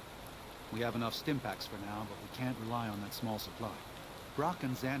welcome. We have enough stim packs for now, but we can't rely on that small supply. Brock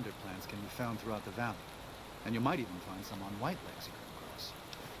and Xander plants can be found throughout the valley. And you might even find some on Whitelegs you come across.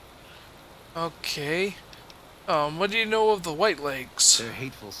 Okay. What do you know of the Whitelegs? They're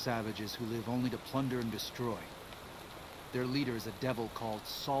hateful savages who live only to plunder and destroy. Their leader is a devil called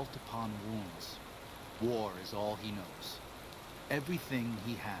Salt Upon Wounds. War is all he knows. Everything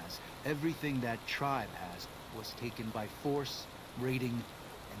he has, everything that tribe has, was taken by force, raiding,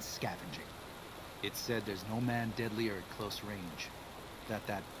 and scavenging. It's said there's no man deadlier at close range.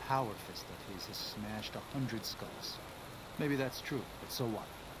 That power fist of his has smashed 100 skulls. Maybe that's true, but so what?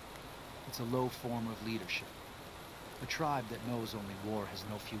 It's a low form of leadership. A tribe that knows only war has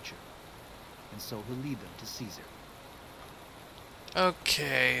no future. And so he'll lead them to Caesar.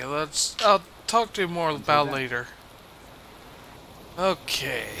 Okay, I'll talk to you more about later.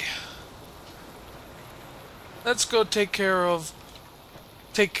 Okay. Let's go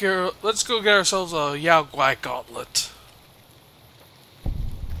let's go get ourselves a Yao Guai gauntlet.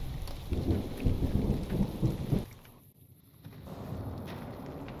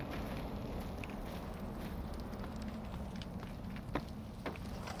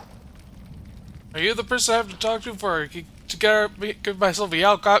 Are you the person I have to talk to get myself a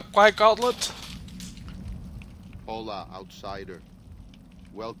Yao Guai gauntlet? Hola, outsider.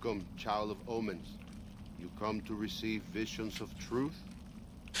 Welcome, child of omens. You come to receive visions of truth?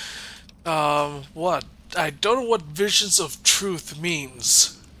 What? I don't know what visions of truth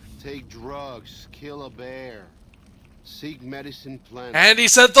means. Take drugs, kill a bear, seek medicine plants. And he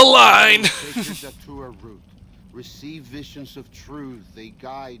said the line! Sacred datura root. Receive visions of truth, they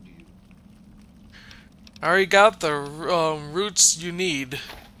guide you. I already got the roots you need.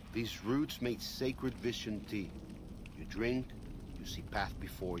 These roots make sacred vision tea. You drink, you see path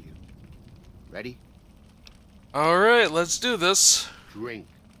before you. Ready? Alright, let's do this. Drink.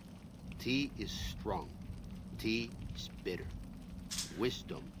 Tea is strong. Tea is bitter.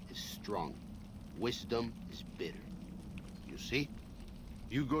 Wisdom is strong. Wisdom is bitter. You see?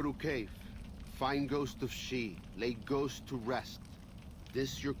 You go to cave. Find ghost of she. Lay ghost to rest.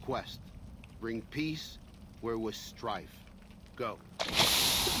 This your quest. Bring peace where was strife. Go.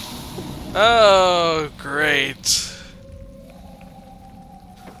 Oh, great.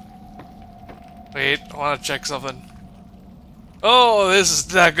 Wait, I want to check something. Oh, this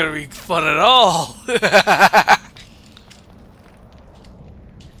is not going to be fun at all.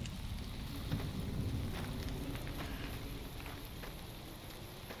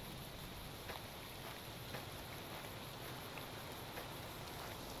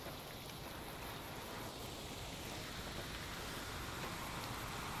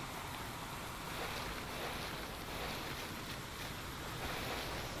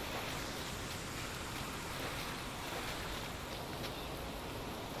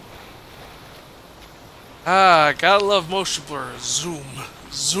 Ah, gotta love motion blur. Zoom.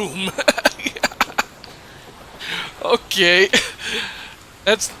 Zoom. Okay.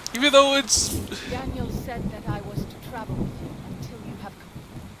 That's, even though it's... Daniel said that I was to travel with you until you have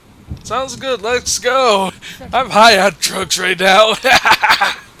come. Sounds good, let's go. I'm high on drugs right now.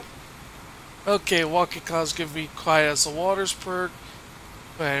 Okay, walking clouds give me quiet as the waters perk.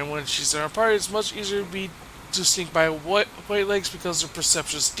 And when she's in our party, it's much easier to sneak by white legs because their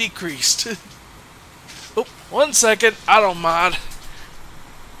perception is decreased. Oh, 1 second, auto mod.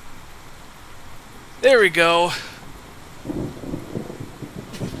 There we go.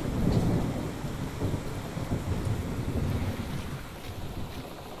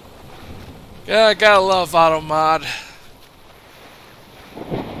 Yeah, I gotta love auto mod.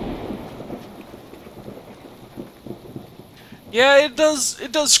 Yeah, it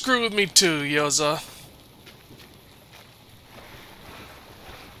does screw with me too, Yoza.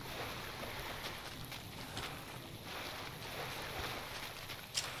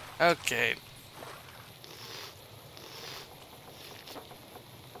 Okay.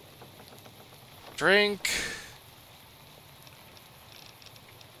 Drink.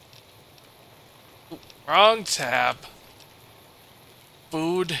 Ooh, wrong tab.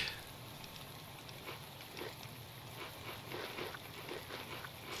 Food.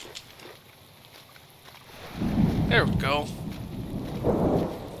 There we go.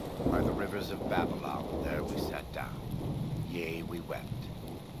 By the rivers of Babylon, there we sat down. Yea, we wept,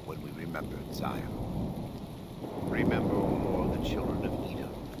 when we remembered Zion. Remember, O Lord, the children of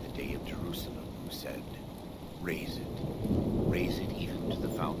Edom, and the day of Jerusalem, who said, raise it even to the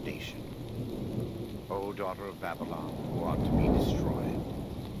foundation. O daughter of Babylon, who ought to be destroyed,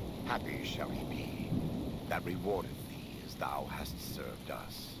 happy shall he be, that rewardeth thee as thou hast served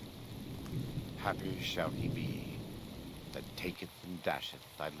us. Happy shall he be, that taketh and dasheth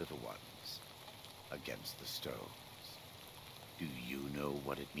thy little ones against the stones. Do you know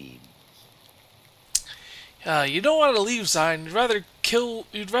what it means? You don't want to leave Zion. You'd rather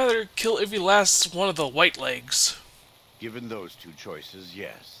kill every last one of the white legs. Given those two choices,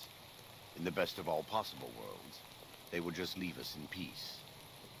 yes. In the best of all possible worlds, they would just leave us in peace.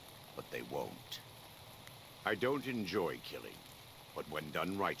 But they won't. I don't enjoy killing, but when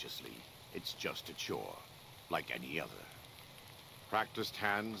done righteously, it's just a chore, like any other. Practiced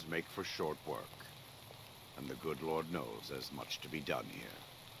hands make for short work, and the good Lord knows there's much to be done here.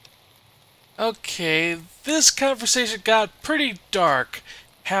 Okay, this conversation got pretty dark.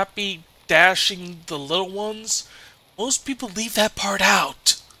 Happy dashing the little ones. Most people leave that part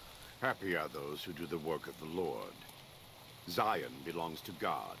out. Happy are those who do the work of the Lord. Zion belongs to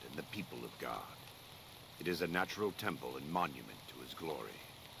God and the people of God. It is a natural temple and monument to his glory.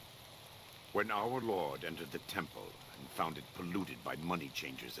 When our Lord entered the temple and found it polluted by money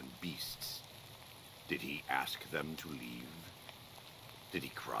changers and beasts, did he ask them to leave? Did he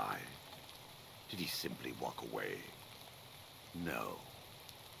cry? Did he simply walk away? No.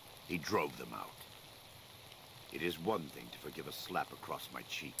 He drove them out. It is one thing to forgive a slap across my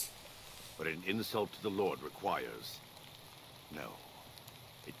cheek, but an insult to the Lord requires... No,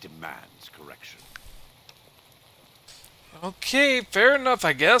 it demands correction. Okay, fair enough,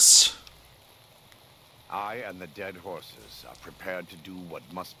 I guess. I and the dead horses are prepared to do what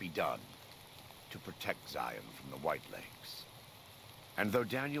must be done to protect Zion from the White Lakes. And though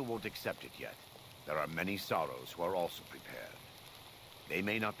Daniel won't accept it yet, there are many sorrows who are also prepared. They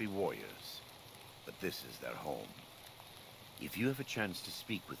may not be warriors, but this is their home. If you have a chance to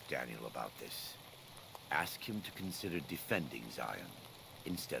speak with Daniel about this, ask him to consider defending Zion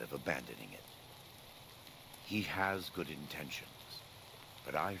instead of abandoning it. He has good intentions,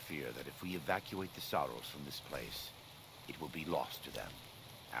 but I fear that if we evacuate the sorrows from this place, it will be lost to them,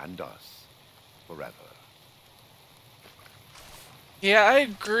 and us, forever. Yeah, I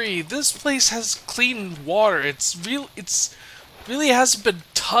agree. This place has clean water. It's really hasn't been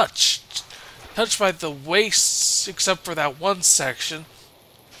touched by the wastes, except for that one section.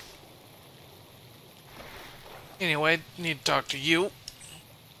 Anyway, need to talk to you.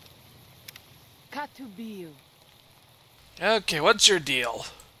 Katubiu. Okay, what's your deal?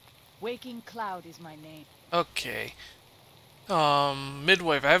 Waking Cloud is my name. Okay.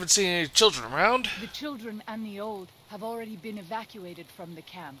 Midwife, I haven't seen any children around. The children and the old have already been evacuated from the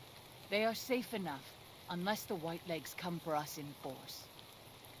camp. They are safe enough, unless the Whitelegs come for us in force.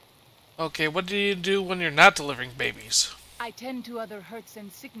 Okay, what do you do when you're not delivering babies? I tend to other hurts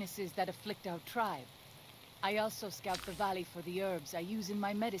and sicknesses that afflict our tribe. I also scout the valley for the herbs I use in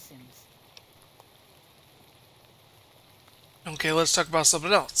my medicines. Okay, let's talk about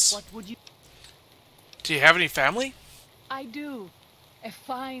something else. What would you... Do you have any family? I do. A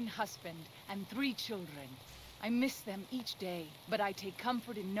fine husband and 3 children. I miss them each day, but I take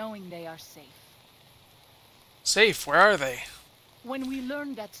comfort in knowing they are safe. Safe? Where are they? When we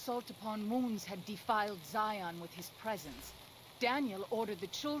learned that Salt Upon Wounds had defiled Zion with his presence, Daniel ordered the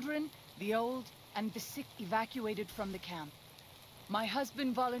children, the old, and the sick evacuated from the camp. My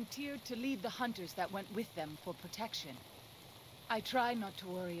husband volunteered to lead the hunters that went with them for protection. I try not to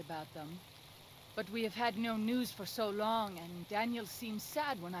worry about them, but we have had no news for so long, and Daniel seems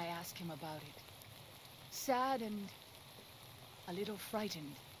sad when I ask him about it. Sad and a little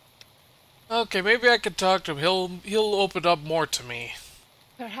frightened. Okay, maybe I could talk to him. He'll open up more to me.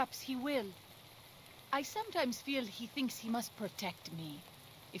 Perhaps he will. I sometimes feel he thinks he must protect me.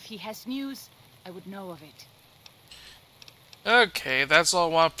 If he has news, I would know of it. Okay, that's all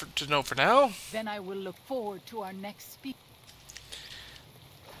I want to know for now. Then I will look forward to our next speech.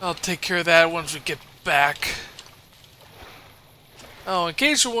 I'll take care of that once we get back. Oh, in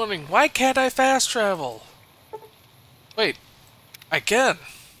case you're wondering, why can't I fast travel? Wait, I can.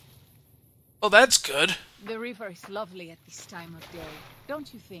 Oh, that's good. The river is lovely at this time of day,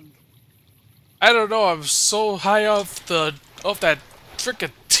 don't you think? I don't know, I'm so high off that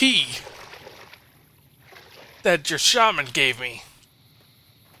frickin' tea that your shaman gave me.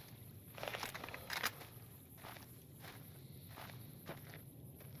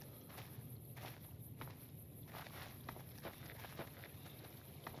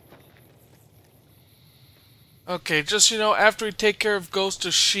 Okay, just, after we take care of Ghost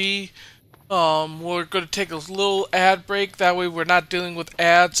of She, we're going to take a little ad break. That way we're not dealing with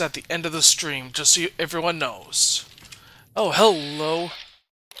ads at the end of the stream, just so everyone knows. Oh, hello.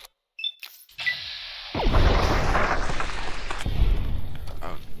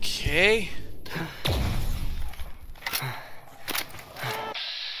 Okay.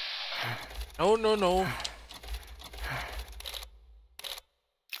 No, no, no.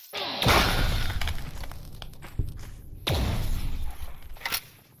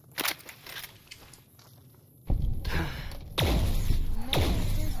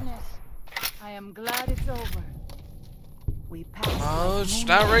 I am glad it's over. We passed. Oh, it's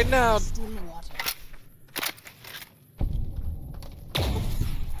not right now. Still water.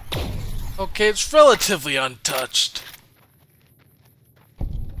 Okay, it's relatively untouched.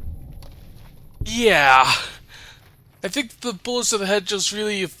 Yeah. I think the bullets in the head just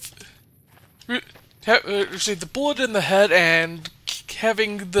really... the bullet in the head and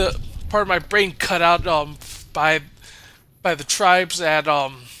having the part of my brain cut out by the tribes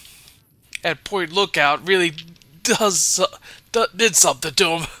at Point Lookout really did something to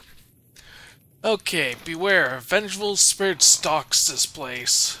him. Okay, beware, a vengeful spirit stalks this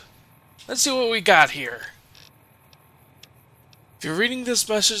place. Let's see what we got here. If you're reading this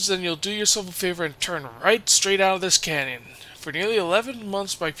message, then you'll do yourself a favor and turn right straight out of this canyon. For nearly 11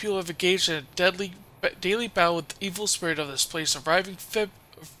 months, my people have engaged in a daily battle with the evil spirit of this place, arriving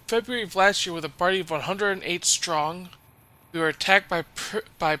February of last year with a party of 108 strong. We were attacked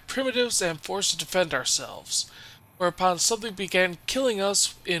by primitives and forced to defend ourselves. whereupon something began killing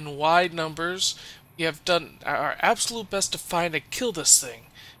us in wide numbers. We have done our absolute best to find and kill this thing,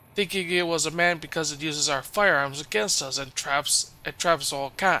 thinking it was a man because it uses our firearms against us and traps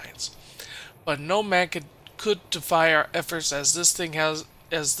all kinds. But no man could defy our efforts as this thing has.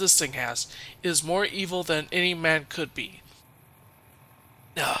 It is more evil than any man could be.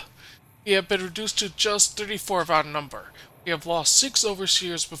 We have been reduced to just 34 of our number. We have lost 6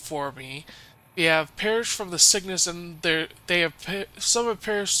 overseers before me. We have perished from the sickness in their. Some have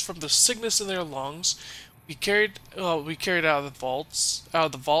perished from the sickness in their lungs. We carried out of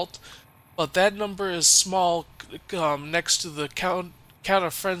the vault, but that number is small next to the count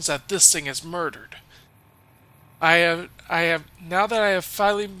of friends that this thing has murdered. Now that I have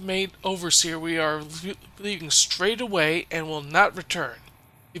finally made overseer, we are leaving straight away and will not return.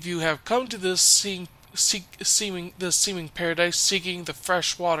 If you have come to this seeming paradise, seeking the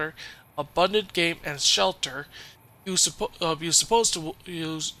fresh water, abundant game, and shelter you suppose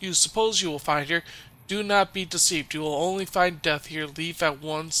you will find here, do not be deceived. You will only find death here. Leave at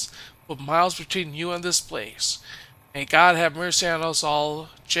once, with miles between you and this place. May God have mercy on us all.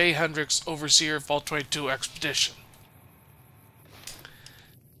 J. Hendricks, Overseer, Vault 22 Expedition.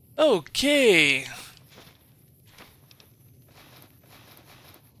 Okay.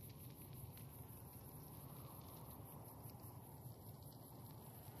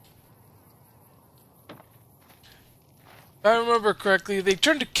 If I remember correctly, they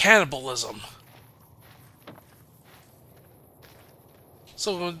turned to cannibalism.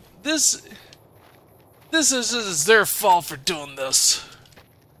 So this is their fault for doing this.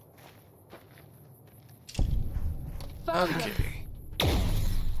 Okay.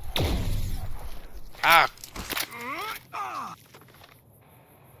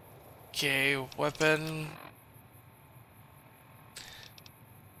 Okay, weapon.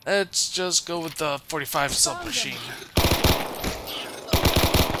 Let's just go with the 45 submachine.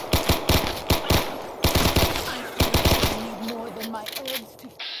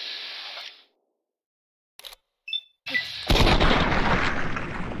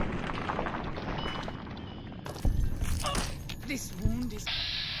 This wound is...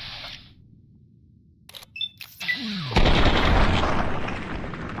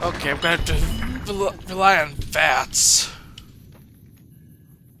 Okay, I'm gonna have to rely on VATS.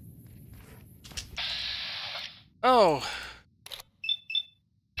 Oh.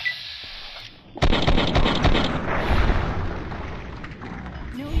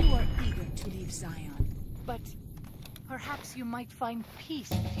 Know you are eager to leave Zion, but perhaps you might find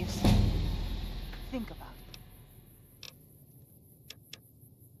peace if you stay. Think about it.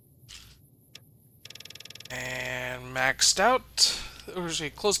 And maxed out. Or is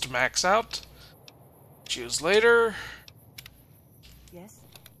it close to max out? Choose later. Yes?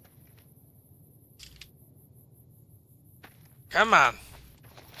 Come on.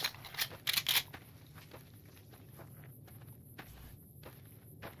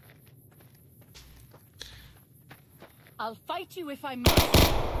 I'll fight you if I must.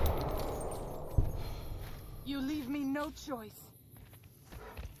 You leave me no choice.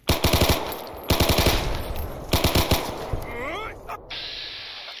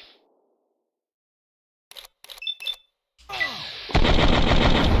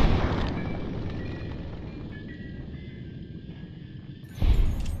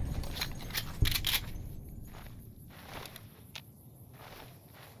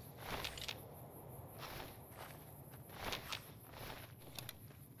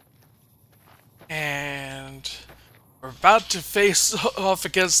 And we're about to face off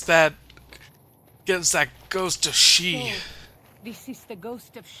against that ghost of She. So, this is the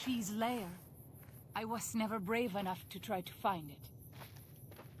ghost of She's lair. I was never brave enough to try to find it.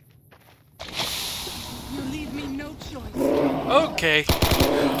 You leave me no choice. Okay.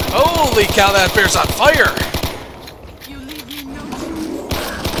 Holy cow, that bear's on fire! You leave me no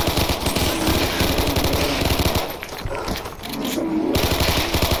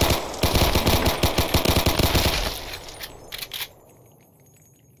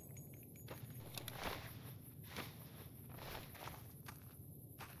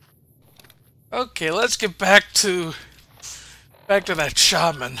Okay, let's get back to that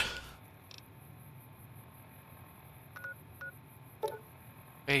shaman.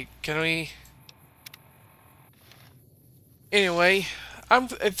 Wait, can we? Anyway, I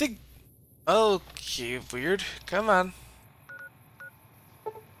think. Okay, weird. Come on.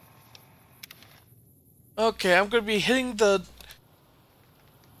 Okay, I'm gonna be hitting the,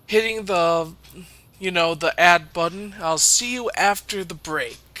 you know, the add button. I'll see you after the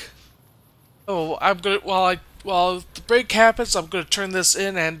break. Oh, I'm gonna while the break happens, I'm gonna turn this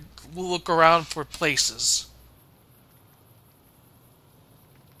in and we'll look around for places.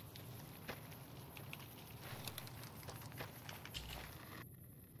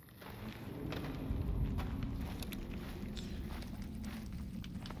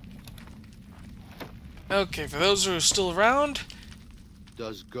 Okay, for those who are still around,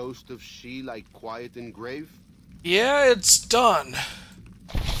 Does Ghost of She like quiet and grave? yeah, it's done.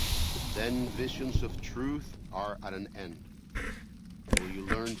 Then visions of truth are at an end. Will you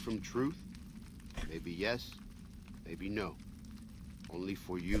learn from truth? Maybe yes, maybe no. Only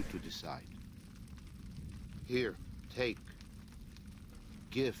for you to decide. Here, take.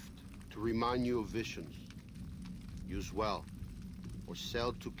 Gift to remind you of visions. Use well, or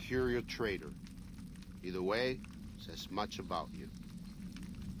sell to curious trader. Either way, says much about you.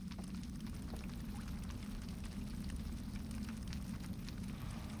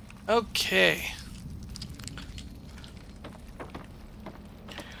 Okay.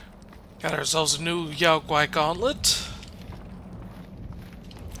 Got ourselves a new Yao Guai gauntlet.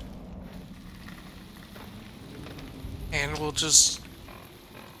 And we'll just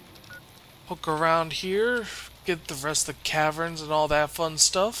hook around here, get the rest of the caverns and all that fun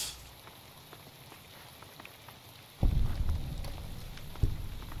stuff.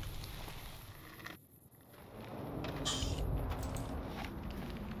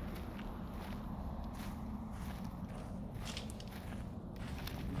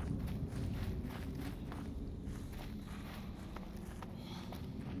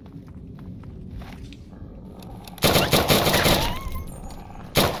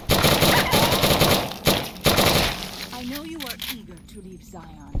 To leave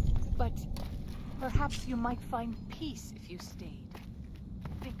Zion, but perhaps you might find peace if you stayed.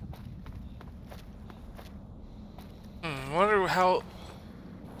 Think about it. Wonder how...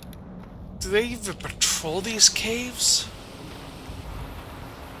 Do they even patrol these caves?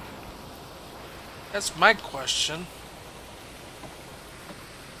 That's my question.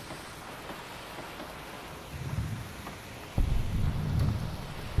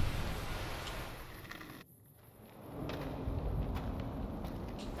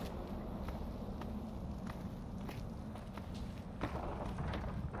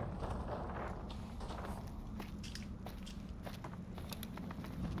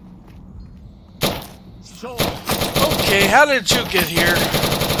 Okay, how did you get here?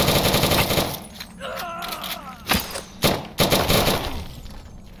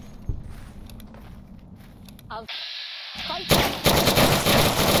 I'll fight.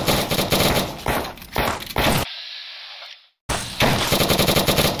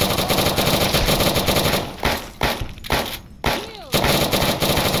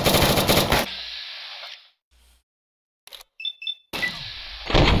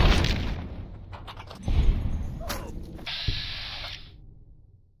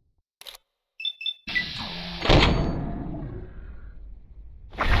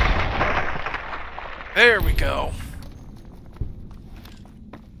 There we go.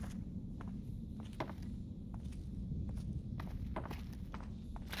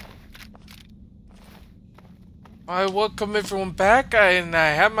 I welcome everyone back, and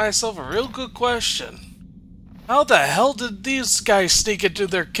I have myself a real good question. How the hell did these guys sneak into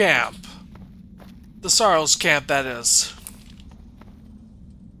their camp? The Sorrow's camp, that is.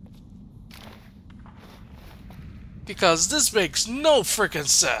 Because this makes no frickin'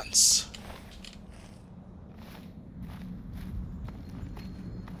 sense.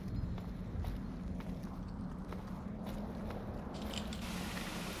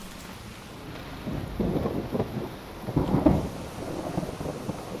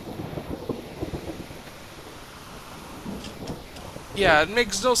 Yeah, it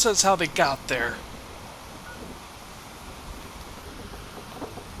makes no sense how they got there.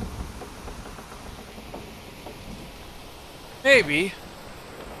 Maybe.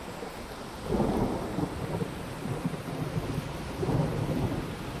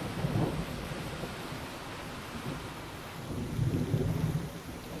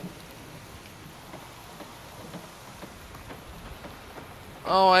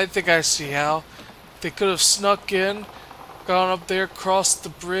 Oh, I think I see how. They could have snuck in, gone up there, crossed the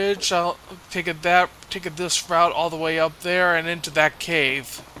bridge, I'll taken this route all the way up there and into that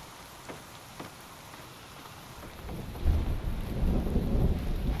cave.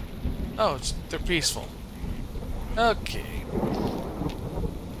 Oh, they're peaceful. Okay.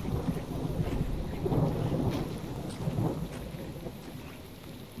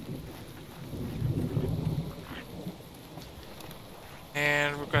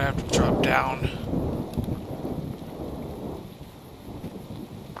 And we're gonna have to drop down.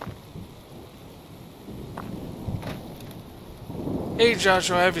 Hey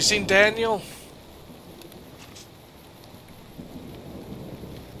Joshua, have you seen Daniel?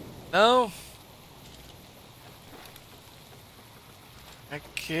 No? In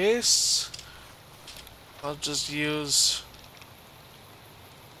that case, I'll just use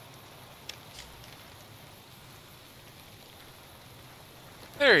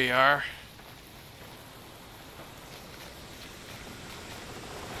There you are.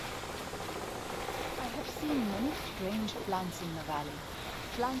 I have seen many strange plants in the valley.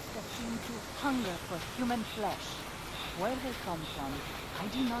 Plants that seem to hunger for human flesh. Where they come from, I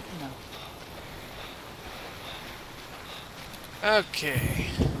do not know. Okay.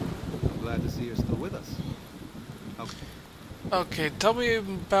 I'm glad to see you're still with us. Okay. Okay, tell me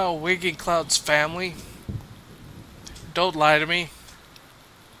about Waking Cloud's family. Don't lie to me.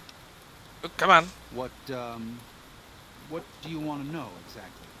 Oh, come on. What do you want to know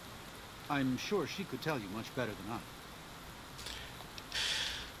exactly? I'm sure she could tell you much better than I.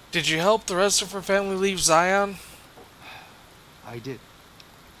 Did you help the rest of her family leave Zion? I did.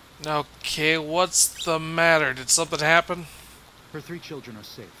 Okay, what's the matter? Did something happen? Her 3 children are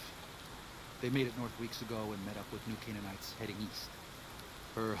safe. They made it north weeks ago and met up with New Canaanites heading east.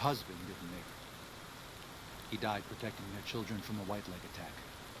 Her husband didn't make it. He died protecting their children from a White Leg attack.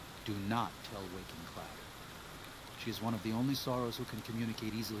 Do not tell Waking Cloud. She is one of the only Sorrows who can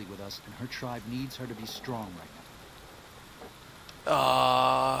communicate easily with us, and her tribe needs her to be strong right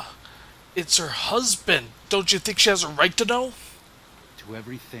now. It's her husband. Don't you think she has a right to know? To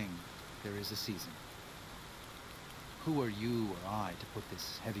everything, there is a season. Who are you or I to put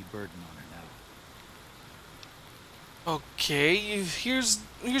this heavy burden on her now? Okay, here's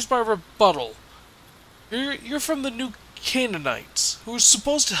my rebuttal. You're from the New Canaanites, who are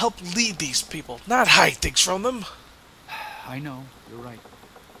supposed to help lead these people, not hide things from them. I know, you're right.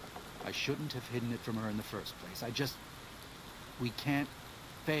 I shouldn't have hidden it from her in the first place. We can't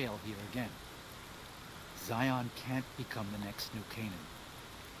fail here again. Zion can't become the next New Canaan.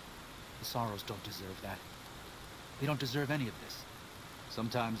 The Sorrows don't deserve that. They don't deserve any of this.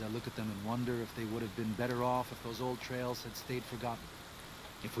 Sometimes I look at them and wonder if they would have been better off if those old trails had stayed forgotten.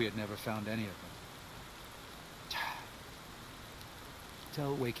 If we had never found any of them.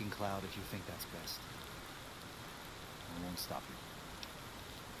 Tell Waking Cloud if you think that's best. I won't stop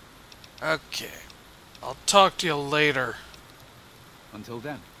you. Okay. I'll talk to you later. Until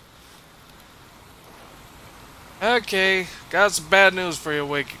then. Okay, got some bad news for you,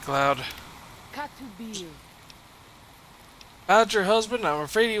 Waking Cloud. Katubil. About your husband, I'm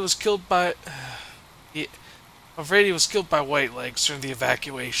afraid he was killed by... I'm afraid he was killed by White Legs during the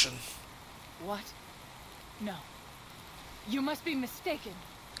evacuation. What? No. You must be mistaken.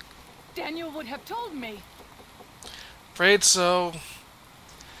 Daniel would have told me. Afraid so.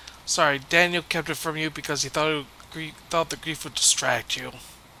 Sorry, Daniel kept it from you because he thought the grief would distract you.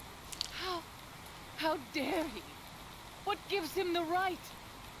 How dare he? What gives him the right?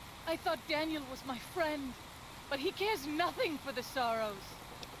 I thought Daniel was my friend, but he cares nothing for the Sorrows.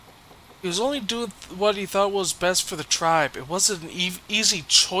 He was only doing what he thought was best for the tribe. It wasn't an easy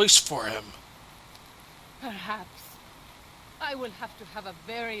choice for him. Perhaps. I will have to have a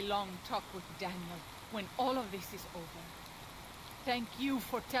very long talk with Daniel when all of this is over. Thank you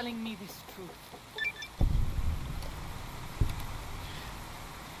for telling me this truth.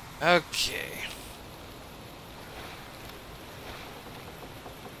 Okay.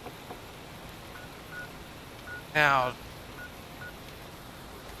 Now,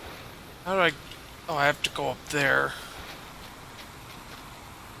 how do I... Oh, I have to go up there.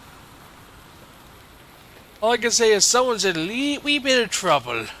 All I can say is someone's in a wee bit of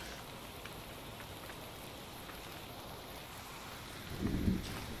trouble.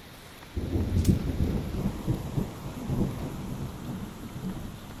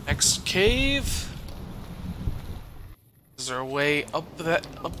 Next cave. Is there a way up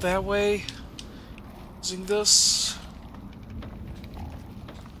that way? Using this.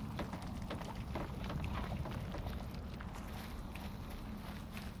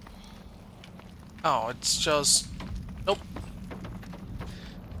 Oh, it's just... Nope.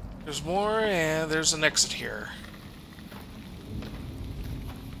 There's more, and there's an exit here.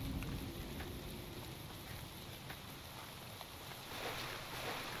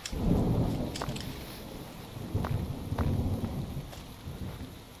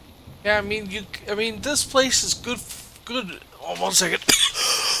 Yeah, I mean, this place is good. Oh, 1 second.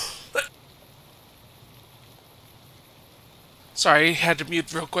 Sorry, had to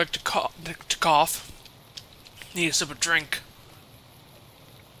mute real quick to cough. Need a sip of drink.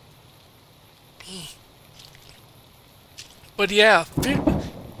 But yeah,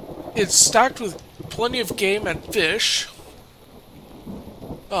 it's stocked with plenty of game and fish.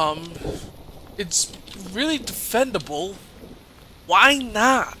 It's really defendable. Why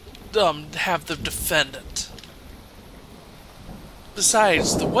not have them defend it?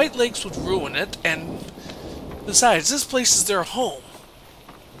 Besides, the White Lakes would ruin it, and besides, this place is their home.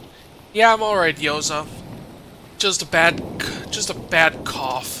 Yeah, I'm alright, Yoza. Just a bad Just a bad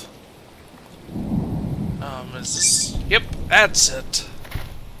cough. Is this? Yep, that's it.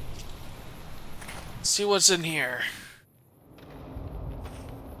 Let's see what's in here.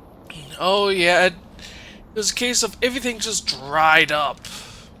 Oh yeah, it was a case of everything just dried up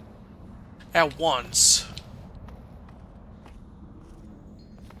at once.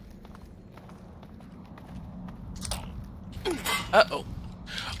 Uh-oh.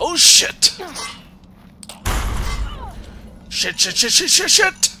 Oh shit! Shit, shit, shit, shit, shit,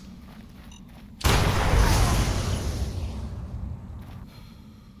 shit!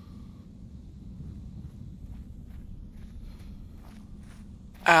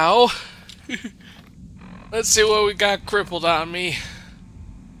 Ow. Let's see what we got crippled on me.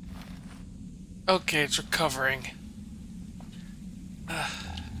 Okay, it's recovering.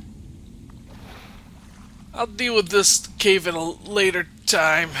 I'll deal with this cave at a later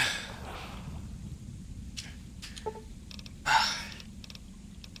time.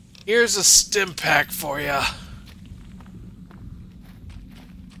 Here's a stim pack for ya.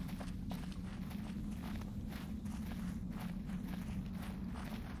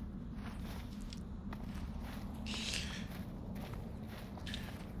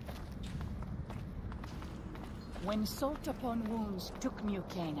 When salt upon wounds took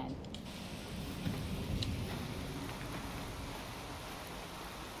Canaan.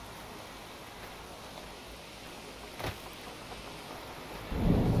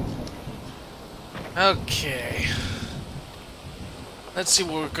 Okay. Let's see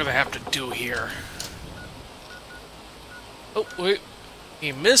what we're gonna have to do here. Oh, wait.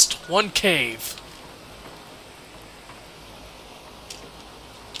 He missed one cave.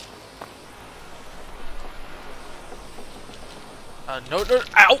 No,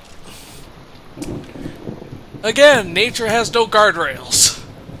 ow! Again, nature has no guardrails.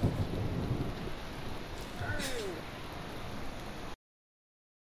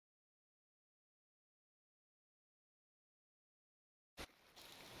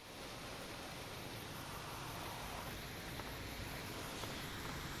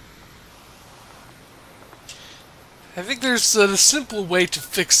 I think there's a simple way to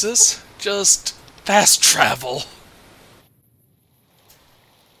fix this. Just fast travel.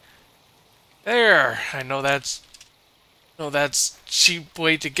 There. I know that's cheap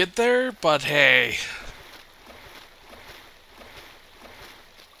way to get there, but hey.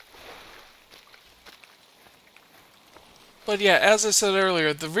 But yeah, as I said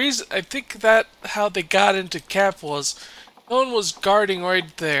earlier, the reason I think that how they got into Cap was no one was guarding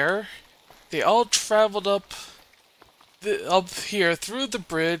right there. They all traveled up here through the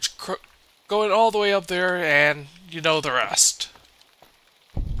bridge, going all the way up there, and you know the rest.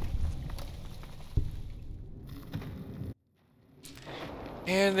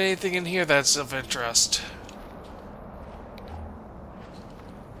 And anything in here that's of interest.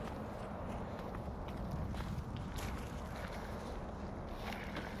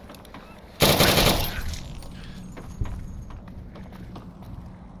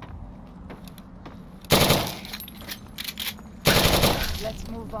 Let's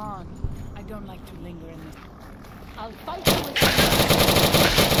move on. I don't like to linger in this. I'll fight you with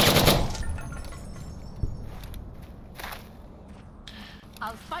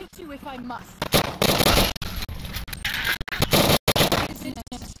I'll fight you if I must.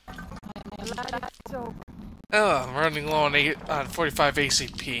 Oh, I'm running low on 45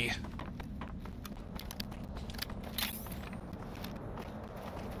 ACP.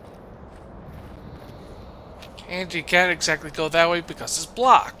 And you can't exactly go that way because it's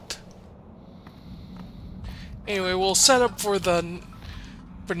blocked. Anyway, we'll set up for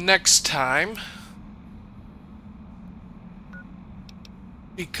next time.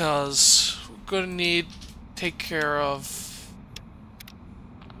 Because we're gonna need to take care of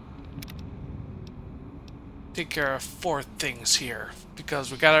 4 things here.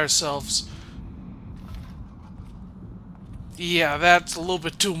 Because we got ourselves... Yeah, that's a little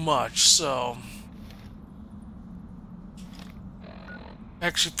bit too much, so...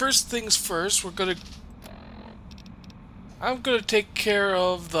 Actually, first things first, I'm gonna take care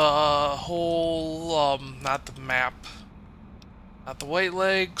of the whole, not the map. Not the white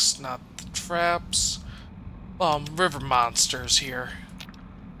legs, not the traps. River monsters here.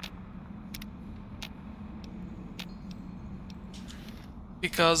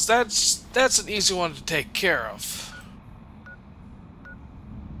 Because that's an easy one to take care of.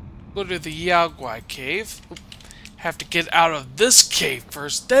 Go to the Yaguai cave. Have to get out of this cave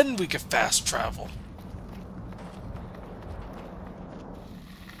first, then we can fast travel.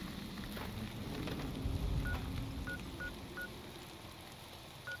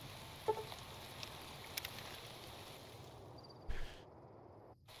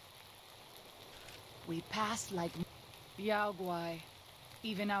 We passed like... Yao Guai.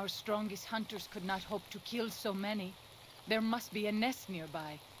 Even our strongest hunters could not hope to kill so many. There must be a nest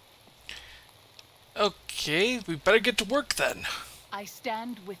nearby. Okay, we better get to work then. I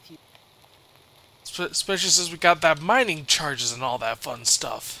stand with you. Especially since we got that mining charges and all that fun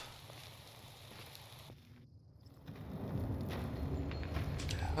stuff.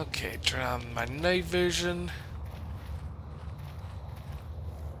 Okay, turn on my night vision.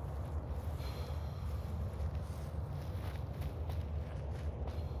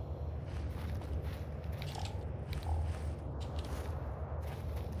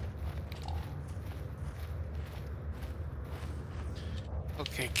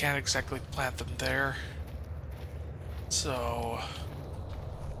 Okay, can't exactly plant them there. So...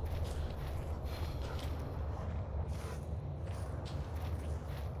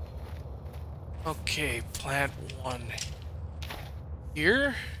 okay, plant one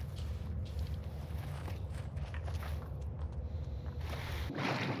here.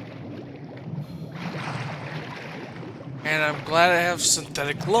 And I'm glad I have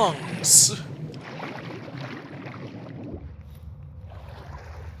synthetic lungs.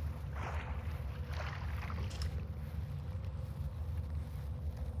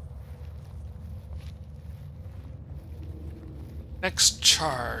 Next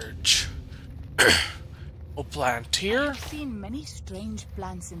charge. We'll plant here. I've seen many strange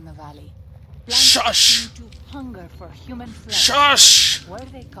plants in the valley. Shush! Plants that seem to hunger for human flesh. Shush! Where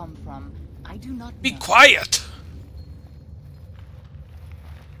they come from, I do not know. Be quiet!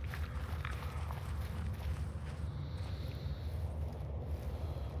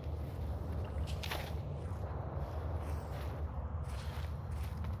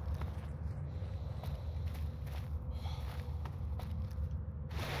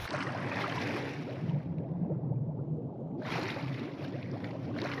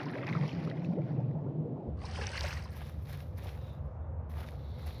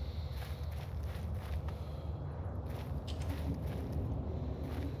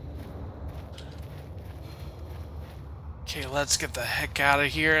 Okay, let's get the heck out of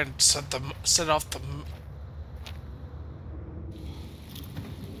here and set off the...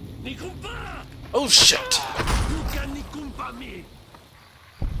 oh shit!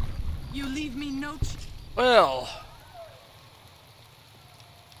 You leave me no... Well...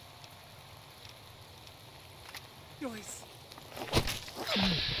 choice.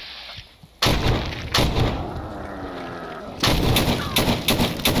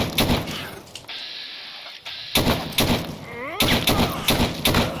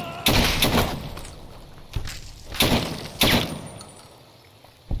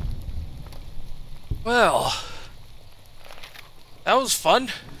 Well, that was fun.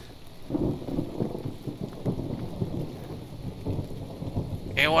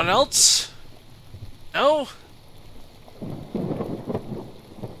 Anyone else? No?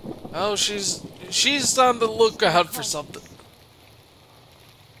 Oh, she's on the lookout for something.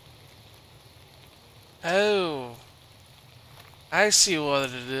 Oh, I see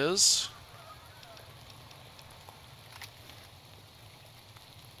what it is.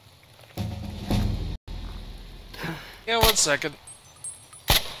 Yeah, 1 second.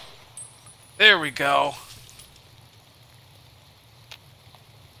 There we go.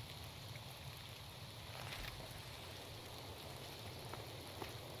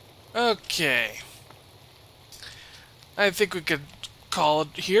 Okay. I think we could call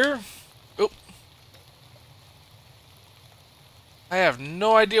it here. Oop. I have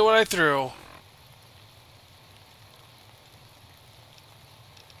no idea what I threw.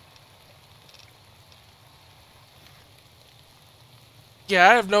 Yeah,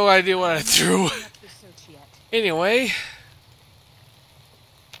 I have no idea what I threw. Anyway,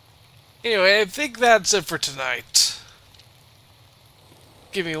 I think that's it for tonight.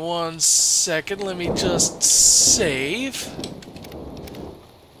 Give me 1 second, let me just save.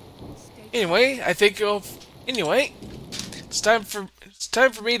 Anyway, I think it's time for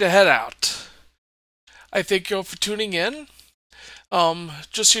me to head out. I thank you all for tuning in.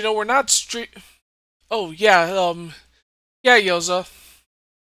 Just so you know, we're not oh yeah, yeah, Yoza.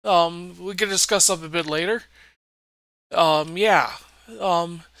 We can discuss something a bit later. Yeah.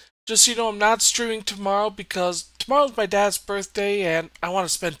 Just so you know, I'm not streaming tomorrow because tomorrow's my dad's birthday and I want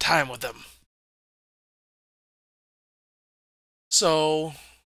to spend time with him. So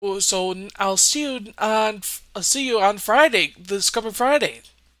I'll see you on Friday, this coming Friday,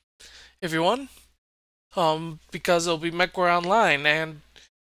 everyone. Because it'll be Mechwarrior Online,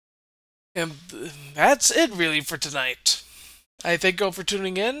 and that's it really for tonight. I thank you all for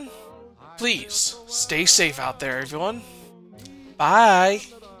tuning in. Please stay safe out there, everyone. Bye.